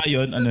 Kaya yung mga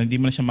yun,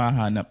 hindi mo na siya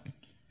mahanap.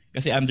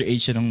 Kasi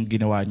underage siya nung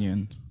ginawa niya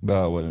yun.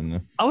 Bawal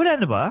na. Wala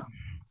na ba?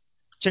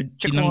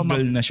 Check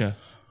tinanggal na siya.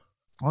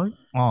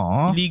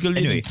 Legal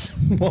anyway.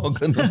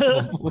 Ganun.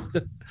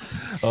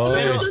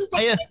 Pero dun,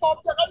 pag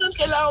kopya ka nun,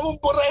 kailangan mong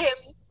burahin.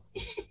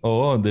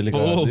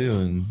 Delikado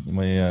yun.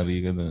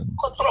 Mayayari ka dun.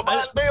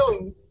 Kontrabando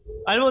yun.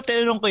 Alam mo,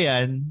 tinanong ko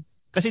yan.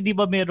 Kasi di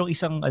ba merong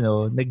isang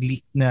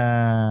nag-leak na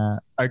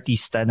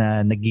artista na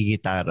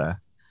nagigitara.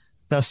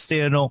 Tapos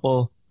tinanong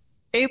ko,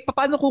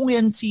 paano kung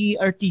yan si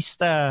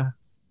artista,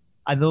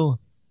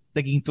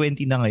 naging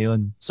 20 na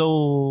ngayon?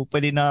 So,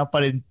 pwede na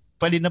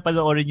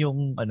panoorin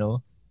yung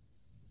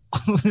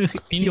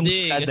yung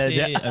hindi,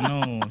 kasi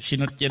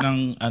sinot niya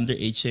ng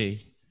underage eh.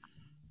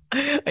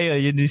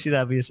 Ayun, yun yung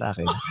sinabi niya sa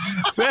akin. Ito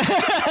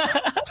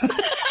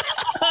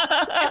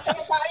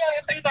yung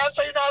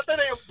natay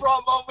natin yung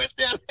promo with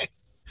Derek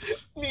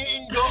ni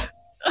Ingo.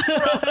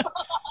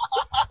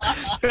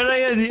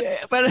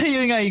 Pero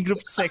yun nga, yung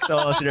group sex,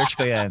 search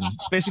ko yan.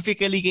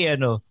 Specifically kay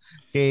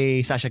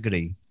Sasha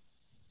Grey.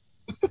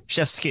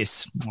 Chef's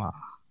kiss.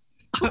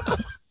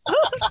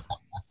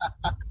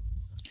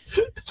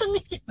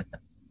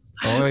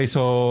 Okay, so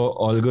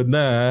all good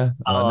na.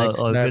 Next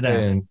all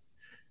natin. Good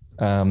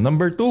na.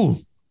 Number 2.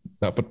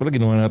 Dapat pala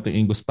ginawa natin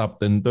Ingo's top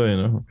 10 to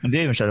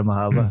Hindi, masyado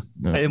mahaba.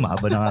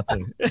 Mahaba na nga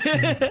to.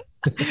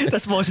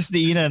 Tapos boses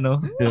ni Ina, no?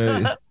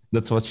 Yeah,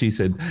 that's what she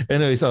said.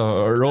 Anyway,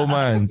 so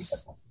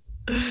romance.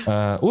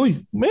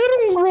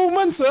 Merong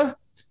romance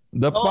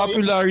The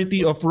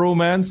popularity of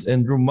romance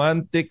and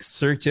romantic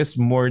searches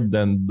more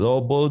than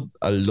doubled,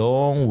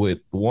 along with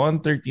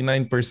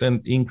 139%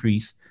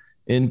 increase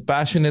in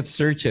passionate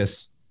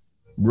searches.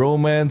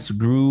 Romance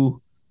grew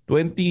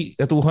 288%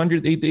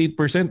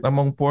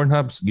 among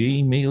Pornhub's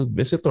gay male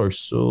visitors.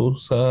 So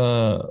sa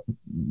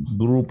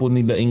grupo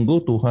nila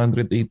Ingo,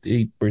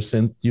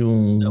 288%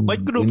 yung...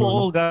 White grupo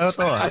ko,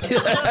 gato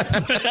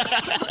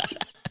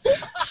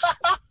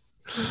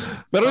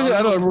Pero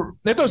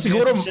ito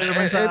siguro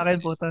sa akin,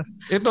 puta.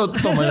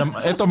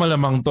 Ito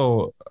malamang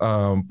to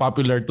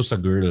popular to sa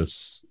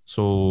girls.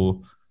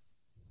 So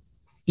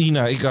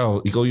Ina,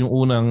 ikaw yung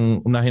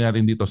unahin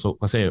natin dito. So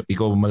kasi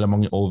ikaw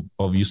malamang yung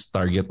obvious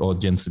target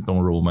audience nitong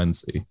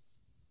romance eh.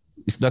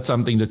 Is that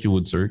something that you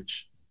would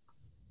search?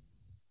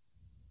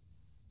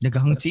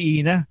 Naghang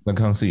si Ina.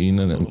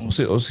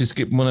 Si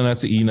skip muna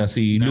natin si Ina,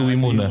 si Louie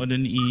muna. Ano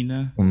ni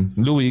Ina?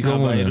 Louie, ikaw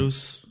muna.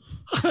 Virus.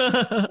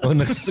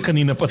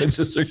 Kanina pa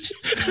nagsa-search.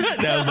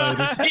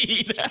 Virus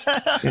si Ina.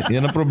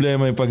 Yan ang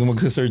problema pag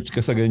magsa-search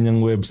ka sa ganyang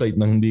website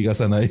nang hindi ka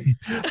sanay.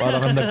 Para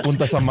kang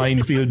nagpunta sa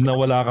minefield na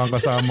wala kang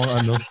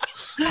kasamang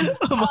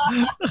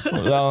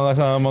wala kang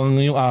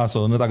kasamang yung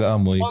aso na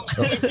taga-amoy.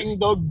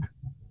 Sleeping dog.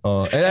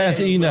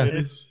 Si Ina.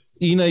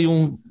 Ina,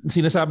 yung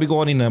sinasabi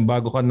ko kanina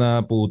bago ka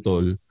na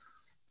putol,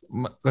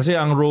 Kasi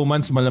ang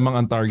romance malamang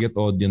ang target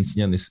audience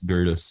niyan is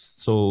girls.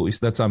 So is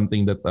that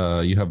something that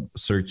you have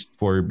searched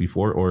for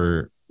before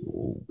or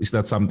is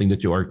that something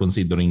that you are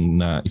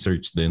considering na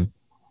i-search din?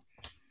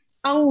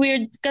 Ang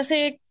weird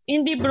kasi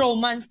hindi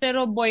bromance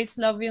pero boys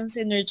love yung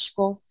sinearch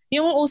ko.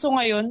 Yung uso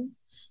ngayon,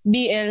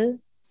 BL.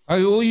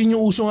 Ay, yun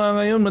yung uso nga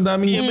ngayon.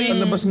 Madaming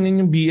palabas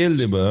ngayon yung BL,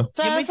 di ba?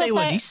 Yung may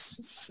Taiwanese?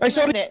 Ay,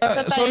 sorry.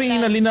 Sorry,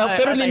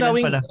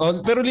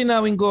 pero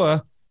linawin ko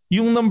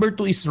yung number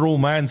 2 is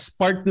romance.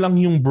 Part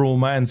lang yung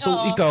bromance. So,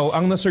 ikaw,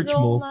 ang na-search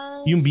mo,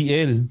 yung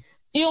BL.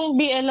 Yung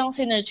BL lang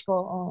sinearch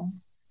ko,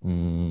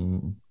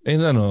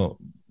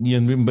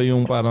 yan ba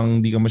yung parang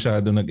hindi ka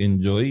masyado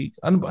nag-enjoy?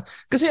 Ano ba?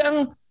 Kasi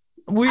ang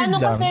weird lang.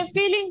 Kasi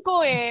feeling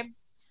ko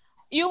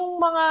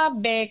yung mga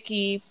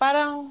Becky,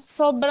 parang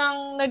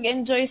sobrang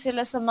nag-enjoy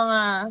sila sa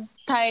mga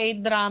Thai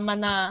drama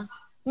na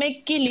may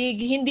kilig,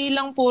 hindi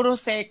lang puro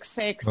sex.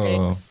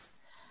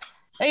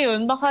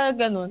 Ayun, baka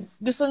ganun.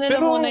 Gusto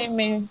nila pero, muna yung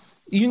may...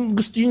 Yun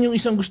yung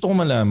isang gusto ko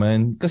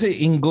malaman.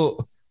 Kasi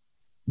Ingo,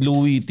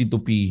 Louie,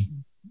 Tito P,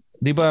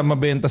 di ba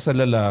mabenta sa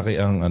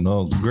lalaki ang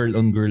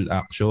girl-on-girl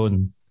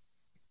action?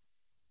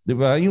 Di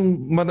ba?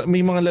 Yung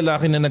may mga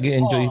lalaki na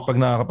nag-enjoy pag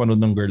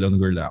nakakapanood ng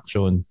girl-on-girl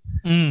action.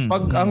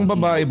 Pag ang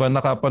babae ba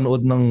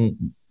nakapanood ng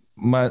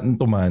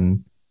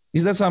man-to-man,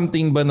 is that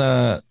something ba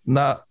na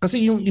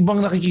kasi yung ibang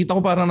nakikita ko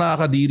parang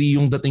nakakadiri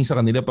yung dating sa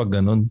kanila pag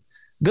ganun.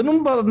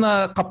 Ganun ba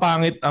na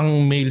kapangit ang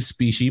male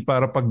species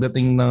para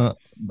pagdating na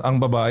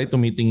ang babae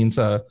tumitingin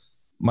sa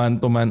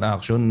man-to-man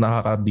action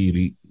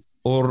nakakadiri?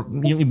 Or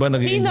yung iba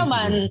nag-enjoy? Hindi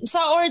naman.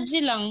 Sa orgy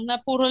lang na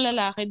puro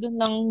lalaki, doon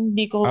lang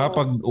hindi ko...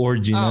 pag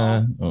orgy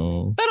na.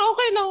 Pero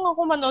okay lang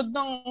ako manood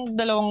ng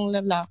dalawang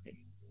lalaki.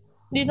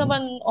 Hindi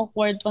naman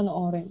awkward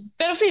panoorin.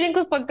 Pero feeling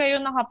ko pag kayo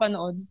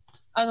nakapanood,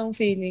 anong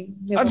feeling?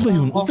 Diba? Ano ba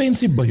yun?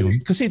 Offensive ba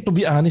yun? Kasi to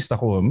be honest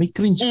ako, may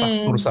cringe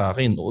factor sa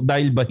akin. O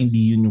dahil ba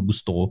hindi yun yung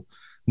gusto ko?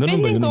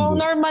 Ganun ba yun? Feeling ko,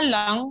 normal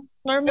lang.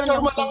 Normal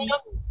lang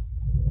yun.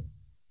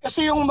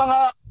 Kasi yung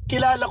mga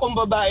kilala kong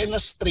babae na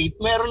straight,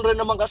 meron rin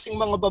naman kasing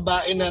mga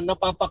babae na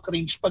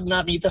napapakringe pag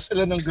nakita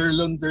sila ng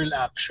girl-on-girl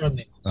action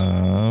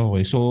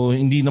okay. So,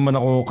 hindi naman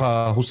ako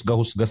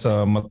kahusga-husga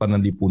sa mata ng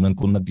lipunan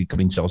kung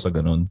nag-cringe ako sa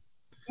ganun.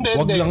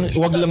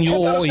 Wag lang yung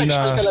OA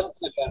na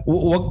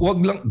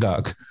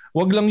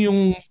wag lang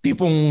yung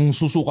tipong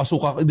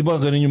susuka-suka, 'di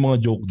ba? Ganun yung mga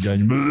joke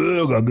diyan.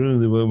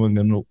 Gagano, 'di ba?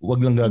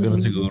 Wag lang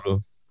gaganon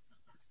siguro.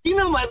 Hindi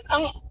naman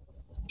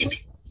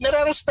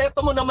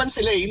nararespeto mo naman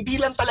sila Hindi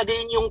lang talaga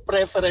yun yung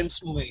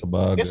preference mo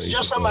Sabagay, It's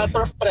just a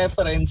matter of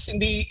preference.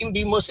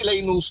 Hindi mo sila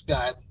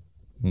inusgan.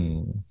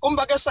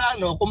 Kumbaga sa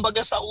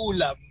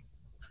ulam,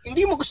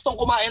 hindi mo gustong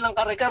kumain ng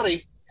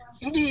kare-kare.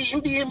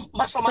 Hindi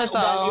masama yung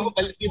ugali mo,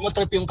 hindi mo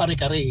trip yung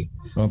kare-kare.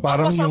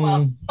 Parang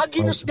masama, pag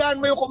ginusgahan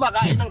mo yung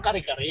kumakain ng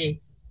kare-kare.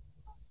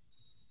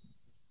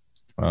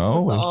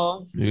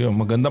 Okay.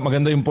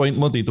 Maganda yung point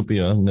mo, Tito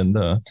P. Ang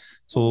ganda.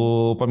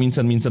 So,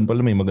 paminsan-minsan pala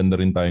may maganda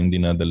rin tayong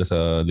dinadala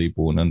sa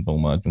lipunan tong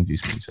Machong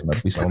Chismisan.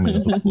 At least ako may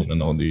natutunan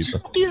ako dito.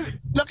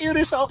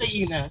 Na-curious ako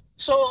kay Ina.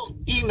 So,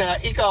 Ina,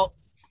 ikaw,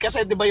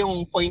 kasi di ba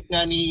yung point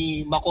nga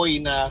ni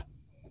Makoy na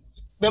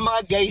may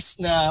mga guys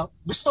na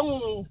gustong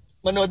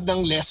manood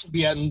ng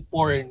lesbian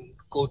porn,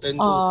 quote and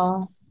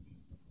quote.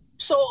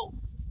 So,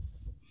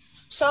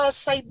 sa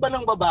side ba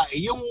ng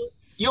babae,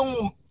 yung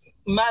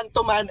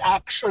man-to-man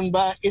action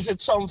ba, is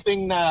it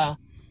something na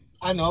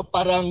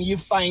parang you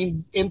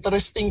find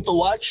interesting to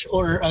watch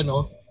or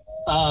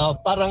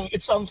parang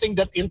it's something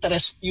that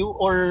interests you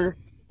or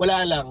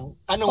wala lang?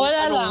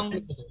 Wala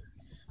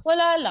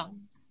lang.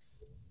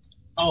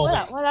 Oh,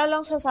 okay. Wala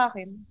lang siya sa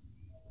akin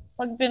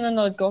pag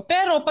pinanood ko.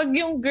 Pero pag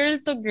yung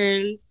girl to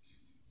girl,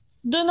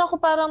 doon ako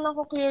parang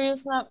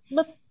nako-curious na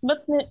ba't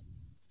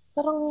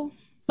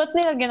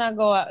nila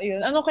ginagawa yun?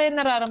 Ano kaya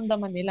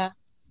nararamdaman nila?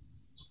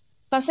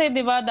 Kasi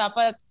 'di ba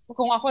dapat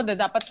kung ako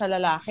dapat sa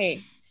lalaki.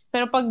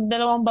 Pero pag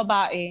dalawang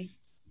babae,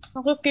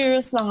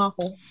 nako-curious lang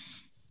ako.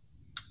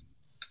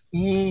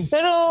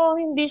 Pero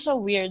hindi siya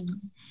weird.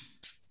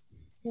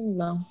 Yun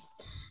lang.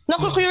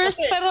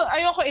 Nako-curious pero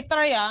ayoko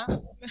i-try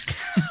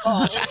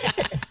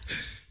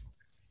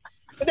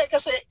Hindi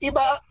kasi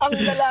iba ang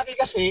lalaki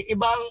kasi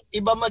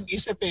iba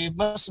mag-isip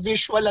mas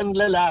visual ang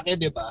lalaki,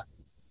 'di ba?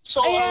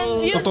 So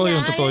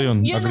totoo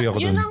yun. Agree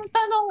ako yun ang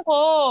tanong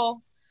ko.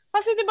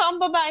 Kasi 'di ba ang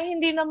babae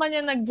hindi naman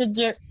yan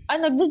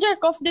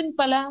nagja-jerk off din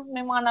pala.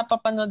 May mga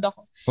napapanood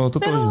ako.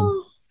 Totoo yun.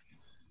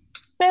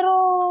 Pero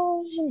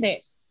hindi.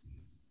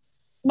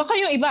 Baka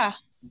yung iba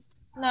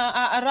na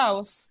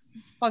a-arouse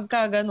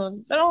pagka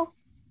ganun. Pero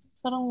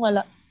parang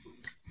wala.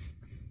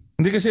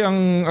 Hindi kasi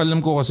ang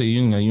alam ko kasi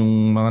yun nga,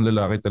 yung mga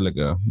lalaki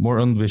talaga,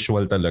 more on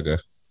visual talaga.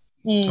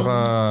 Saka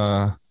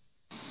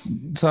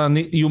sa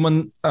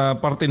human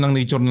parte ng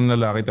nature ng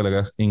lalaki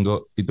talaga,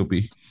 Ingo, Tito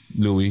P,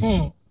 Louie.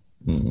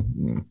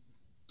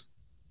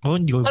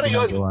 Hindi ko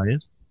ginagawa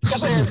yun.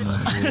 Kasi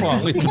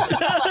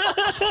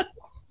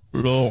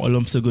wala akong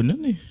alam sa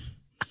ganun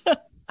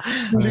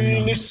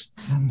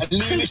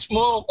Linis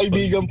mo,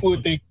 kaibigan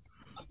putik.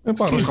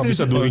 Parang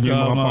kabisaduhin yung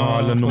mga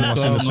pangalan ng mga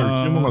sinesearch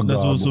yung mga gago.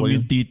 Nasusum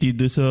yung titi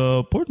doon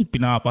sa porn.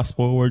 Pinapass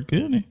forward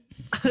ko yun eh.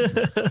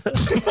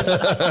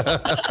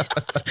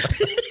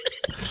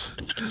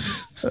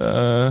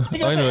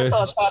 Anyway.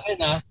 Ito sa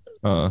akin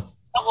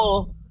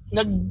ako,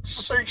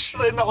 nag-search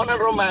rin ako ng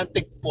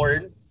romantic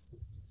porn.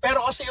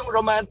 Pero kasi yung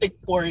romantic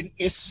porn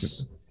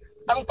is,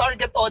 ang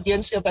target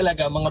audience niya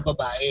talaga mga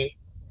babae.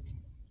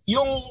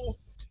 Yung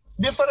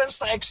difference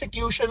ng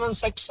execution ng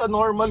sex sa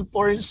normal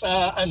porn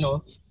sa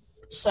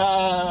sa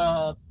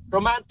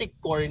romantic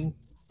porn,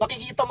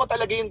 makikita mo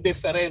talaga yung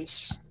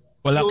difference.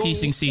 Wala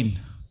kissing scene.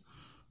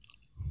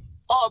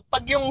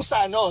 Pag yung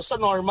sa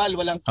normal,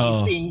 walang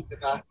kissing, di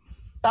ba?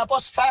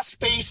 Tapos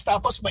fast-paced,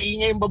 tapos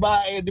maingay yung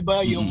babae, di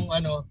ba? Yung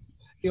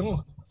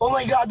yung oh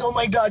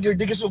my God, your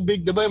dick is so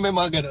big, di ba? May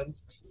mga ganun.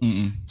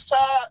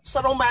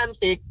 Sa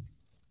romantic,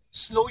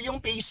 slow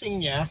yung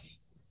pacing niya.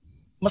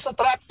 Mas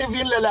attractive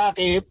yung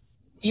lalaki,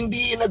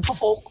 hindi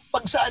nagfo-focus.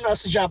 Pag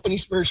sa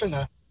Japanese version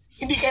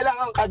hindi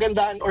kailangan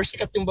kagandahan or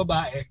sikat yung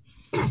babae.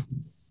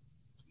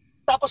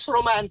 Tapos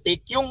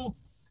romantic, yung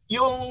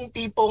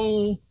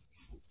tipong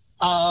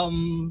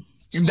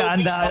yung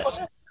daan-daan.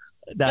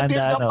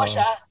 Na-build up pa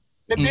siya.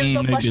 Na-build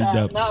up pa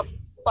siya na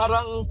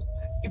parang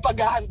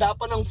ipaghahanda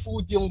pa ng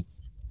food yung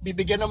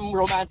bibigyan ng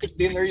romantic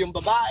dinner yung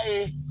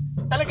babae.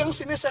 Talagang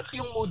sineset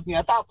yung mood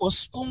niya.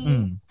 Tapos kung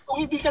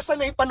hindi ka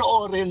sanay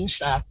panoorin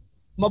siya,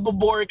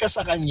 mabobore ka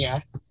sa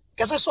kanya.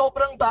 Kasi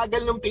sobrang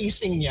bagal ng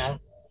pacing niya.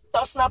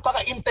 Tapos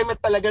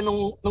napaka-intimate talaga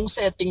nung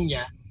setting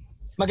niya.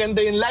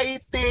 Maganda yung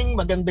lighting,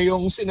 maganda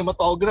yung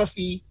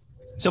cinematography.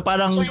 So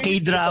parang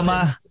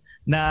K-drama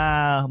na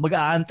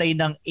mag-aantay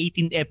ng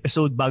 18th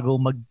episode bago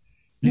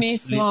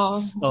Mismo.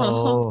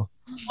 Oo.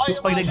 Tapos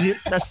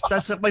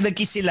pag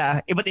nag-kiss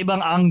sila, iba't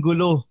ibang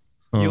angulo.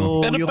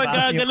 Pero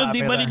pag gano'n,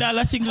 di ba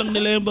nilalasing lang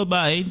nila yung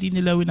babae, hindi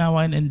nila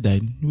wine and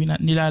dine,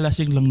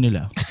 nilalasing lang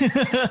nila.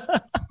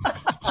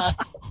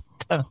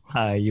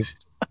 Hayop.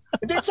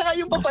 Hindi, saka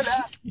yung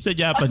papala. Sa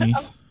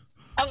Japanese.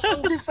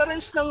 Ang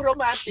difference ng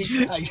romantic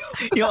ay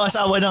yung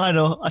asawa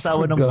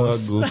ng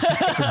boss.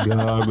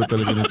 Gago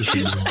talaga nito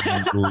siya.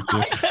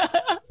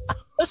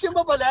 Tapos yung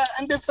papala,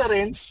 ang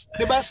difference,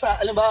 'di ba sa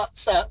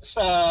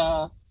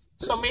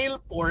male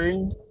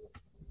porn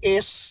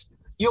is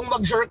yung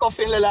mag-jerk off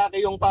yung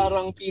lalaki yung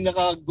parang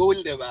pinaka-goal,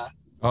 'di ba?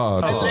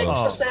 Unlike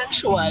sa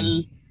sensual,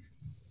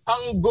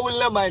 ang goal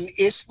naman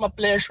is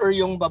ma-pleasure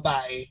yung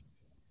babae.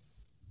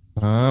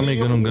 May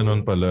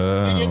ganun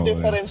pala. Yun yung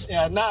difference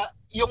niya na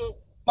yung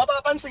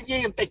mapapansin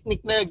niyo yung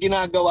technique na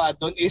ginagawa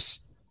doon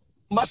is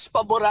mas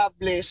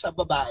favorable sa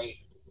babae.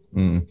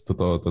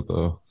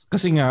 Totoo.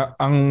 Kasi nga,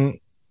 ang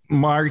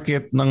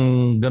market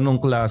ng ganong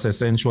klase,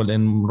 sensual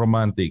and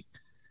romantic,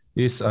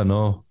 is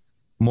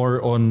more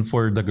on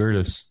for the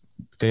girls.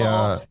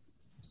 Kaya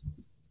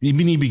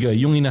ibinibigay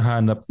yung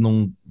hinahanap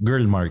ng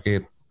girl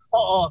market.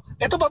 Oo.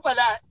 Ito pa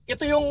pala,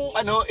 ito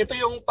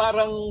yung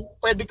parang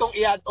pwede kong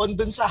i-add on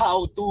dun sa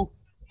how to.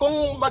 Kung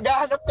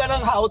maghahanap ka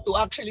ng how to,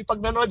 actually pag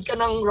nanood ka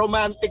ng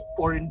romantic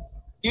porn,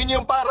 yun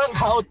yung parang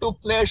how to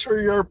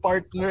pleasure your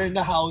partner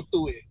na how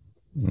to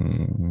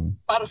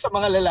Para sa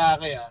mga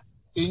lalaki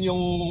yun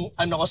yung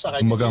ko sa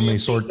kanya. Kumbaga may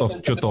sort of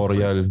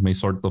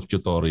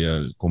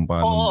tutorial kung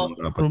paano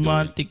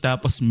romantic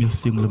tapos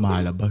MILF yung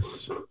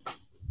lumalabas.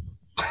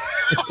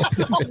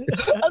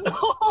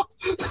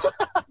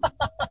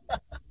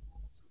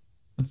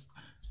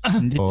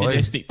 Hindi,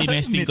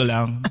 tinesting ko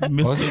lang.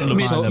 MILF yung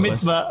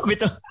lumalabas.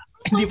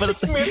 Hindi pa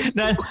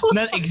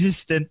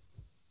non-existent.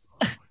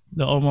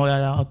 Mo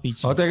wala ka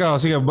picture. Teka,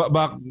 sige,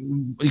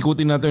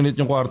 ikutin natin ulit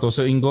yung kwarto.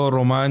 So, Ingo,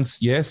 romance,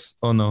 yes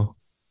o no?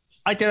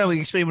 Ay, tira,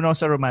 mag-explain mo na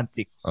sa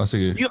romantic.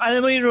 Sige. Alam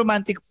mo yung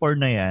romantic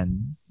porn na yan,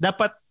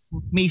 dapat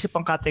may isa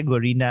pang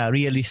category na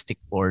realistic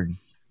porn.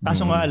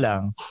 Kaso nga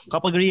lang,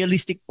 kapag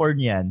realistic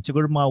porn yan,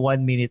 siguro mga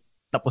 1 minute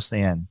tapos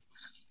na yan.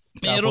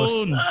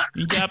 Meron.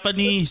 Yung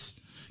Japanese.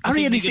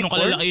 Kasi hindi ganun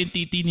kalalaki yung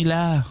titi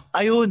nila.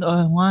 Ayun,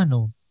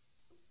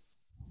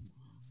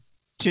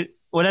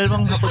 wala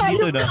namang hapon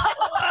dito na.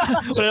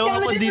 Wala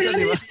namang hapon dito,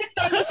 di ba? Realistic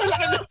talaga sa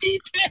laki ng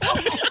titi.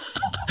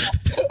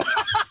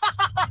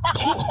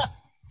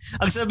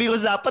 Ang sabi ko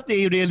dapat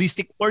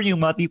realistic porn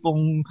yung mga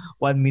tipong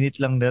 1 minute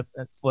lang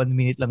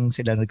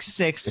sila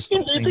nagsisex.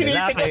 Hindi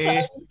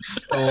tinitigasan.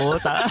 Oo,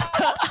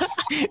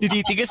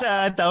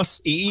 dititigasan. Tapos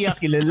iiyak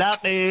yung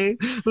lalaki.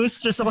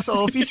 Stress ako sa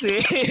office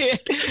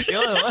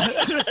Yun,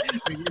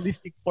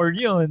 realistic porn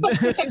yun.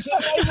 Pag-text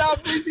I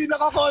love you, hindi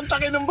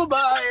nakakontakin ng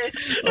babae.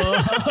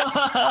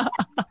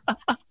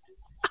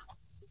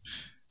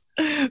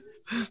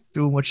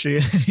 Too much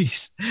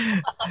realist.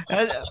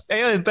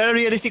 Ayun, pero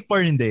realistic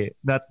porn hindi.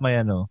 Not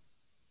my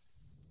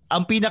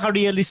Ang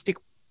pinaka-realistic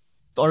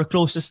or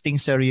closest thing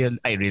sa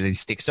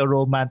sa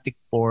romantic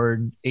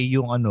porn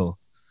yung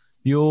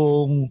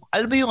yung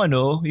alam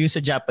mo yung sa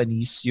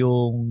Japanese,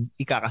 yung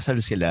ikakasal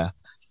sila.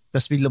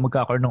 Tapos bigla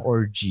magkakaroon ng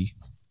orgy.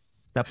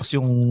 Tapos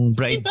yung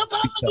bride... Hindi ba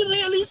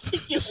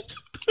realistic yun?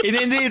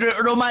 Hindi,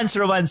 romance.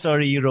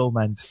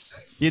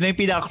 Yun yung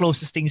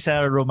pinaka-closest thing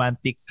sa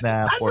romantic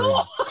na porn.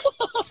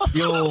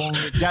 yung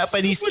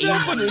Japanese yun.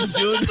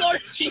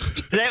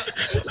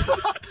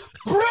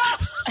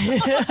 Gross!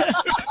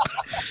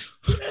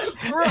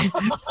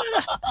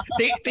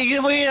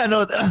 Tingnan mo yun,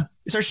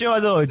 search nyo,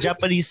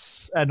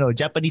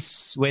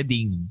 Japanese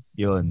wedding.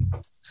 Yun.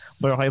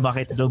 Pero kayo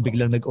makita doon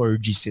biglang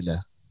nag-orgy sila.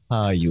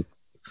 Hayop.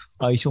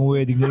 Ayos yung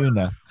wedding na yun,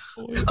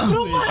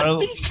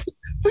 Romantic!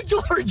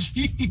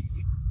 Georgie!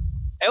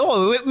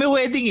 May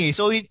wedding eh.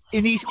 So,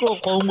 inisip ko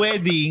kung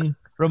wedding,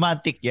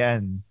 romantic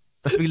yan.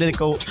 Tapos biglang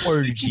ikaw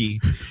orgy.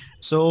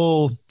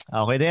 So,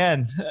 okay na yan.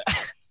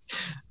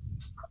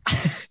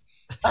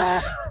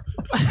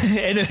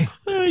 Anyway.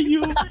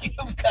 Ayun.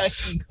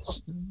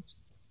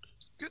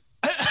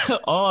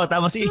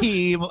 Tama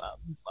si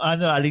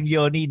Aling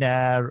Leonie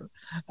na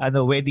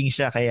wedding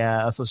siya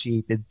kaya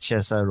associated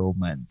siya sa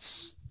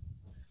romance.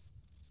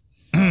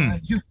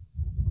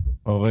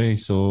 Okay,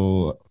 so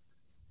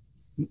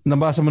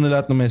nabasa mo na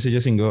lahat ng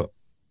messages, Ingo?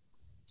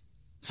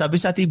 Sabi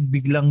sa atin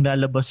biglang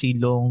lalabas si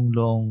Long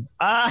Long.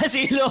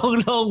 Si Long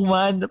Long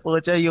Man. Po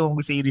siya yung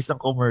series ng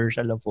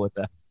commercial ng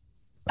puta.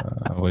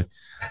 Okay.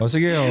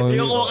 Sige.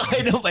 Yung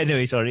kumakain ng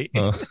anyway, sorry.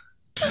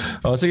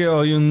 Sige,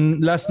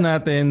 yung last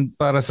natin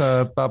para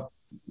sa top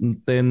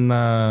 10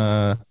 na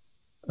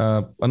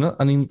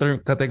anong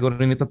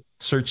category nito?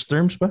 Search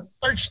terms ba?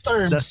 Search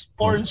terms.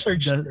 Porn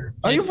search terms.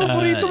 Yung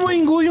paborito mo,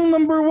 Ingo, yung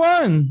number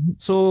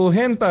 1. So,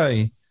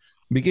 hentai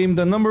became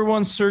the number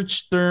 1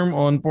 search term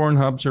on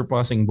Pornhub,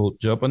 surpassing both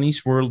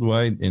Japanese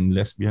worldwide and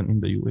lesbian in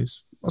the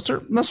US.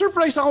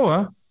 Na-surprise ako,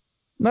 ha?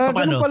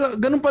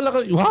 Ganun pala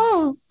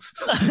wow!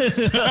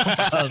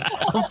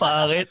 Ang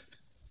pangit.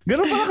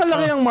 Ganun pala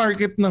kalaki ang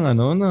market ng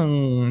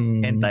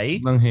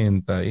hentai? Ng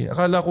hentai.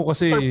 Akala ko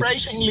kasi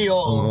surprisingly,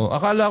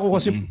 akala ko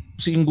kasi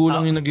si Ingo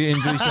lang yung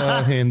nag-enjoy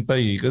sa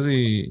hentai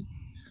kasi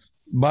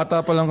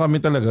bata pa lang kami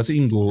talaga si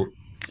Ingo.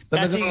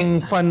 Talagang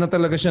fan na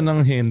talaga siya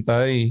ng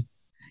hentai.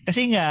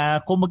 Kasi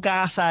nga kung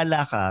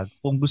magkakasala ka,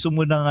 kung gusto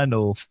mo ng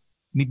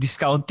may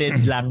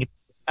discounted langit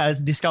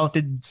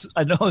discounted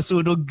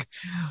sunog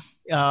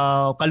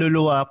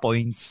kaluluwa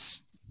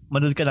points,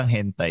 manood ka ng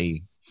hentai.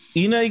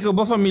 Ina, ikaw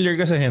ba familiar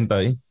ka sa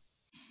hentai?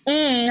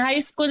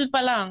 High school pa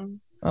lang.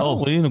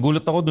 Okay.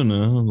 Nagulat ako dun.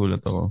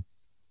 Nagulat ako.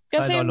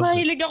 Kasi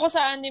mahilig ako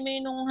sa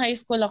anime nung high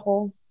school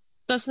ako.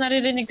 Tapos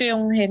naririnig ko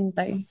yung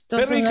hentai.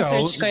 Tapos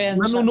na-search ko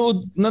yan.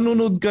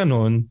 Nanonood ka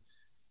nun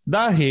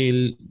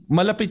dahil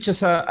malapit siya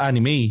sa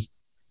anime.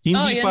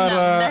 Hindi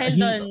para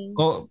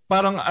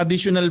parang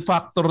additional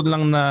factor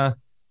lang na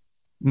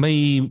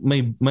may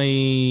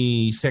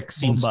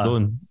sex scenes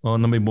doon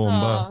na may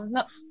bomba.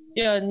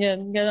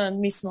 Yun, gano'n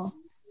mismo.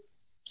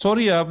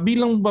 Sorry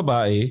bilang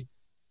babae,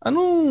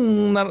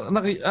 anong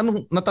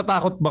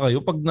natatakot ba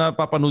kayo pag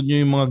napapanood niyo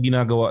yung mga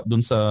ginagawa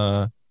doon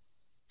sa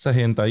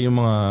hentai, yung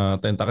mga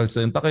tentacles,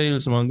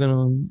 mga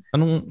gano'n?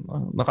 Anong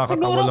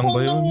nakakatawa lang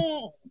ba yun?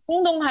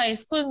 Kung nung high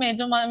school,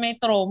 medyo may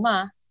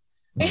trauma.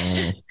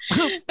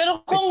 Pero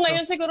kung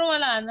ngayon siguro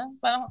wala na.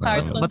 Parang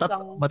cartoons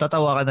lang.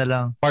 Matatawa ka na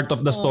lang. Part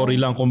of the story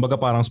lang. Kumbaga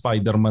parang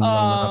Spider-Man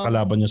lang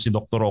nakakalaban niya si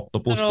Dr.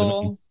 Octopus.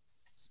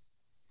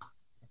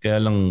 Kaya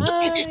lang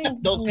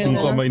yung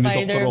kamay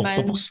ni Dr.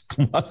 Octopus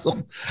pumasok.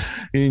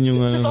 Yun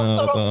yung si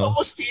Dr.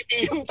 Octopus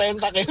titi yung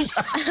tentacles.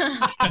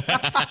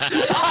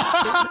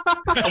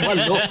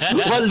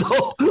 Waldo!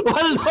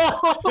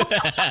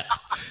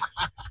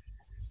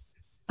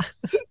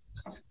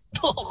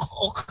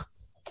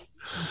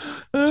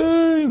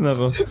 Ay,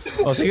 nako.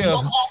 Sige.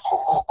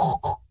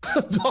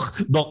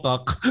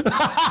 Dokak.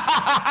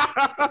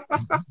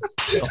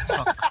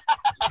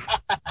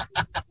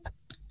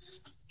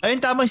 Ayun,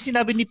 tama yung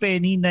sinabi ni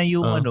Penny na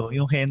yung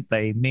yung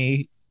hentai,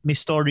 may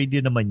story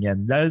din naman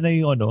yan. Lalo na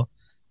yung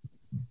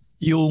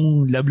yung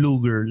La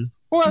Blue Girl.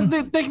 Well,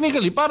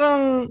 technically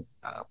parang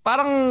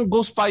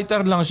Ghost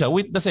Fighter lang siya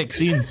with the sex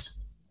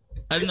scenes.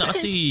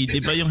 Kasi 'di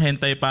ba yung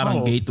hentai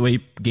parang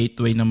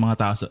gateway ng mga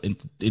tao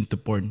into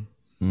porn.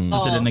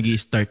 Doon sila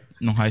nag-i-start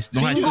nung high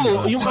school.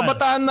 Yung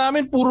kabataan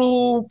namin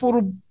puro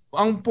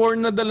ang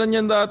porn na dala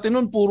niyan dati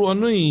noon puro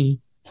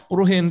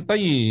puro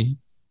hentai eh.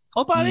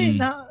 Pare,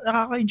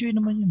 nakaka-enjoy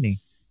naman yun eh.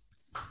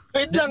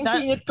 Wait lang,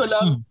 singit ko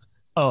lang.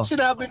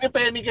 Sinabi ni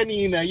Penny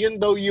kanina, yun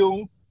daw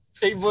yung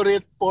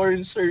favorite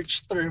porn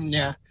search term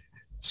niya.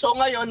 So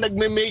ngayon,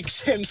 nagme-make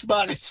sense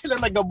bakit sila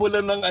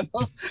nagabulan ng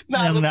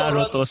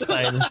Naruto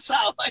style.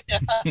 Asawa niya.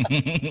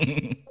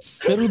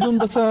 Pero doon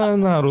ba sa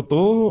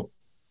Naruto,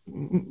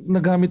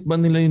 nagamit ba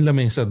nila yung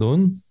lamesa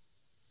doon?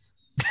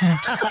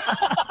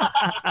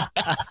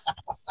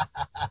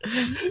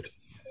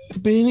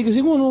 Penny kasi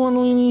kung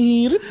ano-ano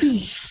hinihirit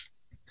eh.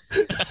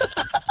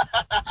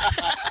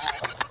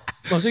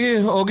 Sige,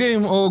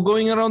 game.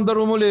 Going around the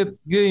room ulit.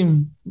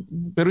 Game.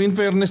 Pero in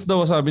fairness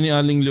daw, sabi ni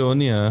Aling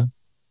Leonie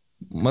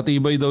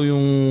matibay daw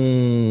yung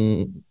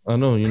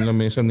yung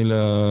lamesa nila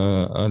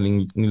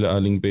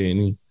Aling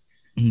Penny.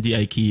 Hindi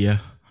IKEA.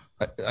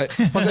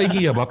 Pag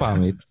IKEA ba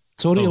pangit?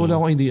 Sorry, wala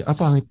akong idea.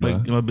 Pangit ba?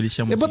 Mabilis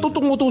siya masira. Ba't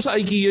tutungo sa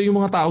IKEA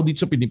yung mga tao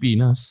dito sa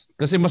Pilipinas?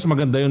 Kasi mas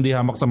maganda yung di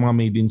hamak sa mga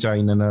made in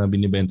China na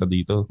binibenta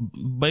dito.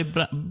 By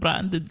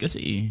branded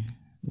kasi eh.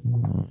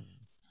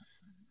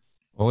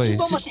 Okay.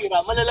 Hindi ba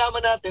masira?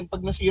 Malalaman natin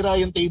pag nasira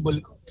yung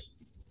table ko.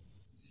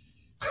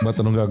 Ba't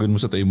anong gagawin mo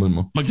sa table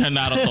mo?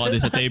 Magnanarot ako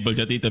din sa table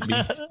ka, Tita P.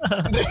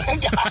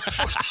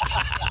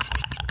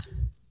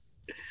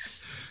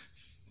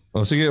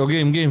 Sige,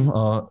 game.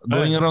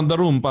 Going around the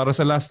room para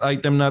sa last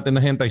item natin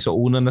na hentai. So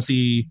una na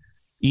si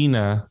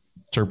Ina,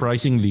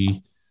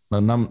 surprisingly,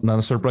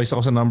 na-surprise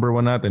ako sa number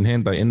 1 natin,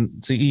 hentai.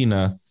 And si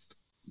Ina,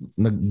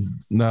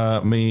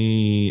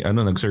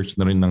 nag-search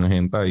na rin ng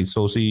hentai.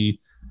 So si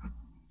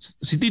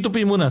Tito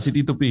P muna, si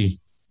Tito P.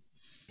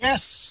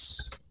 Yes.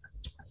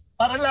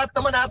 Para lahat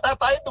naman ata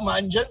tayo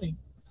tumaan dyan eh.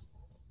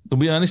 To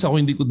be honest, ako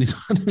hindi ko dito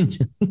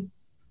dyan.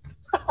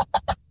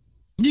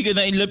 Hindi ka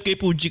na in love kay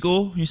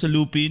Fujiko, yung sa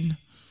Lupin?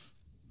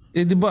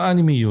 Di ba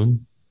anime yun?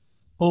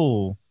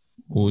 Oo.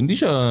 Hindi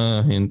siya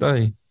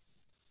hentai.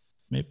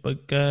 May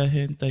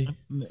pagka-hentai.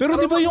 Pero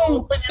di ba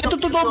yung...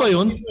 totoo ba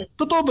yun?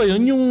 Totoo ba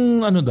yun?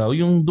 Yung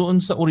yung doon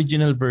sa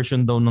original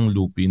version daw ng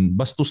Lupin,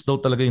 bastos daw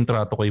talaga yung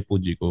trato kay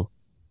Fujiko.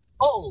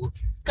 Oo.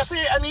 Kasi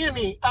yun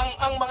eh,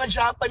 ang mga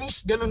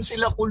Japanese, ganun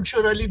sila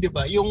culturally, di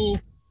ba? Yung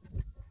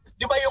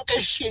kay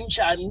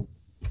Shin-chan,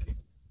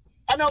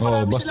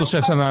 bastos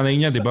siya sa nanay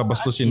niya, di ba?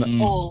 Bastos siya.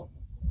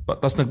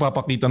 Tapos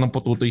nagpapakita ng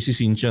pututoy si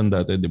Shin-chan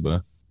dati, di ba?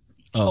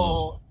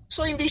 Oo.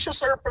 So hindi siya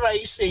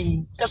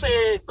surprising kasi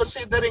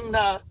considering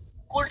na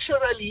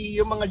culturally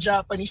yung mga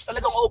Japanese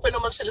talagang open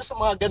naman sila sa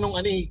mga ganong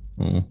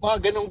mga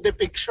ganong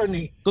depiction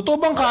eh. Totoo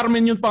bang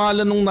Carmen yung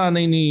pangalan ng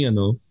nanay ni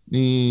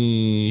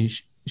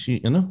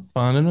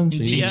pangalan nun?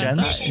 Shin-chan?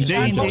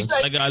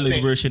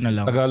 Tagalog version na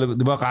lang. Tagalog,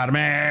 di ba?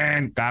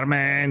 Carmen!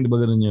 Di ba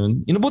ganun yun?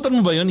 Inabutan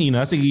mo ba yun,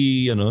 Ina? Si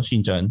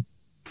Shin-chan?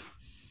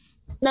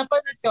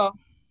 Napanood ko.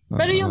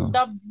 Pero yung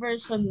dubbed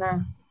version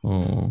na.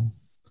 Oo.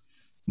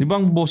 Di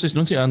ba ang boses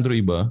nun si Andrew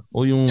iba?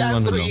 O yung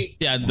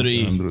Si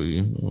Andrew.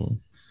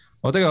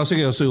 Teka,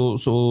 sige. So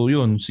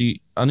yun.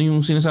 Ano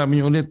yung sinasabi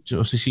niyo ulit?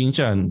 Si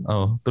Shin-chan.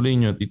 Tuloy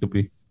niyo, Tito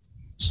P.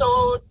 So,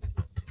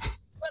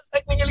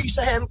 technically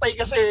sa hentai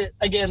kasi,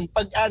 again,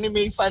 pag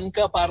anime fan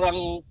ka,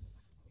 parang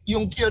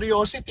yung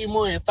curiosity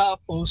mo eh.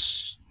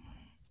 Tapos,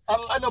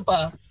 ang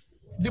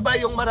di ba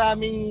yung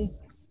maraming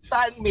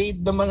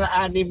fan-made na mga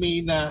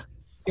anime na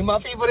yung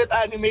mga favorite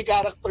anime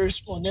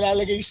characters mo,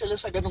 nilalagay sila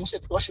sa ganong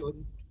sitwasyon.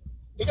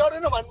 Ikaw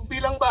rin naman,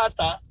 bilang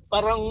bata,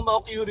 parang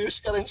ma-curious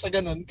ka rin sa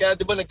ganon. Kaya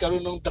di ba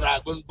nagkaroon ng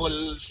Dragon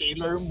Ball,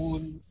 Sailor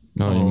Moon.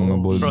 Yung mga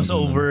ball.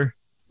 Crossover.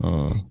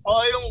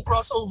 Yung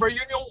crossover.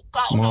 Yun yung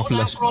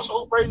kauna-una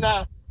crossover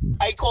na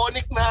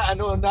iconic na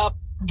na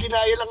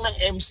ginaya lang ng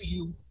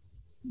MCU.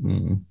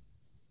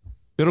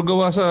 Pero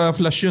gawa sa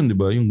Flash yun, di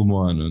ba? Yung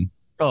gumawa nun.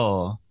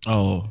 Oo.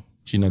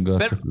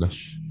 Chinaga sa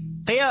Flash.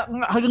 Kaya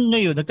hanggang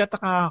ngayon,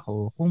 nagtataka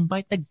ako kung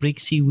bakit nag-break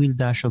si Will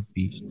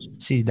Dashovic.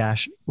 Tsaka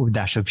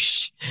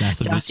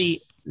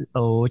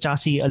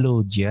si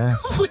Alodia.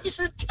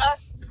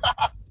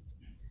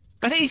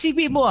 Kasi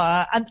isipin mo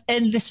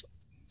endless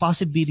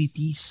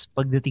possibilities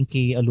pagdating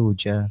kay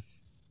Alodia.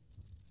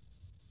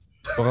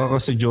 Baka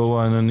kasi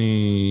jowa na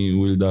ni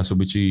Will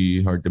Dashovic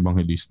si Heart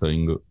Evangelista,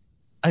 Ingo.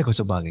 Ay, kung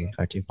sabagay,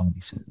 Heart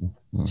Evangelista.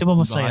 Si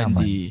Mama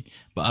Sayaman.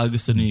 Baka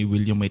gusto ni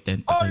Will yung may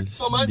tentacles.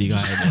 Hindi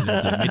kaya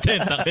na may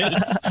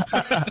tentacles.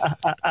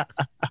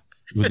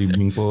 Good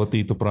evening po,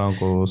 Tito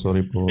Franco.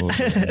 Sorry po.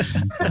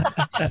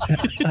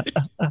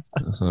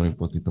 Sorry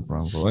po, Tito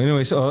Franco.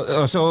 Anyway, so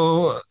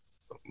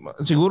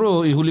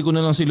siguro ihuli ko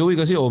na lang si Louie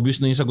kasi obvious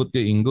na yung sagot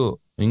kay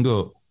Ingo.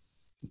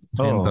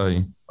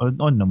 Hentai.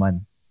 On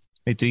naman.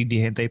 May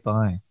 3D hentai pa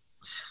nga eh.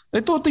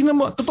 Ito, tingnan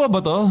mo. Totoo ba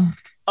to?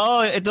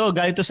 Ito,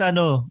 galing to sa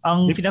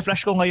Ang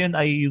fina-flash ko ngayon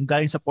ay yung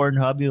galing sa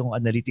Pornhub, yung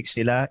analytics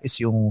nila is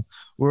yung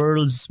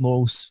world's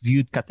most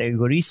viewed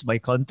categories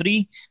by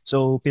country.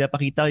 So,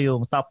 pinapakita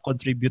yung top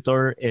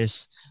contributor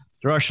is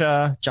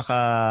Russia,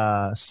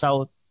 tsaka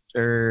South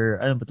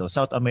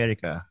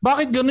America.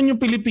 Bakit ganun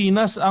yung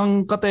Pilipinas?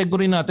 Ang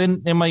category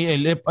natin,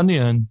 MILF, ano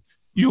yan?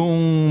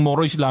 Yung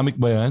Moro Islamic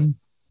ba yan?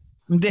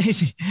 Hindi,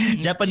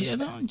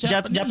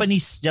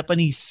 Japanese.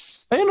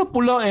 Ayun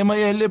pula,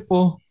 MILF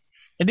po.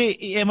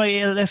 Hindi,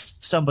 MILF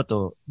saan ba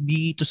to?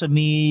 Dito sa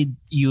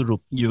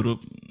mid-Europe.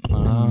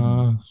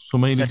 So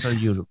may Central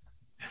Europe.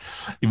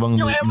 Ibang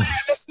yung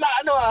MILF na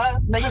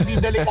na hindi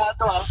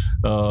delikado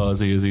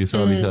sige.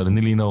 Sorry.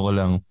 Nilinaw ko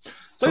lang.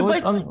 So,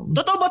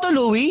 totoo ba to,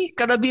 Louie?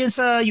 Karamihan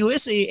sa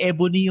US,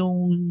 ebony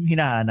yung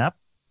hinahanap?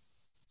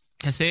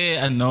 Kasi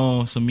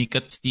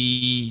sumikat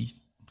si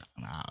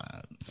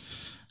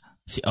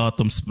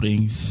Autumn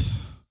Springs.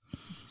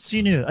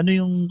 Sino yun? Ano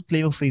yung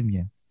claim of fame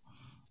niya?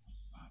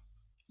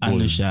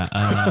 Siya?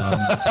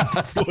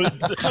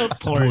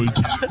 Bold.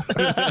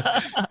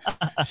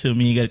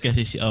 Sumigat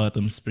kasi si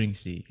Autumn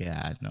Springs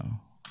kaya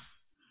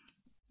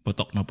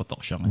putok na putok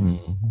siya ngayon.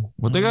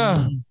 Buti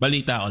ka.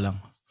 Balita ko lang.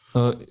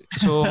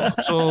 So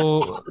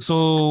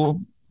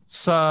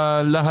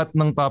sa lahat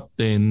ng top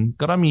 10,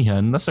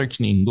 karamihan na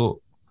search ni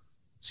Ingo.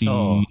 Si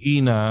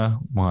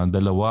Ina, mga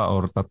 2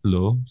 or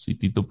 3. Si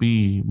Tito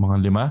P, mga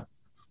 5.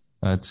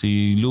 At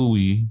si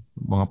Louie,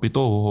 mga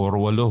 7 or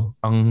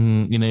 8. Ang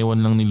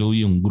inaiwan lang ni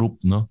Louie yung group,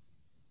 no?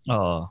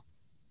 Oo.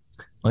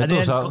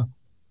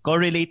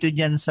 correlated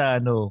yan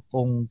sa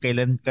kung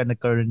kailan ka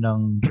nagkaroon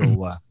ng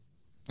jowa.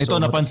 Ito,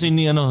 napansin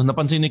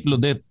ni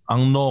Claudette,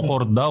 ang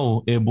Nocor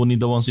daw, Ebony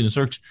daw ang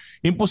sinesearch.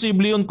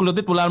 Imposible yun,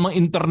 Claudette, wala namang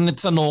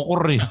internet sa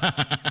Nocor eh.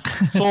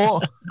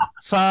 So,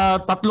 sa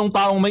 3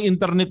 taong may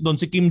internet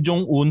doon, si Kim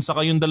Jong-un,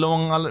 saka yung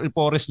 2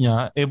 forest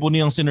niya,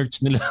 Ebony ang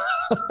sinearch nila.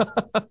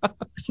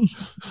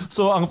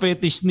 So, ang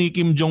fetish ni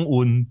Kim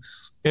Jong-un,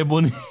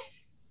 Ebony.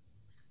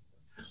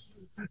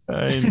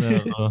 Ay,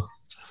 nako.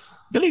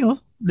 Galing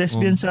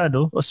lesbian sa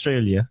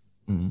Australia.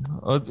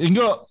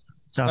 Ingo,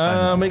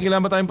 may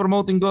kailangan ba tayong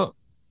promote, Ingo?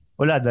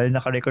 Wala, dahil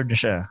naka-record na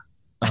siya.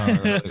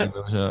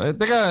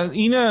 Teka,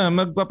 Ina,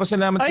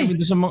 magpapasalamat kami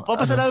doon sa mga...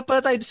 Papasalamat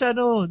pala tayo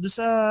doon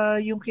sa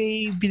yung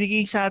kay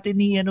binigay sa atin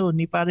ni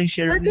parang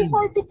Sherwin.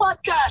 3040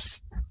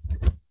 Podcast!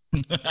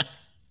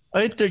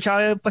 Ay,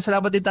 tsaka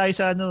pasalamat din tayo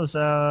sa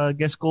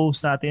guest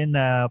host natin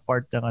na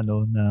part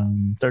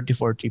ng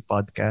 3040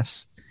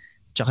 Podcast.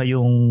 Tsaka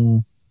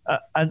yung...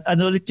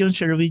 ano ulit yung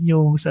Sherwin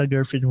yung sa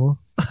girlfriend mo?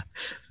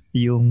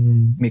 Yung...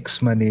 Mix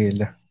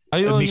Manila.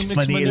 Ayun, Mix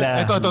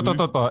Manila.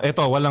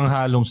 Ito, walang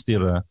halong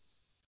steer.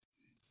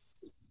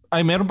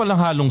 Ay, meron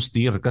palang halong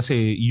steer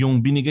kasi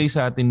yung binigay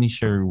sa atin ni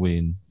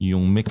Sherwin,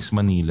 yung Mix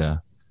Manila,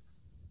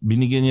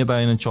 binigyan niya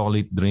tayo ng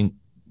chocolate drink.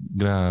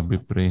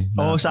 Grabe, pre.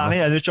 Sa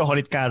akin,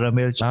 chocolate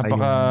caramel.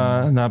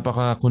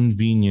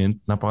 Napaka-convenient.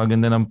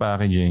 Napakaganda ng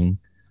packaging.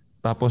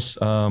 Tapos,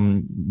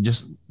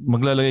 just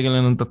maglalagay ka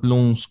lang ng 3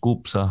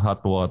 scoop sa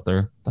hot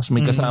water. Tapos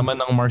may kasama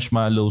ng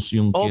marshmallows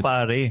yung kit.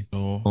 Pare.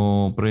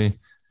 Pre.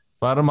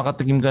 Para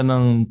makatikim ka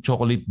ng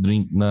chocolate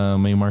drink na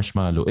may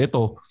marshmallow.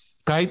 Ito,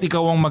 kahit ikaw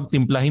ang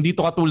magtimpla, hindi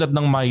to katulad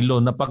ng Milo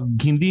na pag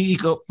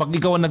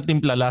ikaw ang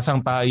nagtimpla,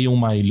 lasang tayo yung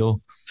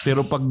Milo.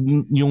 Pero pag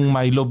yung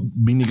Milo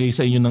binigay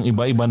sa inyo ng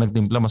iba-iba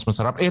nagtimpla, mas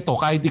masarap. Ito,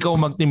 kahit ikaw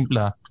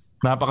magtimpla,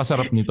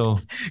 napakasarap nito.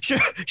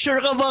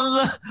 Sure ka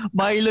bang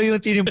Milo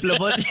yung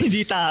tinimpla mo?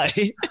 Hindi tayo.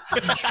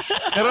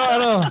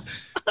 Pero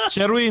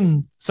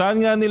Sherwin, saan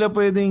nga nila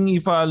pwedeng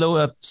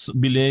i-follow at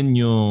bilhin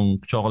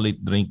yung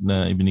chocolate drink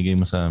na ibinigay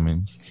mo sa amin?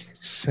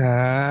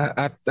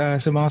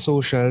 Sa mga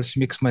socials,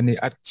 Mix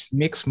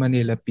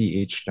Manila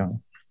PH lang.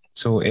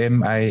 So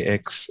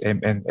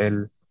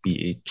MIXMNL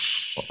PH.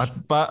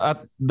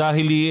 At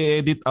dahil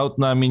i-edit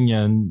out namin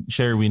yan,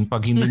 Sherwin,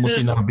 pag hindi mo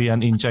sinabi yan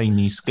in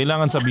Chinese,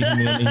 kailangan sabihin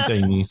mo yan in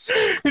Chinese.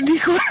 Hindi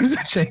ko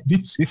sa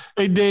Chinese.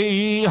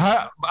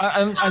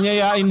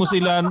 Anyayain mo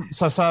sila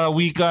sa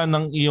wika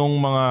ng iyong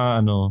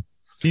mga ninuno.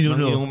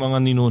 Ng iyong mga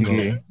ninuno.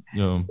 Okay.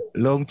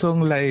 Long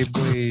Tong Lai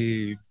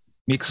Boy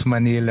Mix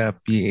Manila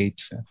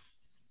PH.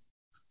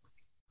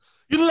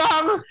 Yun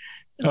lang!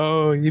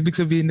 Ibig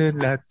sabihin nun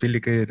lahat pili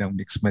kayo ng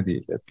Mix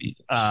Manila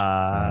PH.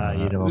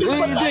 Yun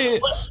naman. Hindi.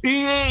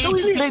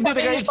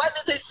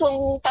 Validate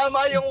kung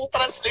tama yung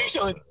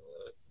translation.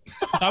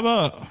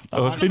 Tama.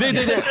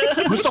 Hindi.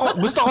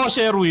 Gusto ko,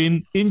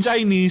 Sherwin, in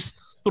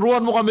Chinese,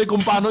 turuan mo kami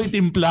kung paano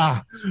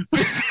itimpla.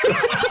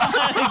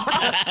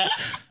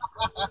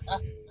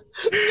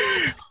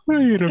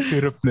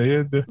 Hirap-hirap na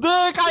yan.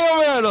 Kaya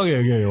mo yan.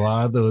 Okay.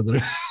 1, 2,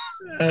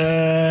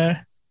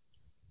 3.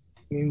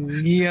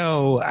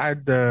 Yo,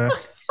 add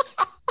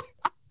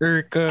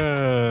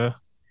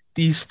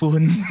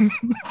teaspoon.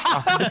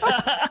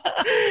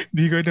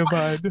 Di ko na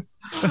ba?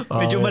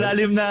 Medyo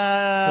malalim na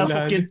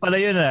fukit pala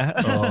yun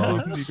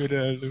Hindi ko na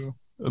alam.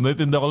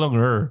 Naitinda ko lang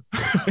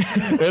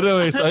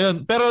Anyways,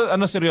 ayun. Pero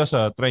seryoso,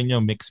 try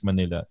nyo Mix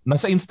Manila.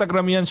 Nasa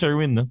Instagram yan,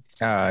 Sherwin, no?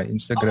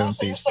 Instagram,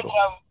 Facebook.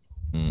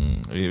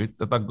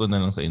 Itatag ko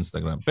na lang sa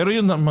Instagram. Pero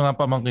yun, mga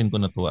pamangkin ko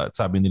na to at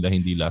sabi nila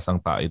hindi lasang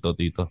tae to,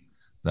 tito.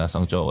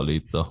 Lasang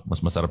chocolate to. Mas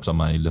masarap sa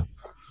Milo.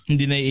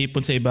 Hindi na iipon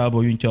sa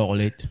ibabaw yung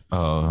chocolate.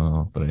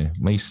 Pre.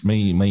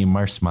 May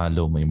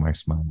marshmallow.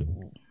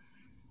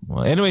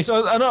 Anyways,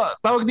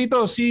 tawag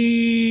dito si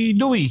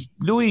Louie.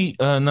 Louie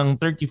ng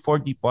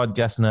 3040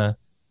 Podcast na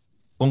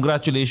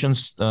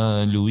congratulations,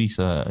 Louie,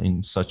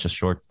 in such a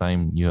short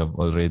time you have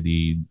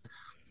already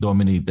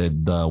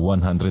dominated the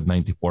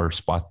 194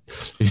 spot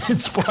in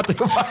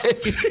Spotify.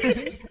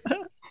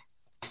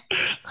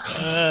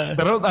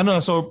 Pero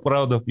so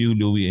proud of you,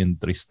 Louie and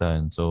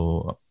Tristan.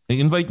 So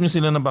invite nyo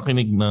sila na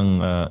makinig ng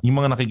yung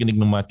mga nakikinig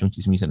ng Machong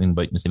Chismisan,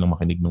 invite nyo silang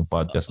makinig ng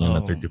podcast nyo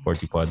na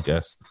 3040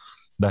 Podcast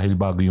dahil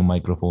bago yung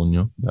microphone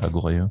nyo.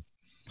 Gago kayo.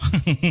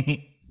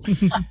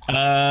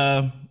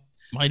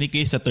 Makinig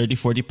kayo sa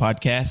 3040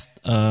 Podcast.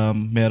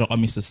 Meron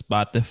kami sa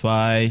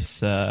Spotify,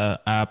 sa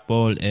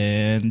Apple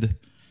and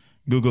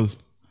Google.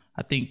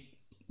 I think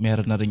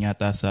meron na rin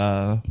yata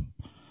sa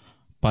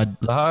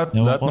lahat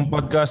ng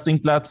podcasting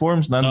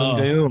platforms, nandun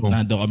kayo.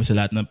 Nandun kami sa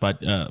lahat ng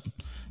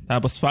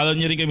tapos follow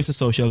nyo rin kami sa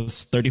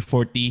socials,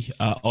 3040,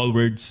 all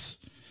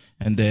words.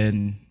 And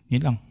then,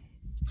 yun lang.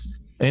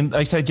 And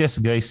I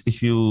suggest, guys,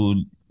 if you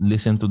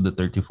listen to the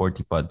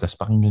 3040 Podcast,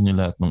 pakinggan nyo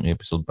lahat ng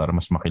episode para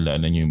mas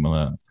makilala nyo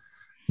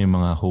yung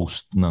mga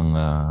host ng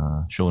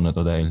show na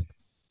to. Dahil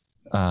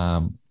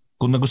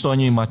kung nagustuhan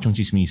nyo yung Machong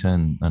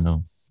Chismisan,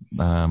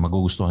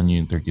 magugustuhan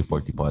nyo yung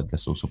 3040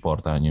 Podcast. So,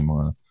 supportahan nyo yung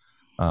mga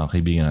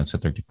kaibigan natin sa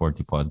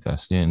 3040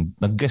 Podcast. Yan.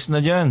 Nag-guest na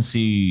dyan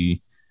si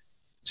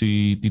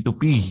si Tito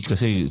P.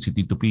 Kasi si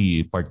Tito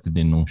P part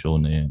din nung show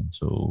na yan.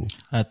 So,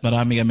 at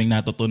marami kaming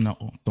natutunan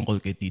tungkol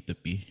kay Tito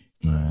P.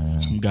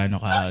 Kung gaano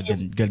ka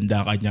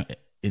ganda kanyang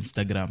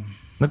Instagram.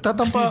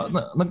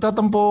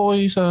 Nagtatampo ako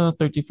kayo sa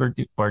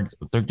 30-40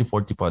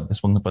 podcast.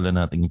 Huwag na pala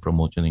natin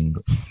i-promote yun.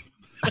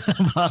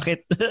 Bakit?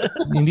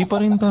 Hindi pa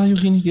rin tayo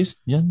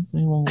ginigist dyan.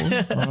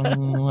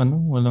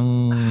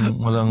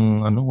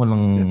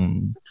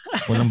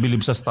 Walang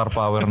bilib sa star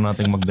power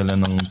nating magdala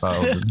ng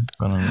tao.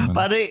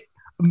 Pare,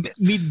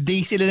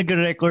 midday sila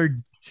nag-record.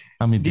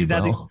 Midday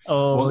ba?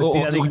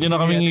 Huwag nyo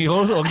na kaming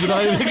i-host. Huwag nyo na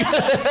kaming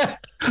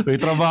may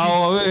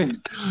trabaho kami.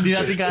 Hindi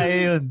natin kaya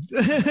yun.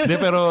 Hindi,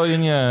 pero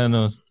yun nga,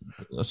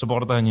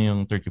 supportahan nyo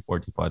yung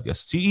 30-40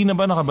 podcast. Si Ina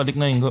ba nakabalik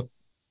na, Ingo?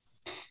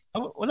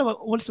 Wala ba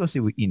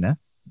si Ina?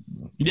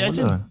 Hindi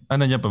dyan.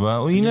 Nandiyan pa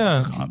ba?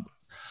 Ina.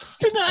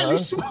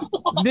 Pinalis mo.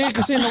 Hindi,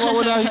 kasi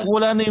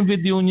wala na yung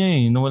video niya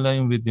eh. Nawala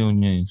yung video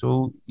niya eh.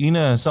 So,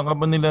 Ina, saan ka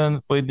ba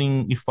nila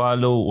pwedeng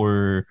i-follow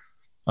or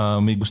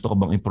may gusto ka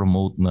bang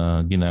i-promote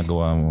na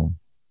ginagawa mo?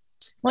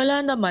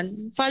 Wala naman.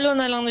 Follow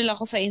na lang nila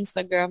ako sa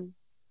Instagram.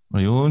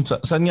 Ayun.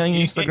 Saan nga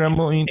yung Instagram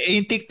mo? Yung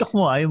TikTok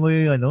mo, ayaw mo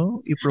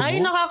yung i-promote? Ay,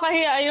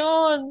 nakakahiya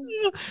yun.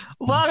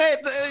 Bakit?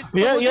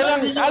 Yan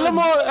lang.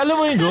 Alam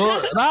mo yun,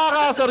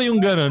 nakakasar yung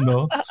gano'n,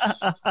 no?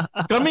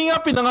 Kami nga,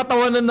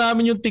 pinangatawanan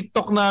namin yung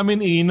TikTok namin,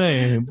 Ina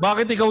eh.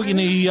 Bakit ikaw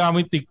kinahiya mo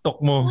yung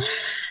TikTok mo?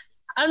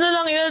 Ano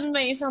lang yun,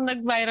 may isang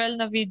nag-viral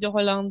na video ko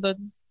lang doon.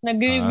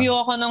 Nag-review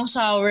ako ng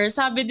shower.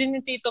 Sabi din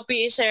ni Tito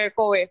P, i-share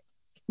ko eh.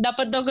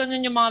 Dapat daw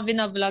ganun yung mga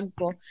binablog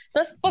ko.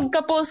 Tapos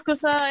pagka-post ko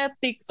sa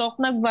TikTok,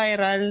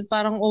 nag-viral,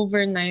 parang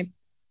overnight.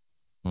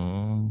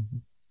 Ano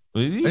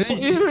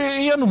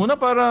mo na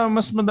para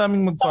mas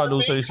madaming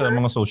mag-follow sa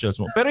mga socials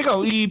mo. Pero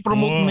ikaw,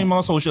 i-promote mo na yung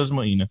mga socials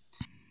mo, Ina.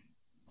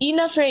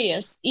 Ina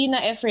Freyes.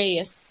 Ina F.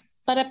 Reyes.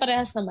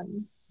 Pare-parehas naman.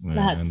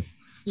 Lahat.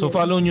 So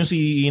follow nyo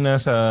si Ina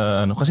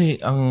sa kasi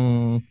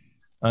ang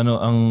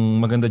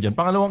maganda diyan.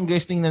 Pangalawang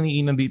guesting na ni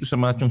Ina dito sa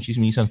Machong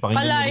Chismisan.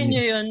 Kalain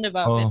nyo yun, di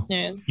ba? Bet nyo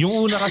yun.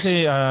 Yung una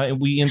kasi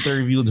we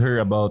interviewed her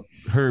about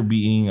her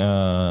being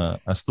a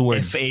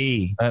steward.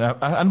 FA.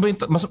 Ano ba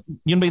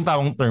yun ba yung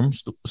tawag term?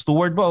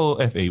 Steward ba o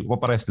FA? O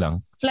pares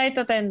lang? Flight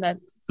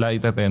attendant.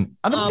 Flight attendant.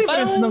 Ano ba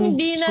difference ng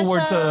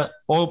steward sa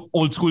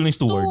old school ni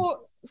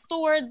steward?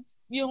 Steward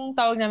yung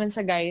tawag namin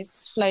sa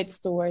guys. Flight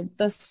steward.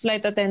 Tapos flight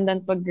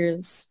attendant pag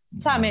girls.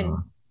 Sa amin.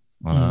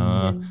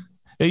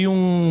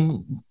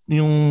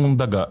 Yung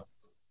daga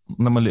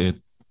na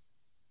maliit.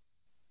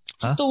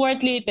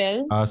 Stuart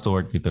Little?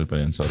 Stuart Little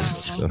pa yan. Sorry.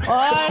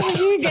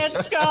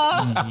 Gets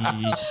ka!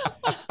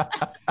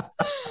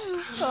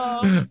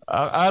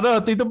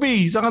 Tito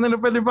P, saan ka nila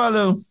pwede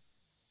follow?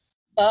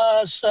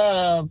 Sa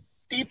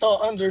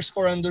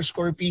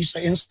Tito__P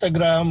sa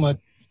Instagram at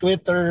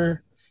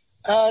Twitter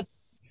at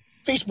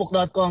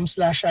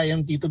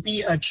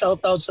Facebook.com/IamTitoP at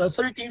shoutout sa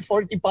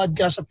 3040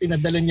 podcast sa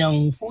pinadala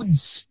niyang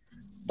foods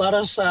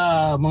para sa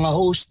mga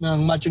host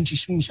ng Machong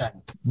Chismisan.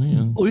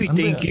 Uy,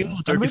 thank you,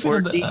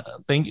 3040.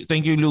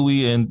 Thank you,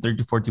 Louie, and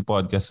 3040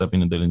 podcast sa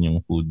pinadala niyang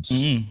foods,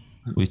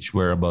 which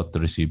we're about to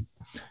receive.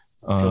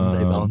 From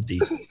the bounty.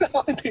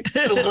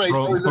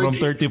 from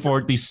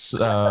 3040's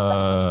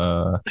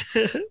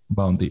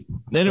bounty.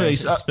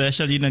 Anyways,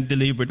 especially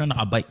nag-deliver na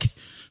nakabike.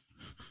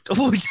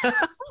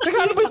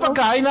 Teka, ano ba yung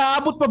pagkain?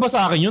 Naaabot pa ba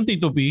sa akin yung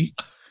Tito P?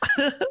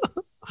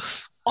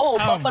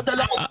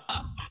 Papadala ko.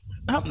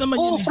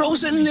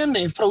 Frozen yan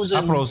eh.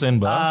 Frozen. Frozen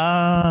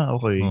ba?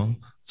 Okay.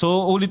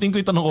 So, ulitin ko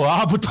yung tanong ko,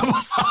 aabot pa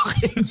ba sa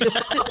akin?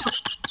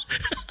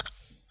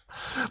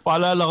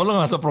 Paalala ko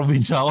lang, nasa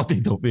probinsya ako,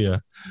 Tito P.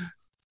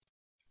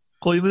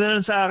 Call mo na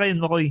lang sa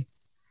akin, Makoy.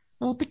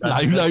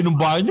 Layo-layo ng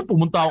bahay niyo.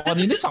 Pumunta ako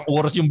kanina, 1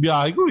 oras yung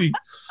biyahe ko eh.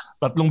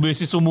 3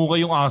 beses sumuka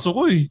yung aso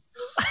ko eh.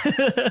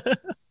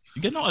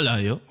 Gano'ng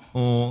kalayo?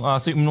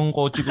 Asim nung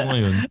kotse ko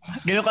ngayon.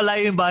 Gano'ng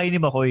kalayo yung bahay ni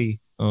Makoy.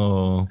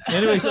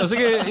 Anyways,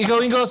 sige,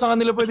 ikaw, Ingo, saan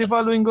kanila pwede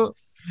follow, Ingo?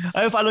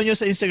 Ay, follow nyo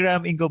sa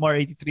Instagram,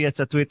 Ingomar83 at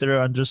sa Twitter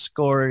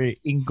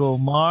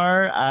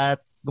 _Ingomar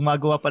at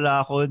gumagawa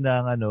pala ako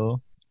ng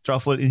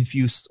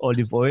truffle-infused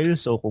olive oil.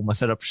 So kung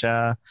masarap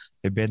siya,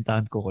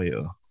 ibentahan ko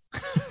kayo.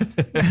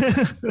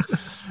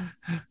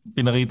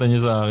 Pinakita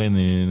niya sa akin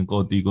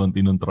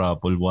konti-konti ng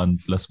truffle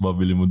 1 plus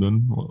babili mo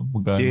doon.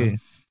 Magkano?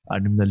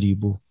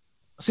 6,000.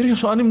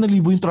 Seryoso, 6,000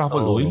 yung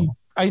truffle oil?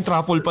 Ay,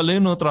 truffle pala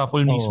yun,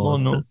 truffle mismo,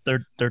 no?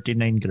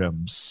 39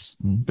 grams.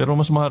 Pero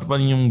mas mahal pa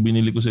rin yung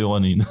binili ko sa'yo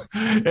kanina.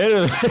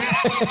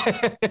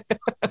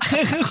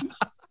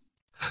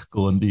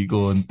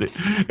 Konti-konti.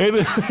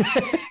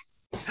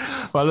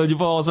 Follow niyo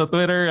po ako sa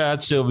Twitter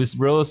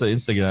 @showbizbro, sa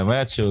Instagram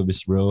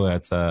 @showbizbro,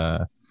 at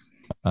sa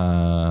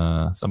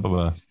saan pa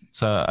ba?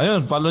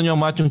 Follow niyo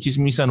ang Machong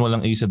Chismisan,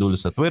 walang A sa dulo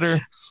sa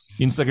Twitter.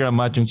 Instagram,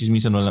 Machong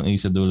Chismisan, walang A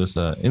sa dulo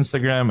sa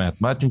Instagram, at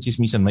Machong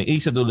Chismisan, may A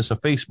sa dulo sa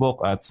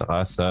Facebook at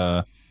saka sa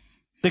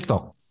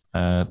TikTok.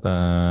 At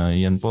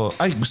yan po.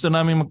 Ay, gusto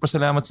namin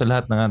magpasalamat sa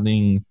lahat ng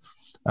ating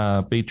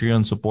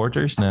Patreon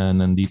supporters na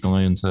nandito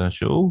ngayon sa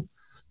show.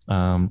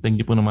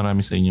 Thank you po na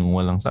marami sa inyong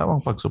walang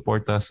sawang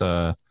pagsuporta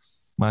sa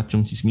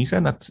Machong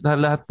Chismisan at sa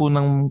lahat po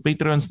ng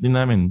Patreons din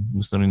namin.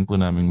 Gusto rin po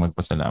namin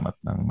magpasalamat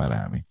ng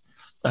marami.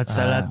 At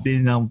sa lahat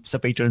din sa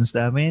Patreons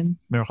namin,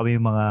 meron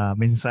kami mga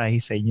mensahe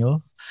sa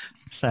inyo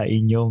sa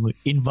inyong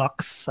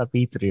inbox sa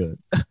Patreon.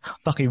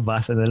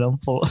 Pakibasa na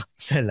lang po.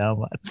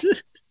 Salamat.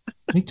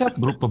 May chat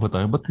group pa ba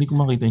tayo? Ba't hindi ko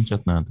makita yung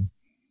chat natin?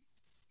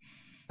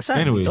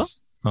 Saan? Anyways, dito?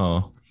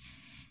 Oo.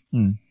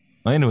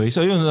 Anyway,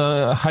 so yun,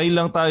 hi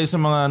lang tayo sa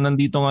mga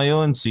nandito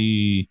ngayon.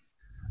 Si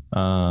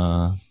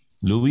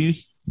Louie,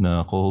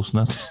 na co-host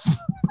natin.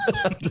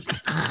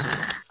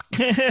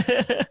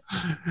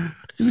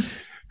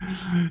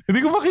 Hindi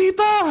ko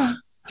makita.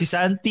 Si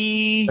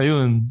Santi.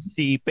 Ayun.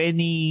 Si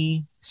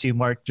Penny. Si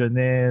Mark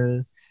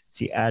Jonel.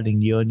 Si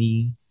Aling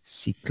Leonie.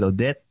 Si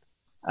Claudette.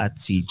 At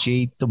si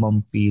Jade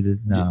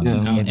Tumampil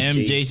ng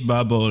MJ's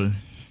Bubble.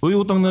 Uy,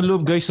 utang na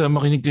loob guys,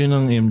 makinig kayo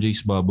ng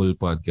MJ's Bubble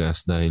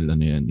podcast dahil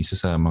yan, isa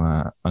sa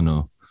mga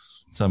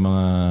sa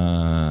mga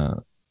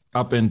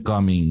up and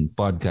coming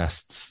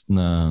podcasts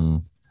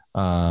ng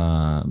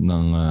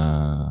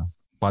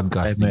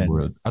podcasting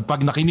world. At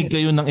pag nakinig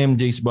kayo ng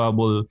MJ's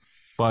Bubble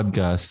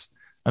podcast,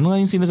 ano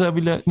nga yung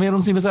sinasabi merong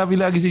sinasabi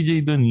lagi si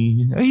Jade doon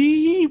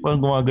Ay, parang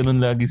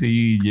gumaganon lagi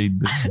si Jade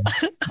doon.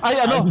 Ay,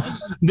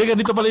 hindi,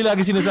 ganito pala yung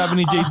lagi sinasabi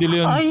ni Jade De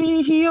Leon. Ay,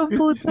 hiyang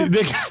puta.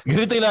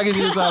 Ganito yung lagi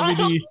sinasabi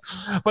ni...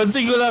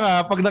 Pansin ko lang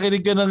pag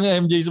nakinig ka ng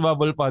MJ's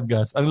Bubble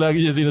podcast, ang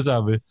lagi niya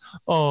sinasabi,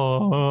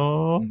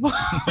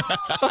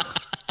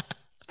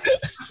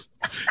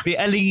 May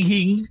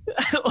alinghing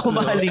o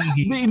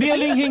mahalinghing? Hindi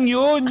alinghing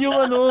yun.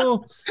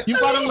 Yung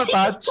parang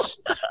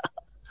na-touch.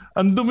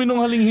 Ang dumi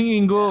nung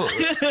halinghingin ko.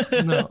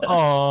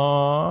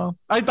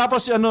 Ay,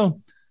 tapos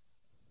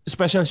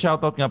special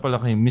shoutout nga pala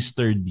kay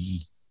Mr.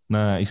 D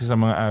na isa sa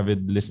mga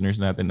avid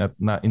listeners natin at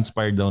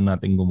na-inspired daw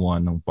natin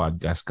gumawa ng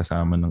podcast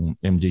kasama ng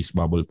MJ's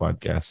Bubble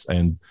Podcast.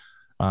 And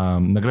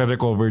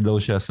nagre-recover daw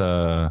siya sa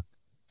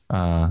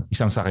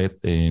isang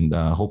sakit and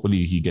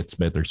hopefully he gets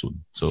better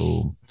soon.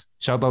 So,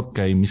 shoutout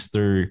kay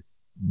Mr.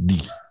 D.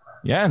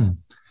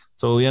 Yan.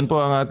 So, yan po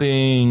ang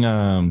ating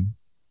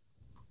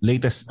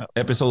latest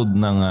episode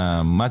ng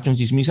Machong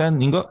Chismisan.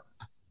 Ingo?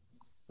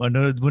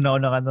 Manonood muna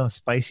ako ng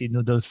Spicy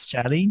Noodles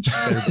Challenge.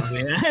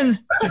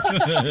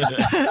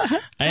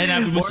 Ayan,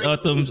 happy mo si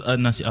Autumn.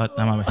 Si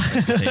Autumn.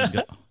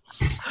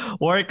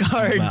 Work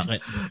hard.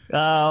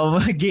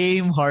 Bakit?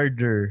 Game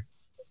harder.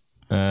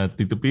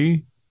 Tito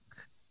P?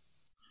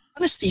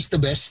 Honesty is the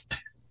best.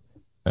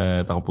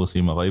 Ako po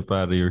si Makoy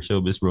Pare, your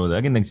showbiz bro.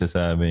 Lagi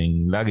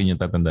nagsasabing, lagi niyo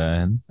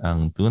tatandaan,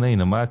 ang tunay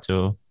na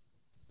macho,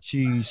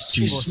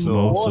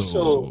 Chismoso.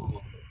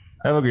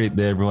 Have a great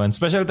day, everyone.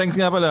 Special thanks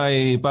nga pala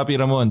kay Papi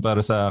Ramon para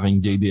sa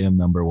aking JDM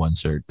number 1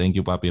 shirt. Thank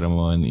you, Papi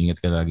Ramon.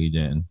 Ingat ka lagi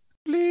dyan.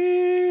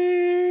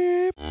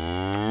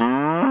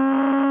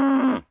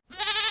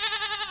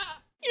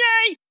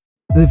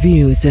 The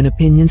views and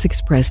opinions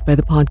expressed by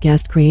the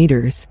podcast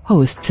creators,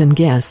 hosts, and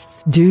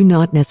guests do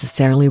not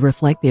necessarily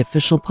reflect the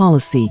official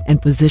policy and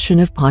position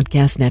of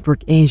Podcast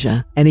Network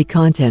Asia. Any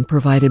content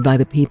provided by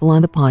the people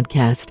on the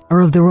podcast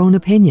are of their own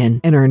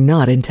opinion and are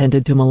not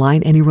intended to malign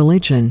any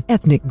religion,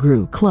 ethnic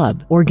group,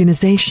 club,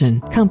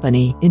 organization,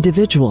 company,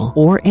 individual,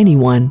 or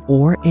anyone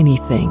or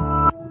anything.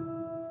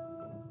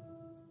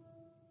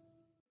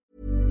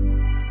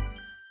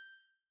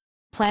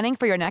 Planning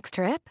for your next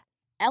trip?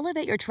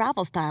 Elevate your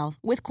travel style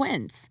with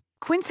Quince.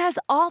 Quince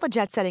has all the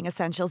jet-setting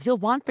essentials you'll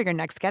want for your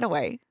next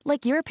getaway,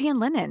 like European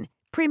linen,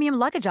 premium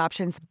luggage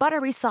options,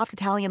 buttery soft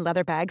Italian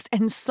leather bags,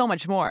 and so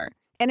much more.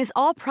 And is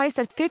all priced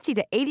at 50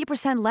 to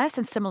 80% less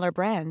than similar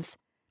brands.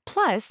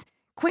 Plus,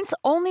 Quince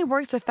only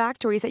works with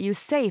factories that use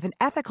safe and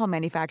ethical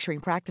manufacturing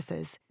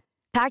practices.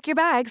 Pack your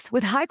bags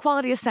with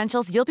high-quality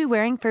essentials you'll be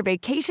wearing for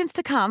vacations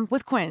to come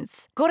with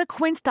Quince. Go to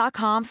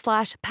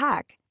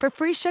quince.com/pack for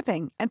free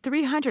shipping and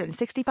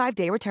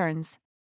 365-day returns.